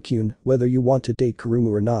 Tsukune, whether you want to date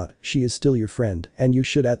Kurumu or not, she is still your friend and you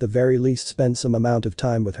should at the very least spend some amount of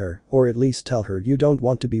time with her or at least tell her you don't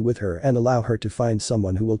want to be with her and allow her to find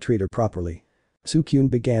someone who will treat her properly. Tsukune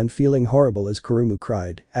began feeling horrible as Kurumu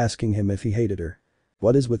cried, asking him if he hated her.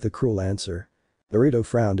 What is with the cruel answer? Naruto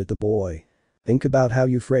frowned at the boy. Think about how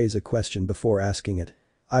you phrase a question before asking it.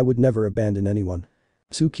 I would never abandon anyone.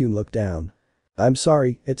 Tsukune looked down. I'm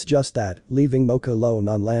sorry, it's just that, leaving Mocha alone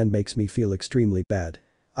on land makes me feel extremely bad.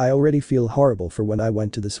 I already feel horrible for when I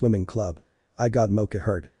went to the swimming club. I got Mocha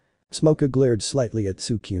hurt. Smoka glared slightly at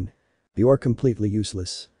Tsukyun. You're completely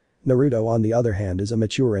useless. Naruto on the other hand is a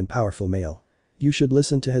mature and powerful male. You should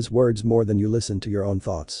listen to his words more than you listen to your own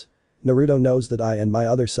thoughts. Naruto knows that I and my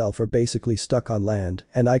other self are basically stuck on land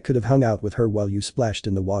and I could have hung out with her while you splashed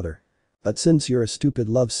in the water. But since you're a stupid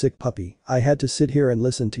love-sick puppy, I had to sit here and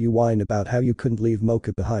listen to you whine about how you couldn't leave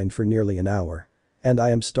Mocha behind for nearly an hour. And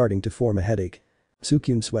I am starting to form a headache.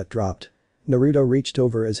 Tsukyun's sweat dropped. Naruto reached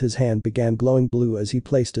over as his hand began glowing blue as he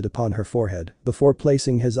placed it upon her forehead, before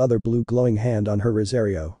placing his other blue glowing hand on her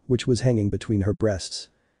Rosario, which was hanging between her breasts.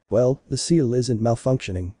 Well, the seal isn't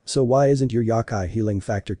malfunctioning, so why isn't your yokai healing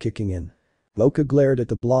factor kicking in? Mocha glared at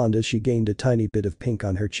the blonde as she gained a tiny bit of pink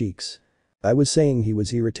on her cheeks. I was saying he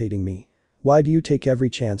was irritating me. Why do you take every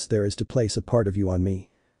chance there is to place a part of you on me?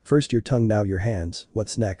 First your tongue, now your hands,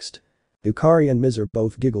 what's next? Yukari and Mizur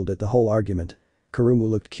both giggled at the whole argument. Kurumu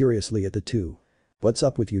looked curiously at the two. What's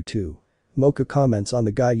up with you two? Mocha comments on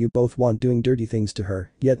the guy you both want doing dirty things to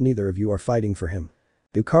her, yet neither of you are fighting for him.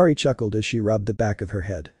 Yukari chuckled as she rubbed the back of her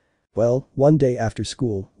head. Well, one day after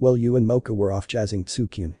school, while you and Mocha were off jazzing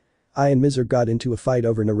Tsukyun, I and Mizur got into a fight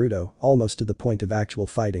over Naruto, almost to the point of actual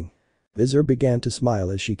fighting. Mizur began to smile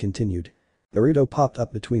as she continued. Naruto popped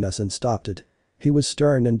up between us and stopped it. He was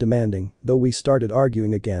stern and demanding, though we started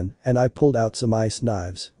arguing again and I pulled out some ice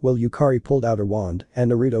knives, while Yukari pulled out her wand and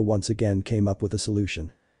Naruto once again came up with a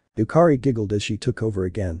solution. Yukari giggled as she took over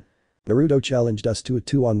again. Naruto challenged us to a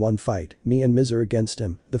 2-on-1 fight, me and Mizur against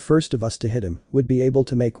him, the first of us to hit him would be able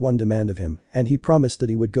to make one demand of him and he promised that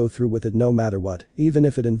he would go through with it no matter what, even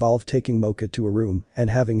if it involved taking Mocha to a room and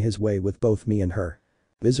having his way with both me and her.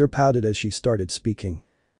 Mizur pouted as she started speaking.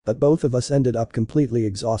 But both of us ended up completely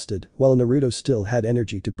exhausted, while Naruto still had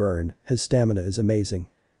energy to burn. His stamina is amazing.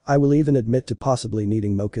 I will even admit to possibly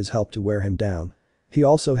needing Mocha's help to wear him down. He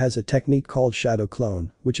also has a technique called Shadow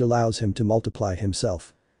Clone, which allows him to multiply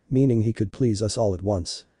himself. Meaning he could please us all at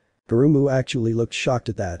once. Kurumu actually looked shocked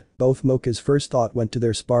at that, both Mocha's first thought went to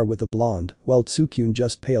their spar with the blonde, while Tsukyun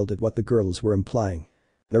just paled at what the girls were implying.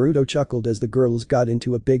 Naruto chuckled as the girls got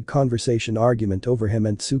into a big conversation argument over him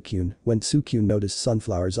and Tsukyun when Tsukyun noticed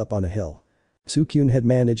sunflowers up on a hill. Tsukyun had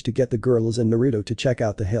managed to get the girls and Naruto to check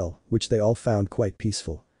out the hill, which they all found quite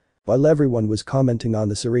peaceful. While everyone was commenting on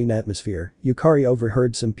the serene atmosphere, Yukari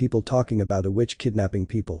overheard some people talking about a witch kidnapping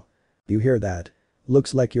people. You hear that?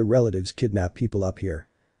 Looks like your relatives kidnap people up here.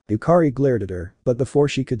 Yukari glared at her, but before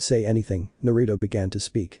she could say anything, Naruto began to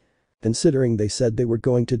speak. Considering they said they were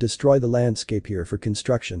going to destroy the landscape here for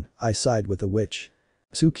construction, I side with the witch.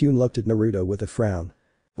 Tsukyun looked at Naruto with a frown.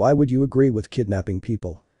 Why would you agree with kidnapping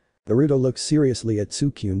people? Naruto looked seriously at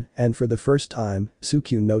Tsukyun and for the first time,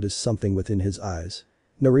 Tsukyun noticed something within his eyes.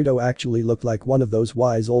 Naruto actually looked like one of those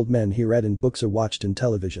wise old men he read in books or watched in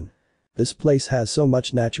television. This place has so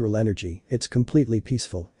much natural energy, it's completely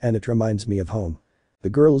peaceful and it reminds me of home. The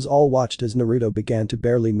girls all watched as Naruto began to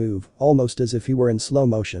barely move, almost as if he were in slow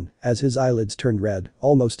motion, as his eyelids turned red,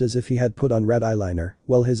 almost as if he had put on red eyeliner,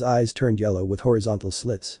 while his eyes turned yellow with horizontal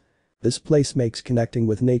slits. This place makes connecting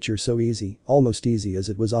with nature so easy, almost easy as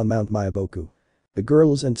it was on Mount Myaboku. The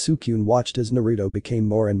girls and Tsukyun watched as Naruto became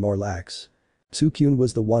more and more lax. Tsukyun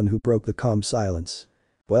was the one who broke the calm silence.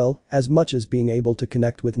 Well, as much as being able to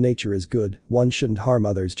connect with nature is good, one shouldn't harm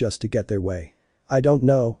others just to get their way. I don't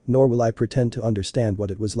know, nor will I pretend to understand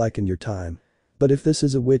what it was like in your time. But if this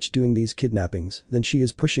is a witch doing these kidnappings, then she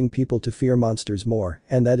is pushing people to fear monsters more,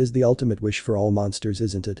 and that is the ultimate wish for all monsters,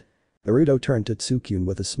 isn't it? Naruto turned to Tsukyun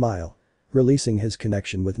with a smile. Releasing his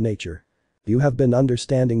connection with nature. You have been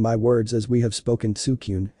understanding my words as we have spoken,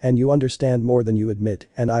 Tsukyun, and you understand more than you admit,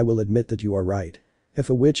 and I will admit that you are right. If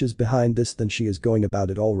a witch is behind this, then she is going about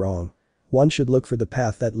it all wrong. One should look for the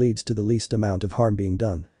path that leads to the least amount of harm being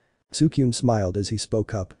done. Tsukyun smiled as he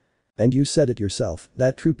spoke up. And you said it yourself,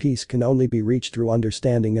 that true peace can only be reached through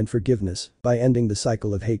understanding and forgiveness, by ending the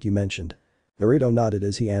cycle of hate you mentioned. Naruto nodded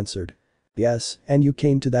as he answered. Yes, and you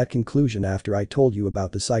came to that conclusion after I told you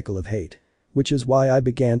about the cycle of hate. Which is why I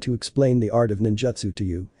began to explain the art of ninjutsu to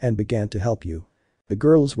you, and began to help you. The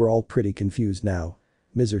girls were all pretty confused now.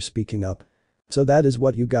 Mizur speaking up. So that is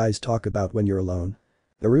what you guys talk about when you're alone?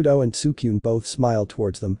 Naruto and Tsukyun both smiled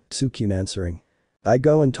towards them, Tsukyun answering. I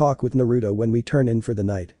go and talk with Naruto when we turn in for the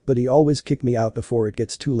night, but he always kick me out before it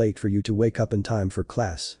gets too late for you to wake up in time for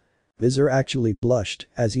class. Mizur actually blushed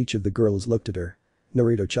as each of the girls looked at her.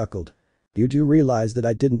 Naruto chuckled. You do realize that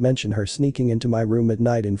I didn't mention her sneaking into my room at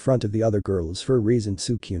night in front of the other girls for a reason,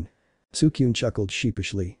 Tsukyun. Tsukyun chuckled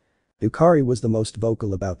sheepishly. Yukari was the most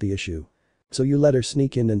vocal about the issue. So you let her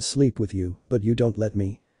sneak in and sleep with you, but you don't let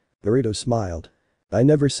me? Naruto smiled. I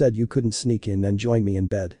never said you couldn't sneak in and join me in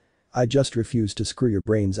bed. I just refused to screw your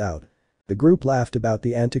brains out. The group laughed about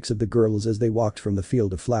the antics of the girls as they walked from the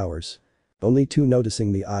field of flowers. Only two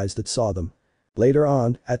noticing the eyes that saw them. Later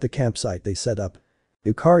on, at the campsite they set up.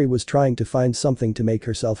 Yukari was trying to find something to make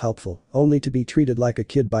herself helpful, only to be treated like a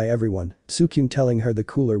kid by everyone, Tsukyun telling her the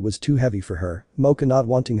cooler was too heavy for her, Mocha not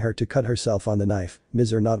wanting her to cut herself on the knife,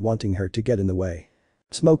 Mizer not wanting her to get in the way.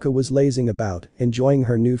 Smoka was lazing about, enjoying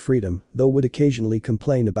her new freedom, though would occasionally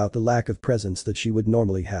complain about the lack of presence that she would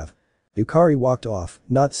normally have. Yukari walked off,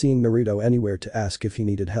 not seeing Naruto anywhere to ask if he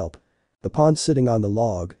needed help. Upon sitting on the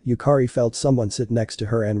log, Yukari felt someone sit next to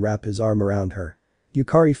her and wrap his arm around her.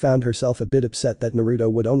 Yukari found herself a bit upset that Naruto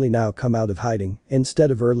would only now come out of hiding, instead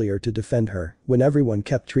of earlier to defend her, when everyone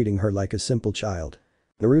kept treating her like a simple child.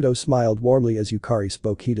 Naruto smiled warmly as Yukari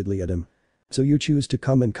spoke heatedly at him. So you choose to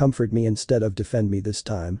come and comfort me instead of defend me this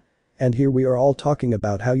time? And here we are all talking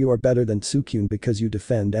about how you are better than Tsukyun because you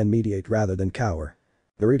defend and mediate rather than cower.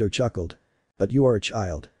 Naruto chuckled. But you are a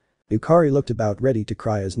child. Yukari looked about ready to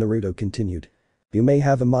cry as Naruto continued. You may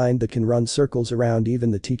have a mind that can run circles around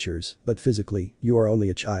even the teachers, but physically, you are only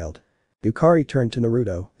a child. Yukari turned to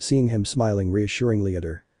Naruto, seeing him smiling reassuringly at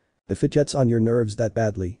her. If it gets on your nerves that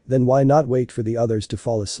badly, then why not wait for the others to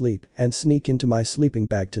fall asleep and sneak into my sleeping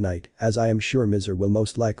bag tonight, as I am sure Mizer will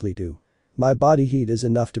most likely do. My body heat is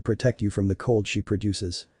enough to protect you from the cold she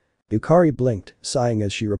produces. Yukari blinked, sighing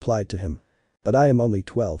as she replied to him. But I am only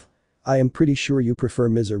 12. I am pretty sure you prefer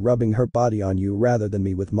Mizer rubbing her body on you rather than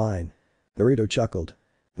me with mine. Naruto chuckled.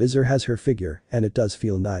 Mizer has her figure, and it does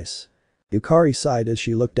feel nice. Yukari sighed as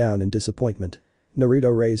she looked down in disappointment.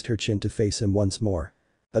 Naruto raised her chin to face him once more.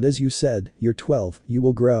 But as you said, you're 12, you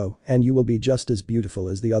will grow, and you will be just as beautiful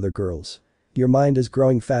as the other girls. Your mind is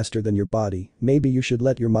growing faster than your body, maybe you should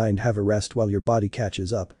let your mind have a rest while your body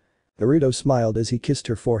catches up. Naruto smiled as he kissed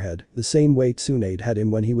her forehead, the same way Tsunade had him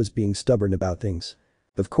when he was being stubborn about things.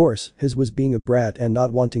 Of course, his was being a brat and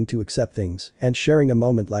not wanting to accept things, and sharing a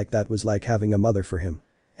moment like that was like having a mother for him.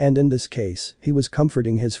 And in this case, he was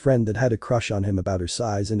comforting his friend that had a crush on him about her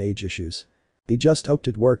size and age issues. He just hoped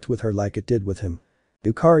it worked with her like it did with him.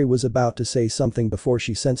 Yukari was about to say something before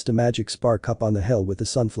she sensed a magic spark up on the hill with the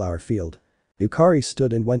sunflower field. Yukari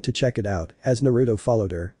stood and went to check it out, as Naruto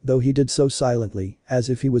followed her, though he did so silently, as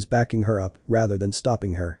if he was backing her up, rather than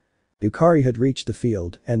stopping her. Yukari had reached the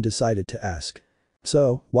field and decided to ask.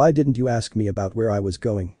 So, why didn't you ask me about where I was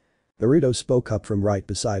going? Naruto spoke up from right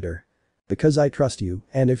beside her. Because I trust you,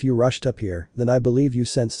 and if you rushed up here, then I believe you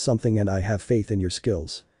sensed something and I have faith in your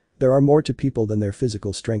skills. There are more to people than their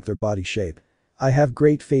physical strength or body shape. I have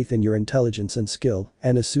great faith in your intelligence and skill,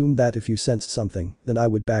 and assume that if you sensed something, then I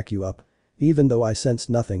would back you up. Even though I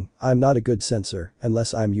sensed nothing, I'm not a good sensor,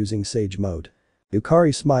 unless I'm using Sage mode.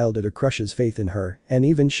 Yukari smiled at her crush's faith in her, and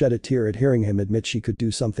even shed a tear at hearing him admit she could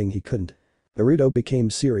do something he couldn't. Naruto became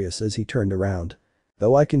serious as he turned around.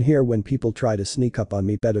 Though I can hear when people try to sneak up on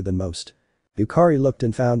me better than most. Yukari looked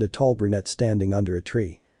and found a tall brunette standing under a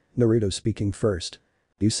tree. Naruto speaking first.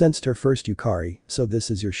 You sensed her first, Yukari, so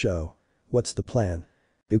this is your show. What's the plan?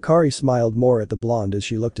 Yukari smiled more at the blonde as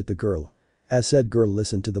she looked at the girl. As said girl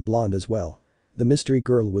listened to the blonde as well. The mystery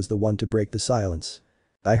girl was the one to break the silence.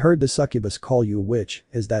 I heard the succubus call you a witch,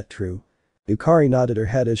 is that true? Yukari nodded her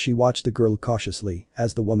head as she watched the girl cautiously,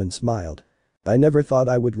 as the woman smiled. I never thought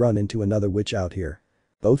I would run into another witch out here.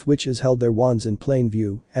 Both witches held their wands in plain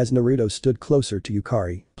view as Naruto stood closer to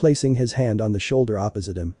Yukari, placing his hand on the shoulder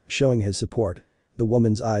opposite him, showing his support. The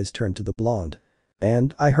woman's eyes turned to the blonde.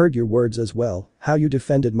 And I heard your words as well, how you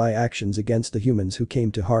defended my actions against the humans who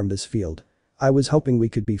came to harm this field. I was hoping we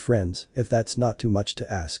could be friends, if that's not too much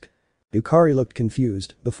to ask. Yukari looked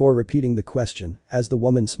confused before repeating the question as the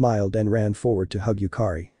woman smiled and ran forward to hug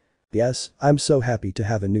Yukari. Yes, I'm so happy to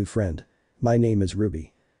have a new friend. My name is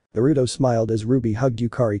Ruby. Naruto smiled as Ruby hugged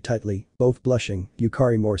Yukari tightly, both blushing,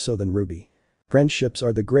 Yukari more so than Ruby. Friendships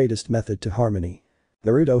are the greatest method to harmony.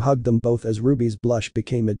 Naruto hugged them both as Ruby's blush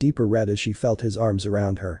became a deeper red as she felt his arms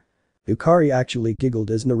around her. Yukari actually giggled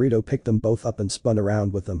as Naruto picked them both up and spun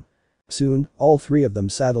around with them. Soon, all three of them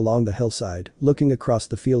sat along the hillside, looking across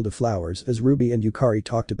the field of flowers as Ruby and Yukari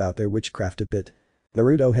talked about their witchcraft a bit.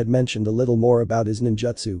 Naruto had mentioned a little more about his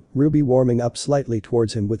ninjutsu, Ruby warming up slightly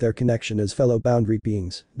towards him with their connection as fellow boundary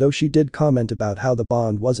beings, though she did comment about how the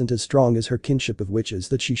bond wasn't as strong as her kinship of witches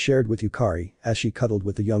that she shared with Yukari as she cuddled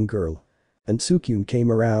with the young girl. And Tsukyun came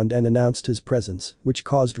around and announced his presence, which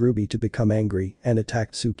caused Ruby to become angry and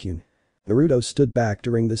attacked Tsukyun. Naruto stood back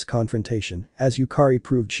during this confrontation as Yukari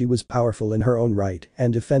proved she was powerful in her own right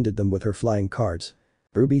and defended them with her flying cards.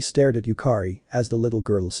 Ruby stared at Yukari as the little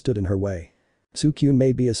girl stood in her way. Sukyun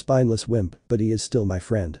may be a spineless wimp, but he is still my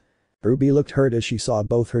friend. Ruby looked hurt as she saw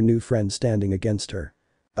both her new friends standing against her.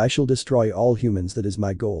 I shall destroy all humans, that is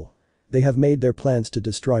my goal. They have made their plans to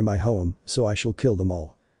destroy my home, so I shall kill them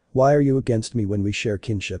all. Why are you against me when we share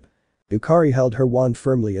kinship? Yukari held her wand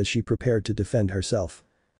firmly as she prepared to defend herself.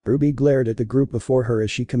 Ruby glared at the group before her as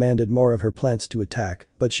she commanded more of her plants to attack,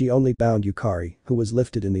 but she only bound Yukari, who was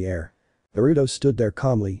lifted in the air. Naruto stood there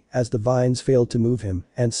calmly as the vines failed to move him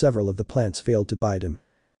and several of the plants failed to bite him.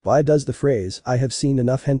 Why does the phrase "I have seen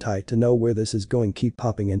enough hentai to know where this is going" keep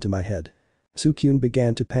popping into my head? Sukyun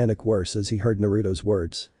began to panic worse as he heard Naruto's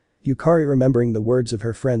words. Yukari, remembering the words of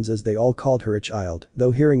her friends as they all called her a child,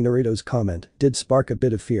 though hearing Naruto's comment, did spark a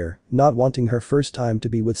bit of fear, not wanting her first time to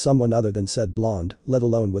be with someone other than said blonde, let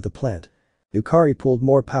alone with a plant. Yukari pulled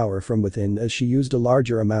more power from within as she used a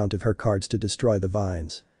larger amount of her cards to destroy the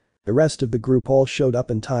vines. The rest of the group all showed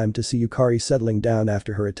up in time to see Yukari settling down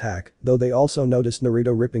after her attack, though they also noticed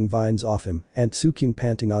Naruto ripping vines off him and Sukyun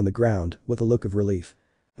panting on the ground with a look of relief.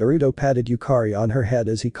 Naruto patted Yukari on her head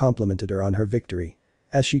as he complimented her on her victory.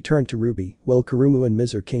 As she turned to Ruby, while Kurumu and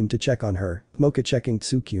Mizer came to check on her, Mocha checking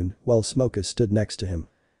Sukyun while Smoka stood next to him.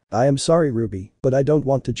 I am sorry, Ruby, but I don't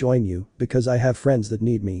want to join you because I have friends that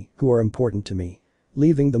need me, who are important to me.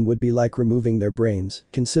 Leaving them would be like removing their brains,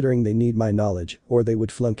 considering they need my knowledge, or they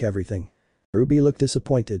would flunk everything. Ruby looked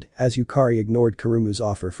disappointed as Yukari ignored Kurumu's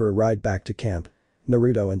offer for a ride back to camp.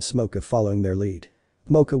 Naruto and Smoka following their lead.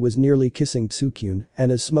 Mocha was nearly kissing Sukyun,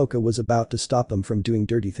 and as Smoka was about to stop them from doing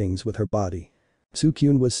dirty things with her body,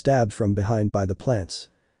 Sukyun was stabbed from behind by the plants.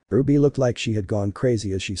 Ruby looked like she had gone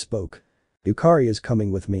crazy as she spoke. Yukari is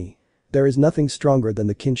coming with me. There is nothing stronger than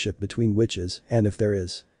the kinship between witches, and if there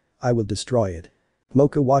is, I will destroy it.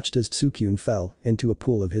 Mocha watched as Sukyun fell into a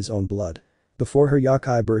pool of his own blood. Before her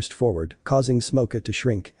Yakai burst forward, causing Smoka to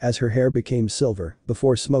shrink as her hair became silver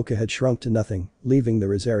before Smoka had shrunk to nothing, leaving the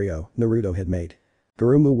Rosario Naruto had made.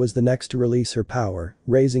 Kurumu was the next to release her power,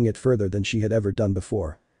 raising it further than she had ever done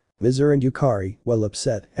before. Mizer and Yukari, well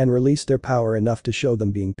upset and released their power enough to show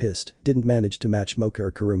them being pissed, didn't manage to match Mocha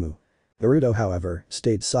or Kurumu. Naruto, however,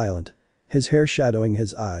 stayed silent. His hair shadowing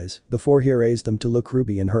his eyes before he raised them to look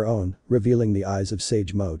Ruby in her own, revealing the eyes of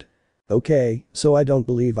Sage Mode. Okay, so I don't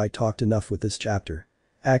believe I talked enough with this chapter.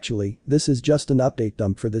 Actually, this is just an update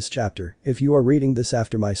dump for this chapter. If you are reading this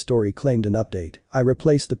after my story claimed an update, I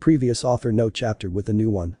replaced the previous author note chapter with a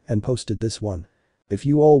new one and posted this one. If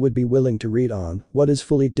you all would be willing to read on, what is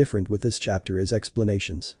fully different with this chapter is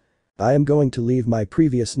explanations. I am going to leave my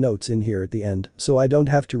previous notes in here at the end so I don't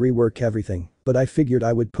have to rework everything, but I figured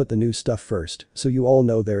I would put the new stuff first so you all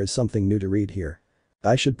know there is something new to read here.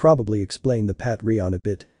 I should probably explain the Patreon a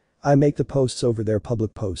bit. I make the posts over there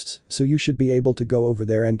public posts, so you should be able to go over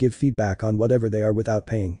there and give feedback on whatever they are without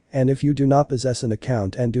paying, and if you do not possess an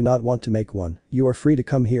account and do not want to make one, you are free to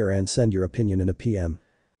come here and send your opinion in a PM.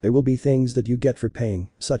 There will be things that you get for paying,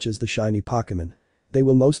 such as the shiny Pokemon. They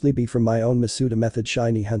will mostly be from my own Masuda method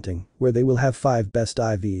shiny hunting, where they will have 5 best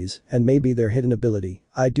IVs and maybe their hidden ability.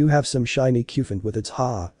 I do have some shiny Cufant with its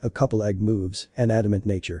ha, a couple egg moves, and adamant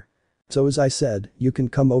nature. So as I said, you can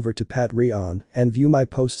come over to Patreon and view my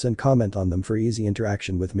posts and comment on them for easy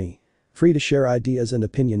interaction with me. Free to share ideas and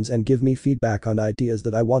opinions and give me feedback on ideas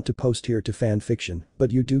that I want to post here to fan fiction,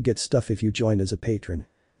 but you do get stuff if you join as a patron.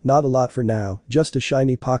 Not a lot for now, just a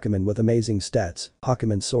shiny Pokemon with amazing stats,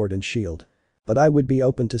 Pokemon Sword and Shield. But I would be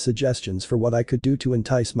open to suggestions for what I could do to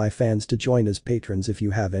entice my fans to join as patrons if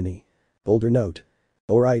you have any. Older note.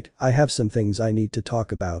 Alright, I have some things I need to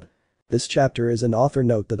talk about. This chapter is an author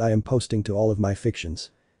note that I am posting to all of my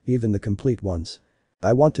fictions. Even the complete ones.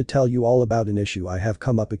 I want to tell you all about an issue I have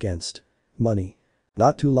come up against. Money.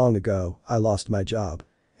 Not too long ago, I lost my job.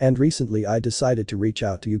 And recently I decided to reach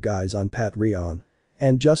out to you guys on Patreon.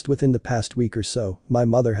 And just within the past week or so, my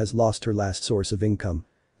mother has lost her last source of income.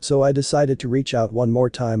 So I decided to reach out one more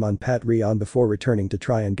time on Patreon before returning to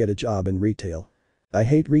try and get a job in retail. I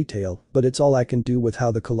hate retail, but it's all I can do with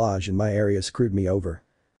how the collage in my area screwed me over.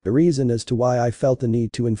 The reason as to why I felt the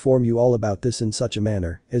need to inform you all about this in such a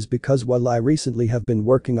manner is because while I recently have been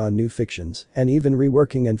working on new fictions and even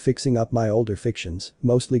reworking and fixing up my older fictions,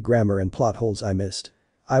 mostly grammar and plot holes I missed,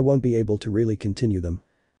 I won't be able to really continue them.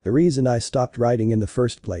 The reason I stopped writing in the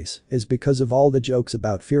first place is because of all the jokes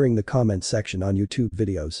about fearing the comment section on YouTube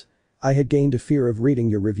videos. I had gained a fear of reading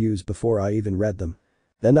your reviews before I even read them.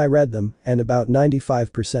 Then I read them, and about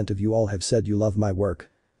 95% of you all have said you love my work.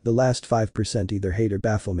 The last 5% either hate or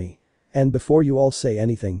baffle me. And before you all say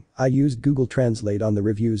anything, I used Google Translate on the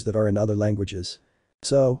reviews that are in other languages.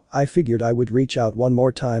 So, I figured I would reach out one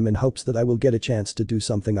more time in hopes that I will get a chance to do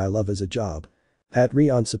something I love as a job.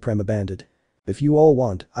 Patreon Suprema Bandit. If you all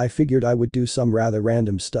want, I figured I would do some rather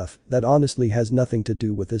random stuff that honestly has nothing to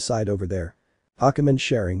do with this side over there. Pokemon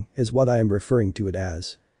sharing is what I am referring to it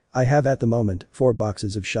as. I have at the moment 4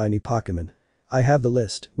 boxes of shiny Pokemon. I have the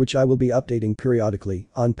list, which I will be updating periodically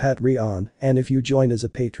on Patreon, and if you join as a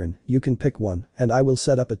patron, you can pick one and I will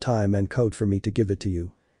set up a time and code for me to give it to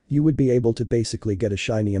you. You would be able to basically get a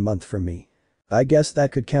shiny a month from me. I guess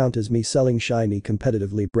that could count as me selling shiny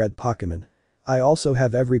competitively bred Pokemon. I also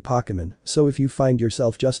have every Pokemon, so if you find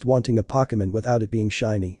yourself just wanting a Pokemon without it being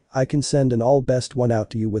shiny, I can send an all best one out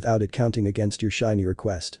to you without it counting against your shiny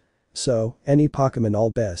request. So, any Pokemon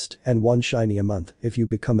all best and 1 shiny a month if you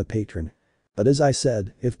become a patron. But as I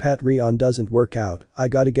said, if Patreon doesn't work out, I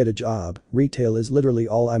gotta get a job. Retail is literally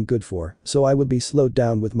all I'm good for, so I will be slowed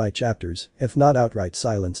down with my chapters, if not outright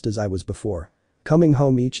silenced as I was before. Coming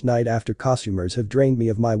home each night after costumers have drained me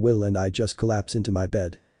of my will and I just collapse into my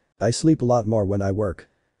bed. I sleep a lot more when I work.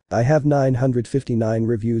 I have 959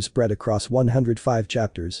 reviews spread across 105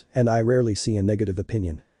 chapters, and I rarely see a negative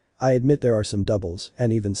opinion. I admit there are some doubles,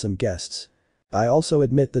 and even some guests. I also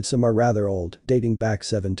admit that some are rather old, dating back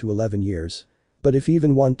 7 to 11 years. But if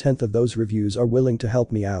even 1/10 of those reviews are willing to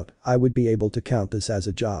help me out, I would be able to count this as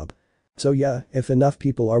a job. So yeah, if enough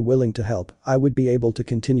people are willing to help, I would be able to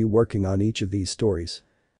continue working on each of these stories.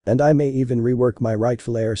 And I may even rework my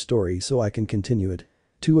Rightful Heir story so I can continue it.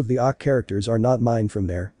 2 of the Awk characters are not mine from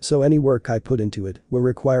there, so any work I put into it will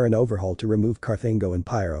require an overhaul to remove Carthango and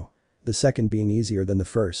Pyro. The second being easier than the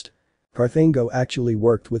first. Carthango actually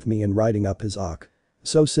worked with me in writing up his Awk.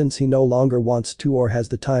 So since he no longer wants to or has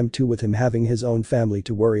the time to with him having his own family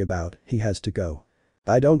to worry about, he has to go.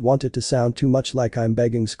 I don't want it to sound too much like I'm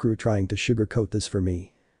begging Screw trying to sugarcoat this for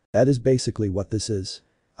me. That is basically what this is.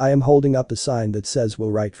 I am holding up a sign that says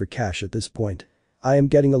we'll write for cash at this point. I am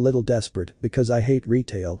getting a little desperate because I hate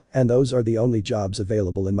retail and those are the only jobs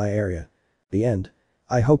available in my area. The end.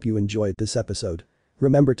 I hope you enjoyed this episode.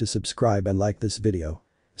 Remember to subscribe and like this video.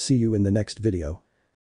 See you in the next video.